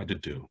we try to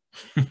do.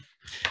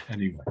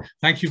 Anyway,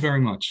 thank you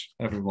very much,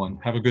 everyone.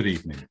 Have a good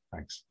evening.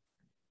 Thanks.